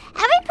 though.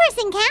 Every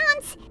person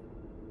counts.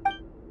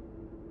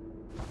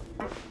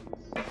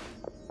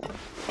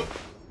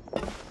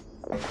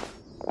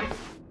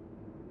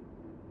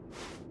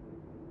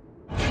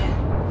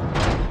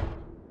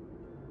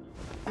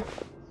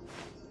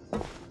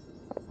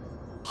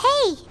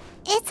 Hey,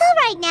 it's all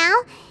right now.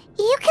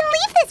 You can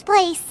leave this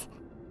place.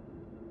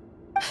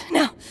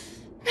 No,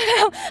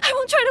 I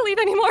won't try to leave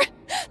anymore.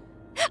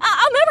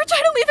 I'll never try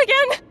to leave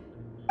again.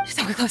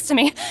 Don't get close to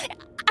me.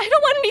 I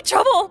don't want any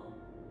trouble.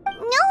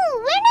 No,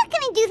 we're not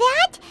gonna do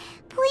that.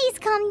 Please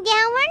calm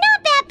down. We're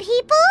not bad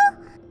people.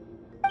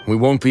 We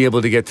won't be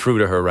able to get through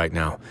to her right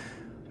now.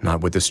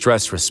 Not with the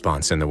stress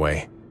response in the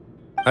way.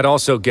 I'd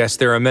also guess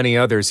there are many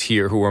others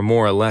here who are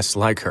more or less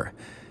like her.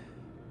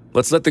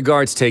 Let's let the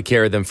guards take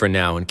care of them for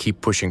now and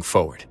keep pushing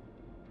forward.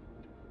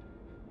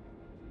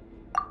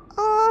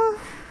 All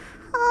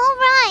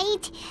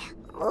right.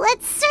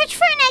 Let's search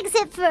for an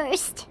exit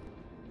first.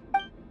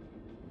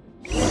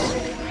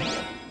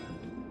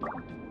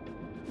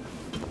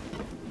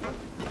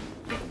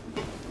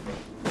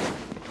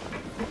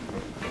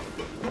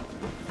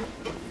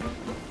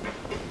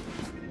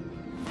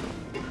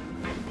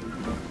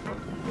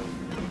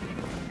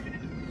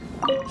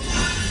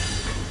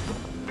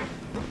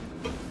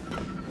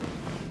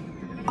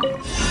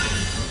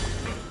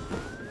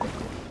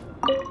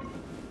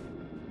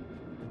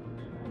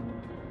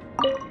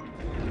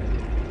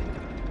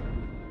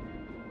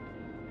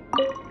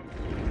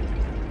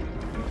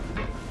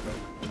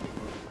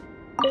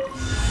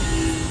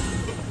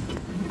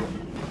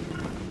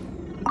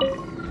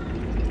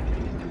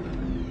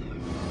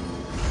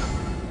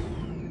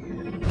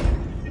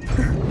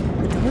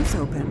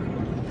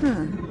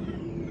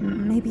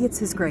 Maybe it's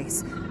His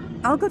Grace.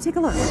 I'll go take a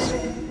look.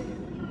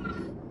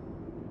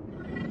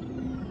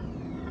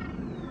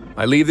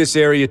 I leave this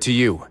area to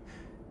you.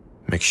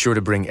 Make sure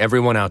to bring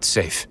everyone out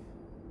safe.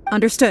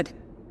 Understood.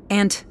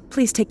 And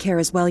please take care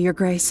as well, Your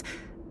Grace.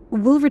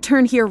 We'll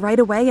return here right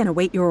away and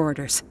await your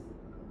orders.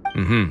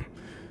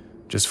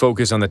 Just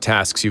focus on the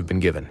tasks you've been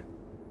given.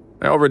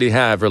 I already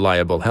have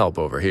reliable help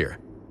over here.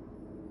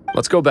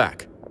 Let's go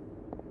back.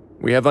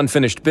 We have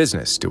unfinished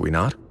business, do we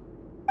not?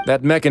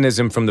 That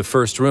mechanism from the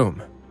first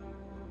room.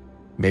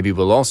 Maybe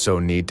we'll also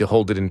need to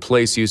hold it in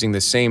place using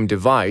the same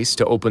device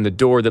to open the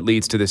door that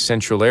leads to the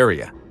central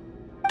area.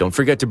 Don't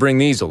forget to bring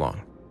these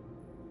along.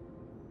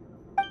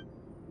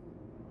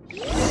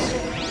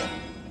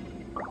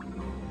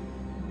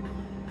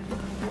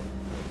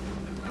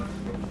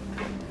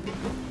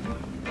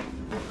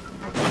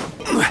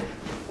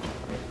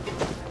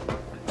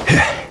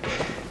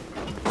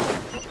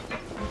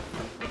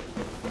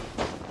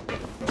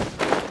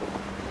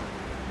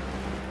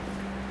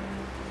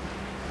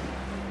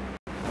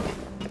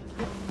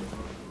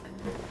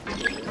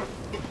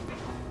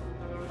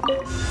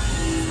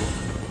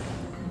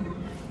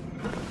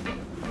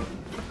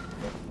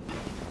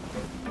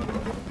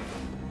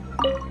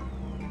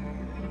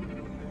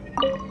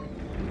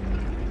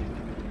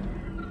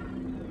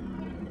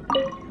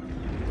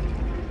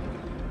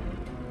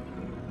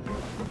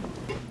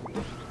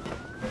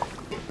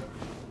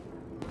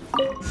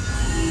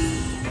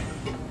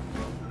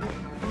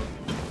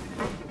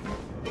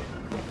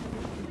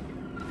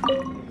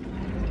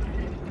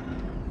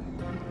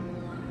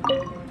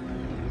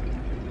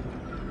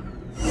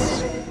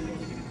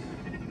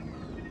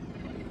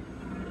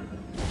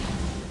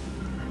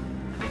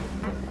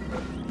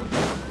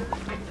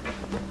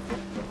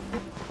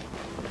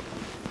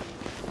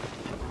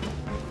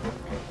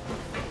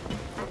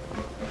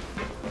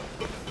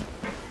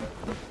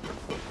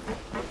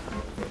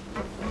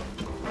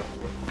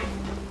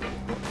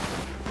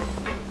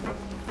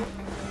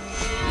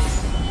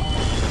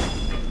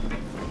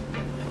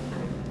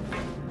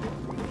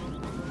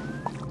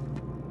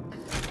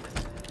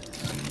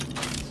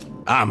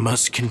 I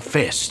must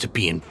confess to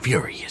being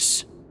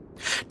furious.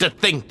 To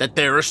think that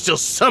there are still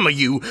some of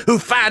you who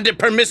find it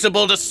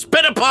permissible to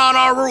spit upon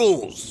our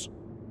rules.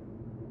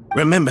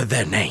 Remember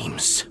their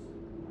names.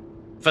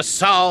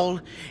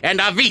 Fasal and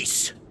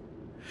Avis.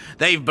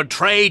 They've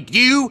betrayed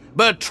you,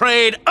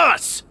 betrayed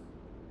us.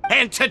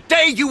 And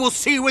today you will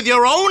see with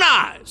your own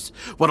eyes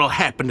what'll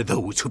happen to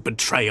those who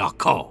betray our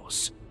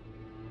cause.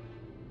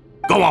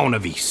 Go on,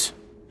 Avis.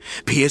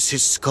 Pierce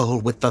his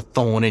skull with the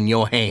thorn in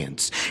your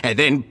hands, and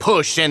then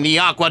push in the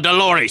Aqua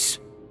Dolores.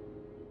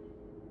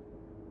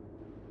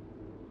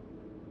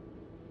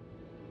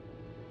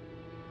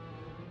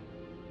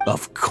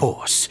 Of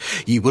course,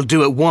 you will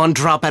do it one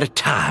drop at a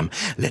time.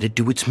 Let it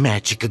do its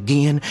magic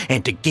again,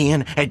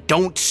 and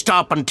don't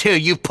stop until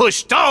you've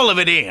pushed all of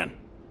it in.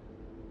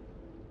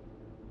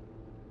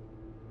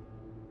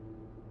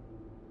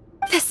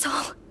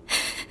 Thistle,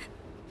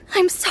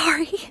 I'm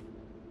sorry.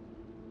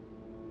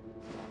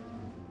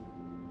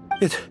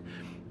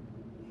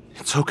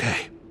 It's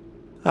okay.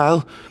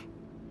 I'll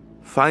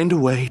find a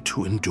way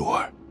to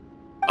endure.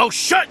 Oh,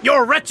 shut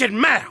your wretched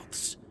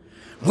mouths!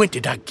 When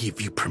did I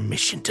give you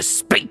permission to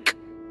speak?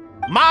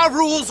 My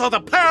rules are the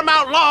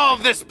paramount law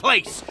of this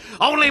place.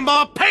 Only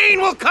more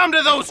pain will come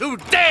to those who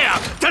dare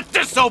to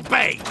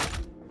disobey.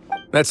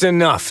 That's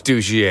enough,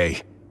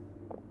 dougier.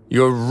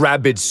 Your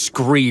rabid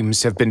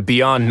screams have been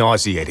beyond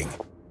nauseating.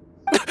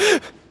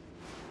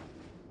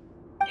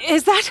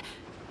 Is that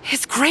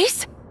His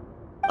Grace?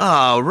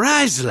 Oh,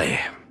 Wriothesley.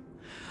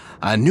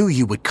 I knew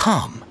you would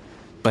come,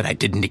 but I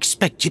didn't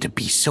expect you to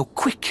be so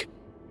quick.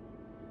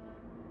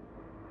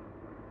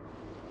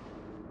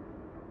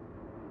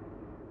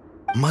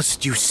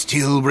 Must you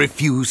still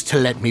refuse to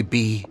let me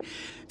be?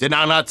 Did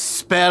I not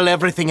spell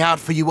everything out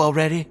for you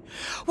already?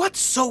 What's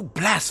so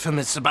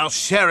blasphemous about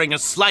sharing a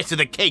slice of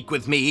the cake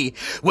with me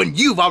when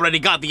you've already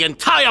got the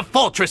entire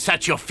fortress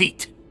at your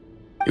feet?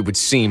 It would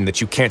seem that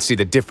you can't see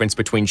the difference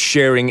between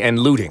sharing and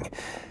looting.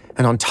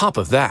 And on top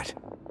of that,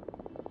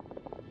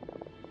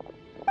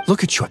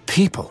 look at your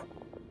people.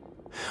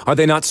 Are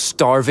they not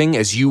starving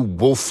as you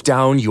wolf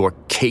down your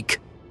cake?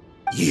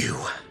 You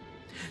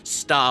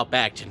stop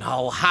acting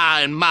all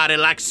high and mighty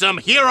like some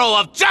hero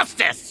of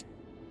justice!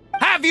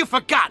 Have you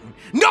forgotten?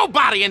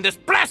 Nobody in this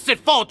blessed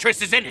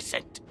fortress is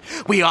innocent!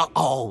 We are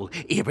all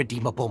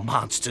irredeemable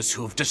monsters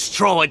who have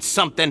destroyed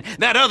something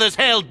that others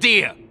held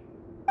dear.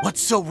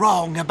 What's so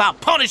wrong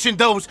about punishing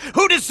those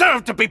who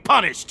deserve to be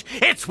punished?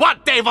 It's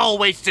what they've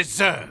always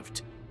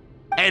deserved.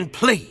 And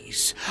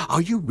please,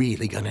 are you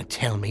really gonna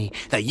tell me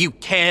that you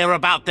care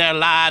about their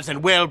lives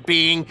and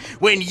well-being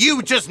when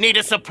you just need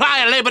a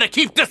supply of labor to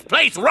keep this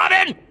place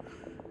running?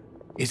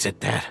 Is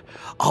it that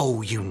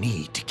all you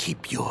need to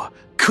keep your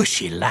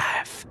cushy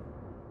life?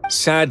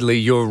 Sadly,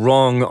 you're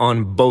wrong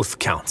on both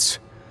counts.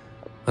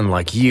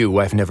 Unlike you,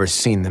 I've never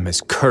seen them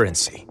as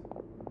currency.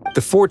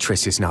 The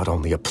fortress is not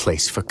only a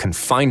place for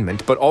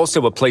confinement, but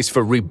also a place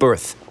for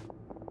rebirth.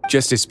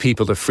 Just as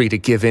people are free to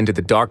give in to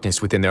the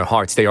darkness within their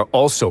hearts, they are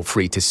also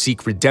free to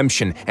seek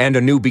redemption and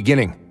a new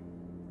beginning.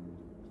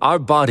 Our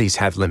bodies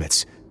have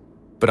limits,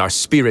 but our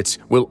spirits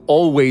will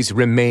always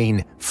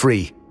remain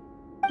free.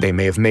 They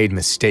may have made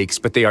mistakes,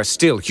 but they are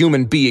still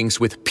human beings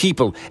with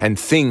people and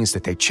things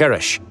that they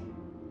cherish.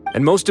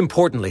 And most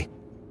importantly,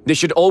 they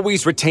should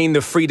always retain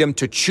the freedom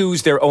to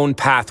choose their own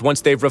path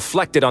once they've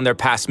reflected on their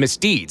past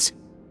misdeeds.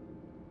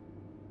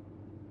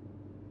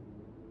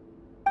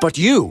 But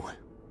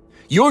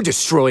you're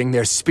destroying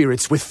their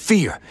spirits with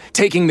fear,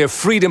 taking their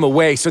freedom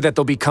away so that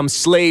they'll become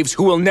slaves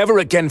who will never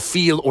again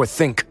feel or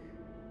think.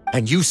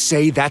 And you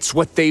say that's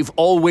what they've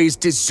always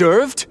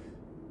deserved?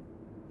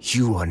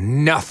 You are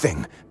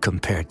nothing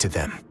compared to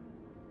them.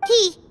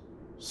 He's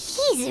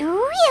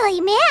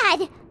really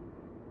mad.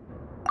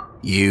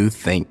 You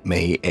think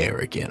me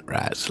arrogant,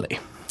 Wriothesley?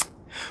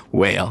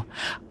 Well,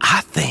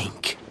 I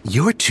think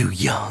you're too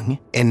young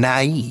and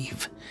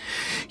naive.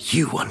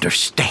 You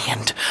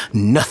understand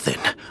nothing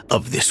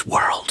of this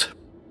world.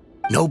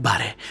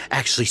 Nobody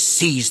actually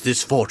sees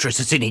this fortress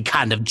as any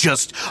kind of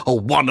just a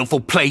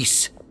wonderful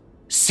place.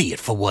 See it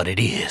for what it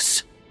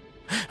is.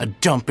 A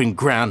dumping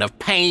ground of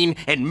pain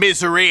and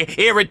misery,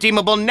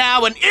 irredeemable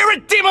now and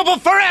irredeemable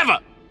forever!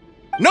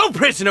 No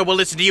prisoner will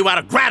listen to you out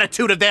of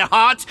gratitude of their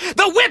hearts.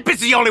 The whip is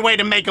the only way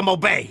to make them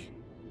obey.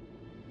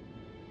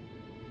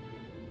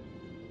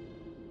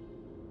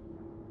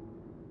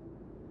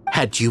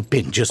 Had you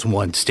been just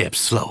one step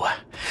slower,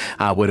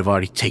 I would have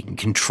already taken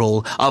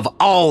control of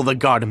all the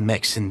garden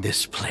mechs in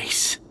this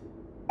place.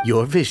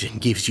 Your vision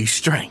gives you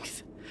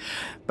strength.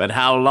 But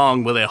how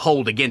long will it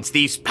hold against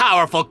these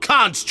powerful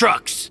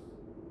constructs?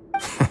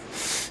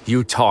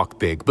 You talk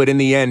big, but in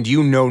the end,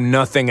 you know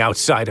nothing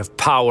outside of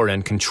power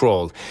and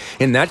control.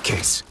 In that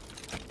case,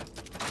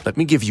 let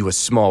me give you a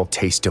small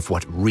taste of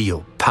what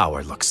real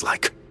power looks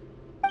like.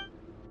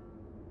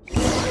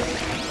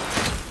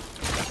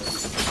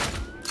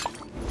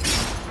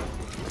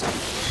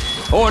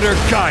 Order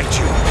guide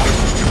you.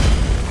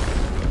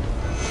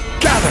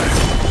 Gather!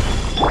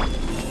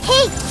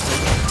 Hey!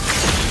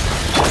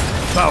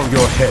 Bow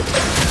your head.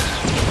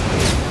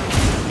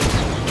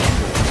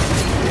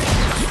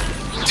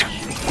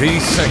 Be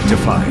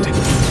sanctified.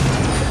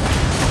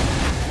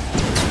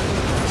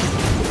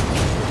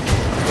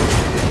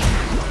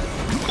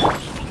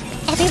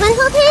 Everyone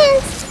hold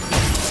hands!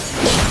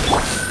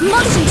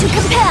 Motion to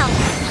compel!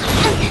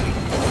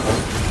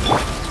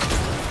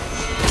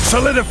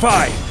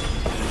 Solidify!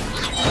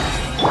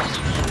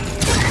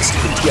 It's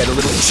going to get a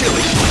little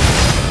chilly.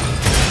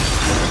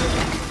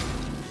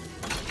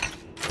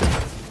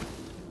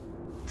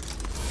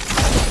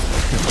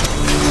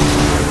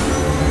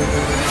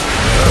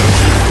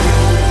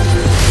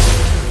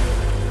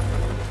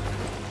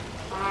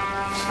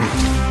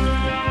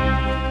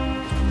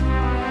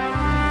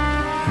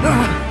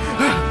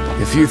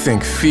 If you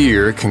think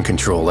fear can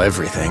control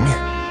everything,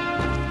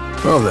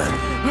 well then,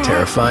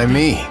 terrify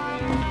me.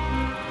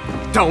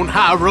 Don't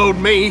high road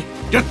me!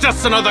 You're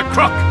just another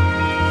crook!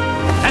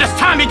 And it's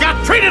time you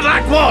got treated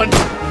like one!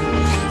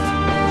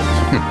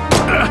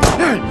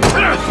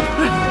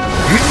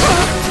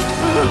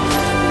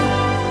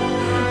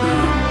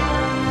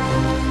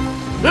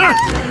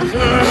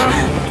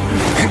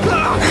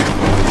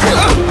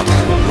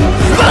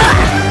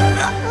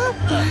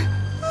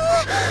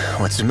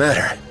 What's the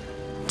matter?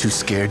 Too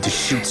scared to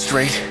shoot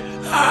straight?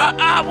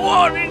 I'm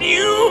warning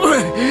you!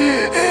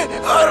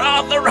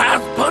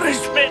 Unauthorized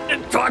punishment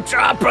and torture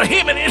are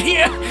prohibited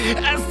here!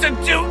 As the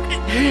Duke,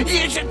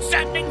 you should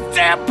set an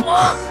example!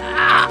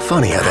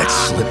 Funny how that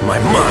slipped my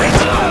mind.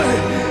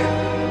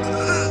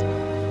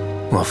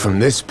 Well, from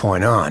this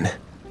point on,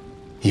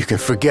 you can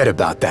forget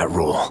about that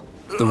rule.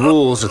 The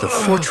rules of the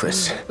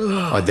fortress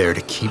are there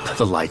to keep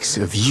the likes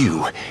of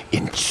you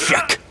in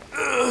check.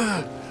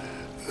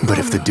 But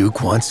if the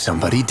Duke wants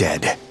somebody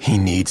dead, he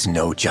needs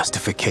no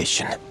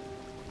justification.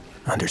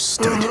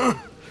 Understood.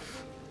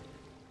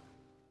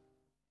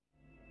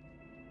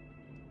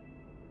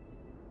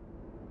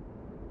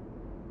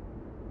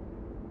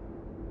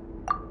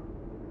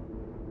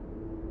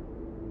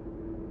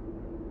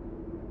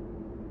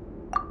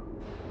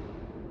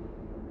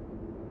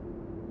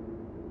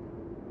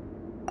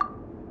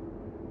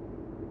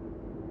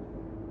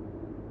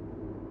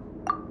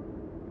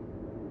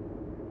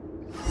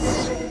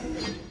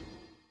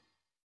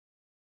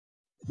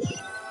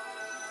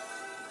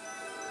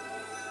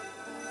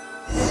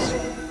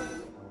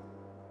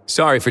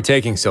 Sorry for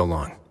taking so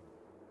long.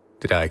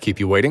 Did I keep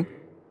you waiting?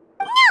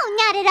 No,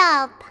 not at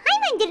all.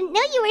 Paimon didn't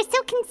know you were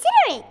so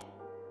considerate.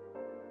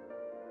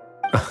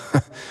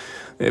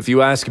 If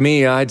you ask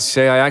me, I'd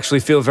say I actually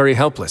feel very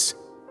helpless.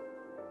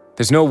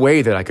 There's no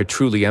way that I could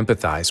truly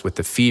empathize with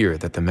the fear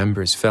that the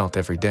members felt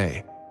every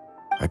day.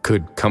 I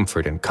could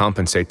comfort and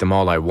compensate them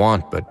all I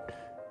want, but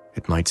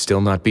it might still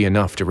not be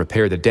enough to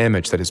repair the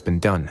damage that has been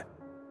done.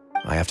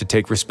 I have to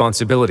take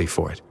responsibility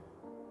for it,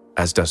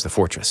 as does the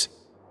fortress.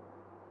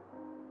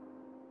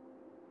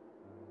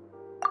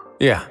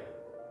 Yeah,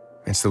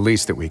 it's the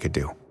least that we could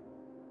do.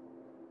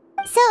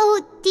 So,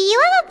 do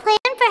you have a plan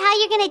for how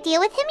you're gonna deal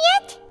with him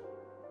yet?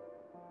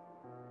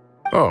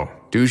 Oh,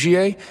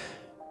 dougier?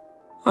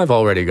 I've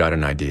already got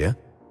an idea.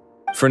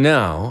 For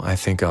now, I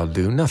think I'll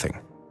do nothing.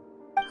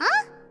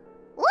 Huh?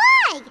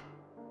 Why?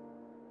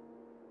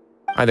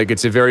 I think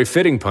it's a very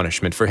fitting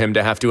punishment for him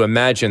to have to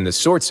imagine the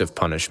sorts of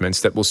punishments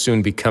that will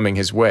soon be coming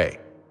his way.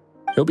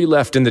 He'll be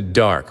left in the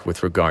dark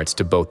with regards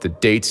to both the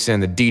dates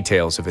and the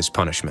details of his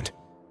punishment.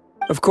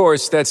 Of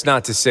course, that's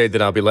not to say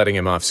that I'll be letting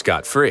him off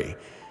scot-free.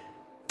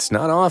 It's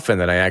not often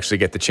that I actually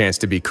get the chance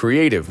to be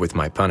creative with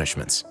my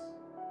punishments.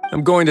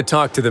 I'm going to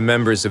talk to the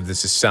members of the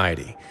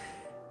society.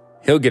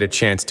 He'll get a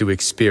chance to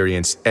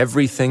experience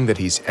everything that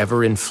he's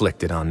ever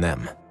inflicted on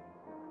them.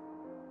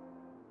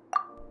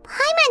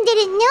 Paimon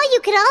didn't know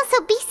you could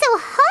also be so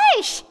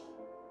harsh.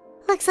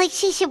 Looks like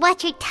she should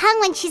watch her tongue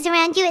when she's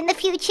around you in the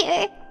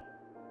future.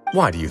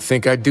 Why do you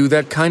think I'd do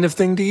that kind of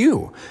thing to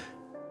you?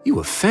 You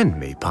offend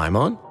me,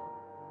 Paimon.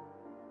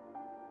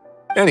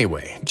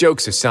 Anyway,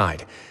 jokes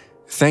aside,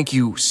 thank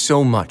you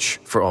so much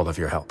for all of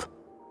your help.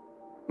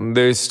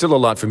 There's still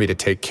a lot for me to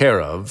take care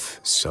of,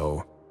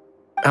 so...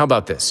 How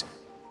about this?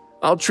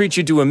 I'll treat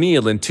you to a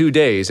meal in 2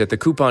 days at the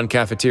Coupon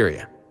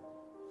Cafeteria.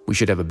 We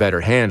should have a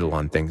better handle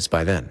on things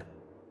by then.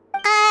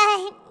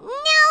 No,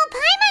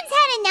 Paimon's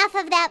had enough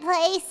of that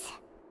place.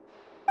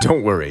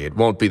 Don't worry, it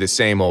won't be the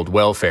same old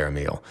welfare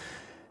meal.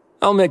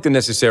 I'll make the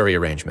necessary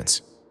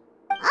arrangements.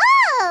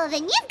 Oh,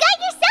 then you've got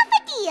yourself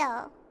a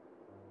deal.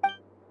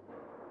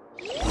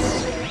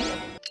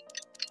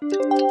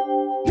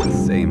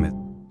 Same it.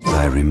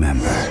 I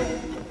remember.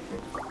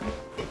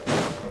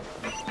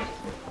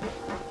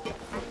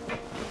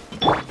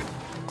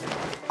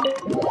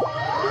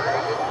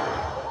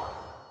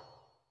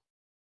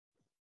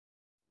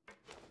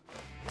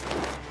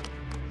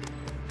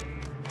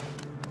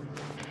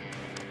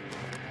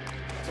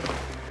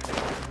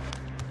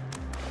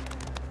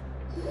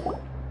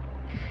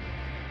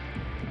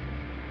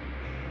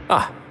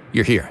 Ah,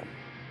 you're here.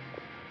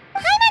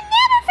 Paimon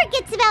never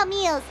forgets about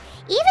meals.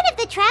 Even if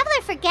the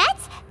traveler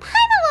forgets,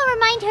 Paimon will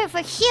remind her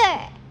for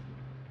sure.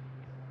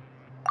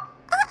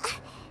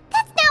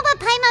 That's not what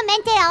Paimon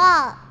meant at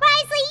all.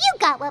 Wriothesley, you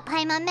got what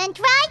Paimon meant,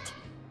 right?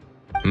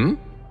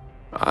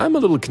 I'm a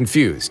little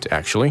confused,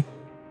 actually.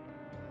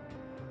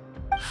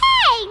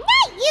 Hey,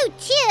 not you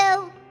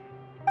too!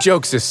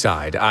 Jokes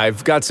aside,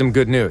 I've got some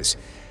good news.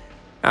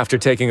 After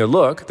taking a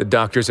look, the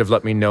doctors have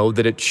let me know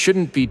that it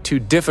shouldn't be too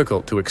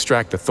difficult to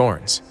extract the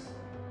thorns,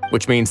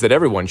 which means that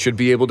everyone should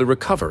be able to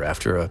recover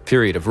after a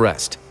period of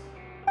rest.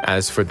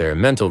 As for their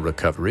mental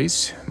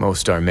recoveries,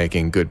 most are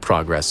making good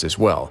progress as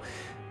well.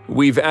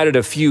 We've added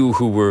a few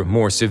who were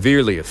more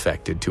severely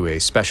affected to a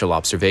special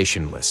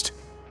observation list.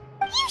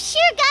 You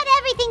sure got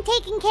everything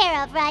taken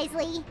care of,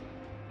 Wriothesley.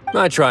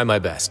 I try my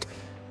best.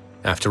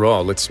 After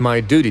all, it's my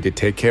duty to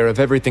take care of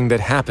everything that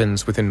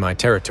happens within my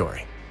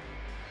territory.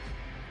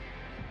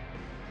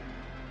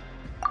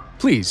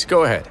 Please,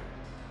 go ahead.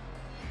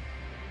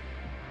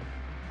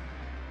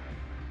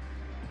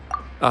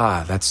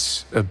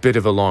 That's a bit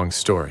of a long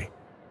story.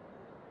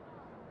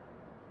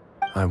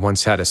 I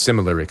once had a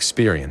similar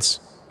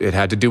experience. It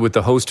had to do with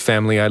the host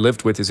family I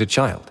lived with as a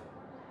child.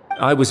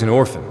 I was an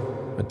orphan,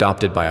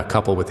 adopted by a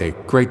couple with a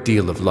great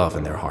deal of love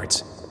in their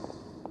hearts.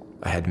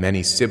 I had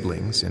many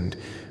siblings, and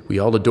we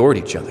all adored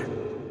each other.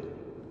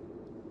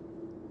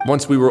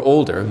 Once we were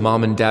older,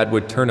 Mom and Dad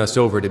would turn us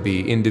over to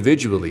be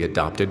individually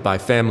adopted by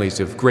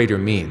families of greater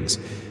means,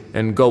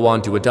 and go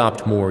on to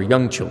adopt more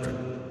young children.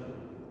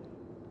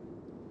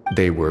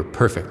 They were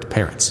perfect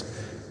parents.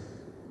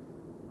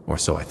 Or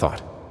so I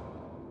thought.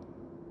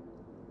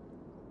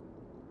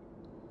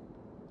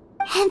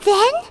 And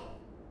then?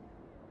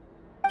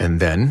 And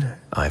then,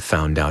 I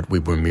found out we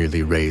were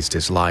merely raised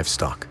as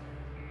livestock.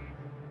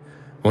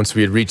 Once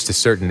we had reached a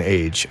certain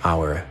age,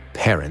 our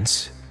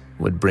parents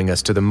would bring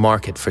us to the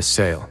market for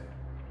sale.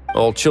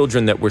 All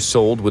children that were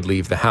sold would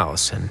leave the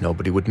house, and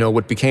nobody would know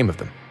what became of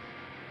them.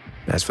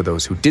 As for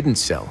those who didn't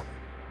sell,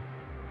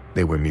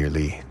 they were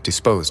merely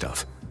disposed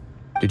of.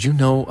 Did you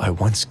know I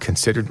once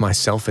considered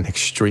myself an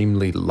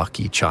extremely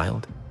lucky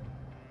child?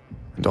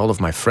 And all of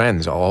my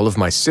friends, all of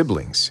my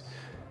siblings,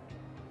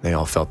 they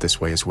all felt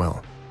this way as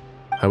well.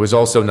 I was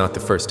also not the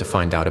first to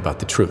find out about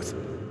the truth.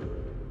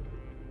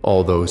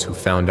 All those who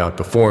found out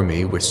before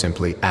me were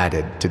simply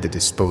added to the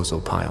disposal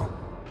pile.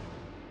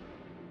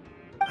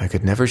 I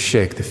could never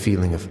shake the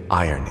feeling of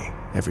irony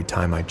every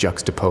time I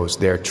juxtaposed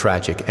their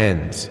tragic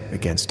ends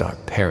against our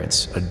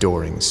parents'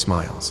 adoring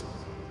smiles.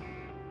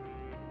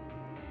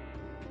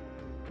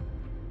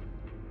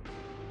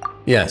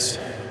 Yes.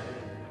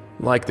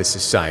 Like the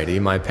society,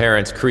 my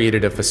parents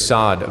created a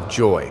facade of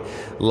joy,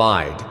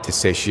 lied to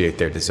satiate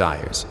their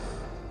desires,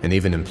 and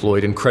even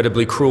employed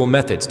incredibly cruel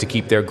methods to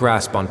keep their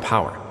grasp on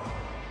power.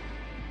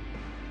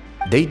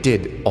 They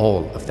did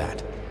all of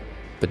that,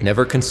 but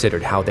never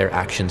considered how their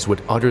actions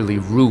would utterly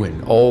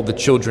ruin all the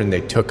children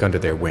they took under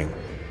their wing.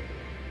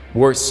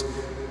 Worse,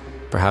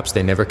 perhaps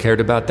they never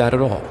cared about that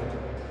at all.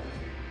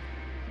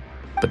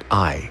 But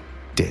I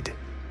did.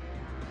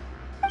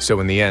 So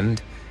in the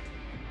end,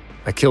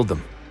 I killed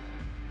them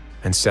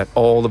and set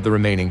all of the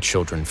remaining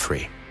children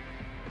free.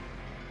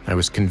 I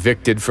was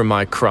convicted for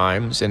my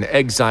crimes and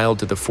exiled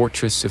to the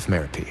fortress of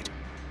Meropide.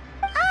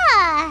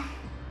 Ah!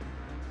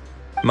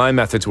 My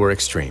methods were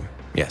extreme,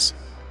 yes,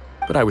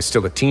 but I was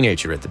still a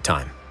teenager at the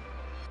time.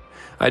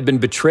 I'd been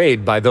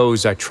betrayed by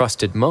those I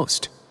trusted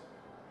most,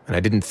 and I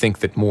didn't think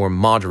that more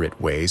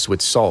moderate ways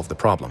would solve the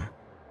problem.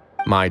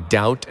 My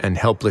doubt and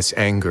helpless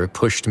anger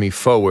pushed me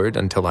forward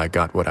until I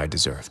got what I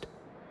deserved.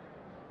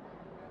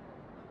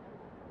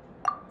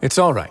 It's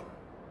all right.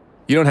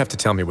 You don't have to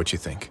tell me what you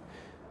think.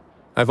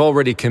 I've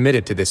already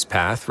committed to this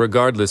path,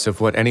 regardless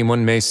of what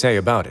anyone may say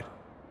about it.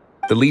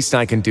 The least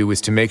I can do is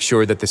to make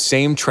sure that the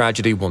same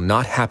tragedy will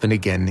not happen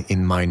again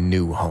in my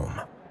new home.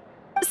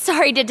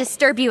 Sorry to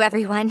disturb you,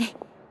 everyone.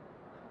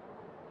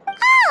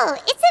 Oh,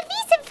 it's a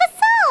vis and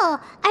fasol.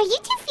 Are you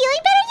two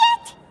feeling better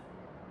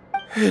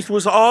yet? It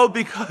was all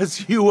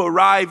because you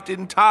arrived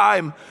in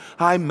time.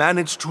 I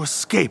managed to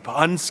escape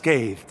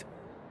unscathed.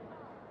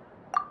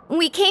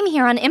 We came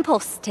here on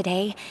impulse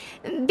today,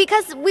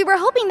 because we were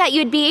hoping that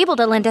you'd be able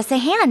to lend us a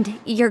hand,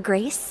 Your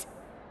Grace.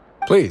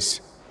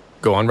 Please,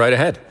 go on right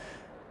ahead.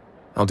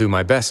 I'll do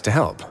my best to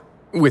help.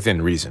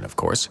 Within reason, of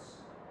course.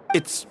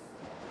 It's...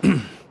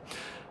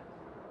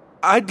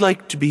 I'd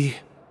like to be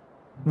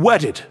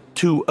wedded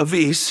to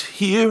Avis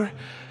here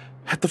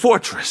at the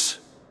fortress.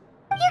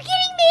 You're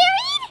getting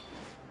married?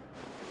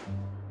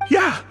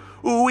 Yeah,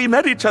 we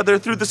met each other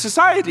through the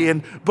society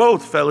and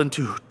both fell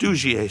into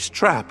Dougier's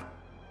trap.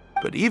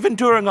 But even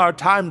during our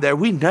time there,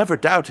 we never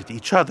doubted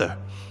each other.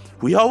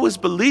 We always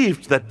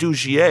believed that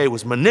dougier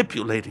was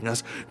manipulating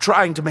us,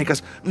 trying to make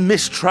us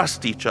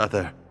mistrust each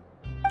other.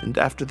 And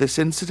after this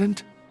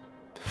incident,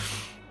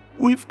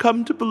 we've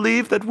come to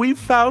believe that we've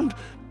found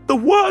the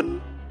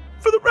one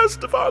for the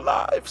rest of our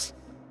lives.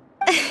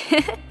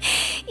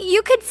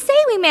 You could say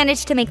we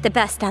managed to make the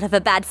best out of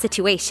a bad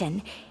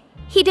situation.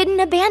 He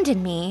didn't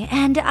abandon me,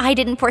 and I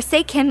didn't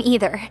forsake him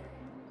either.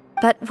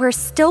 But we're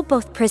still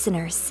both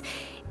prisoners.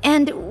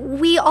 And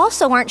we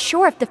also aren't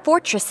sure if the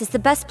fortress is the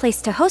best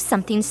place to host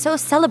something so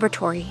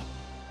celebratory.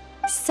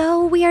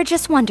 So we are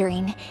just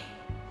wondering,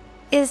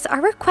 is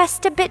our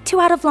request a bit too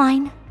out of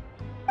line?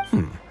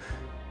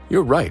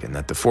 You're right in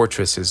that the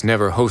fortress has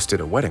never hosted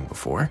a wedding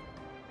before.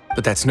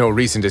 But that's no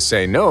reason to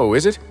say no,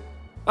 is it?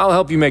 I'll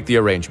help you make the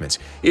arrangements.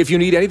 If you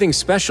need anything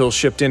special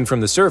shipped in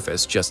from the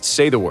surface, just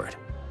say the word.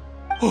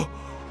 Oh,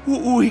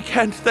 we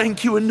can't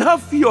thank you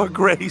enough, Your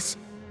Grace.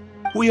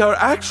 We are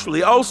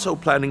actually also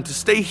planning to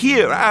stay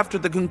here after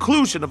the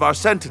conclusion of our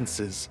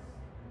sentences.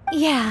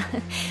 Yeah,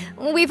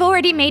 we've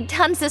already made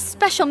tons of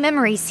special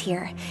memories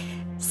here.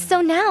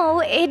 So now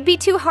it'd be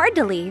too hard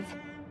to leave.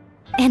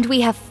 And we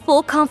have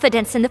full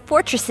confidence in the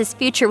fortress's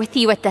future with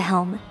you at the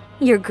helm,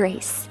 Your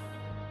Grace.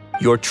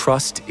 Your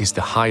trust is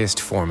the highest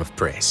form of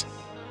praise.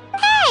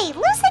 Hey,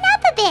 loosen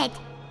up a bit.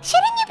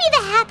 Shouldn't you be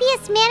the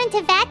happiest man in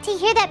Teyvat to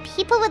hear that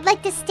people would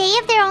like to stay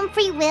of their own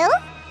free will?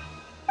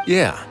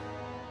 Yeah.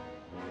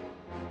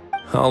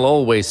 I'll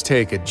always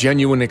take a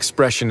genuine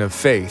expression of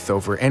faith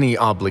over any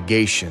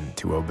obligation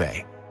to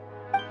obey.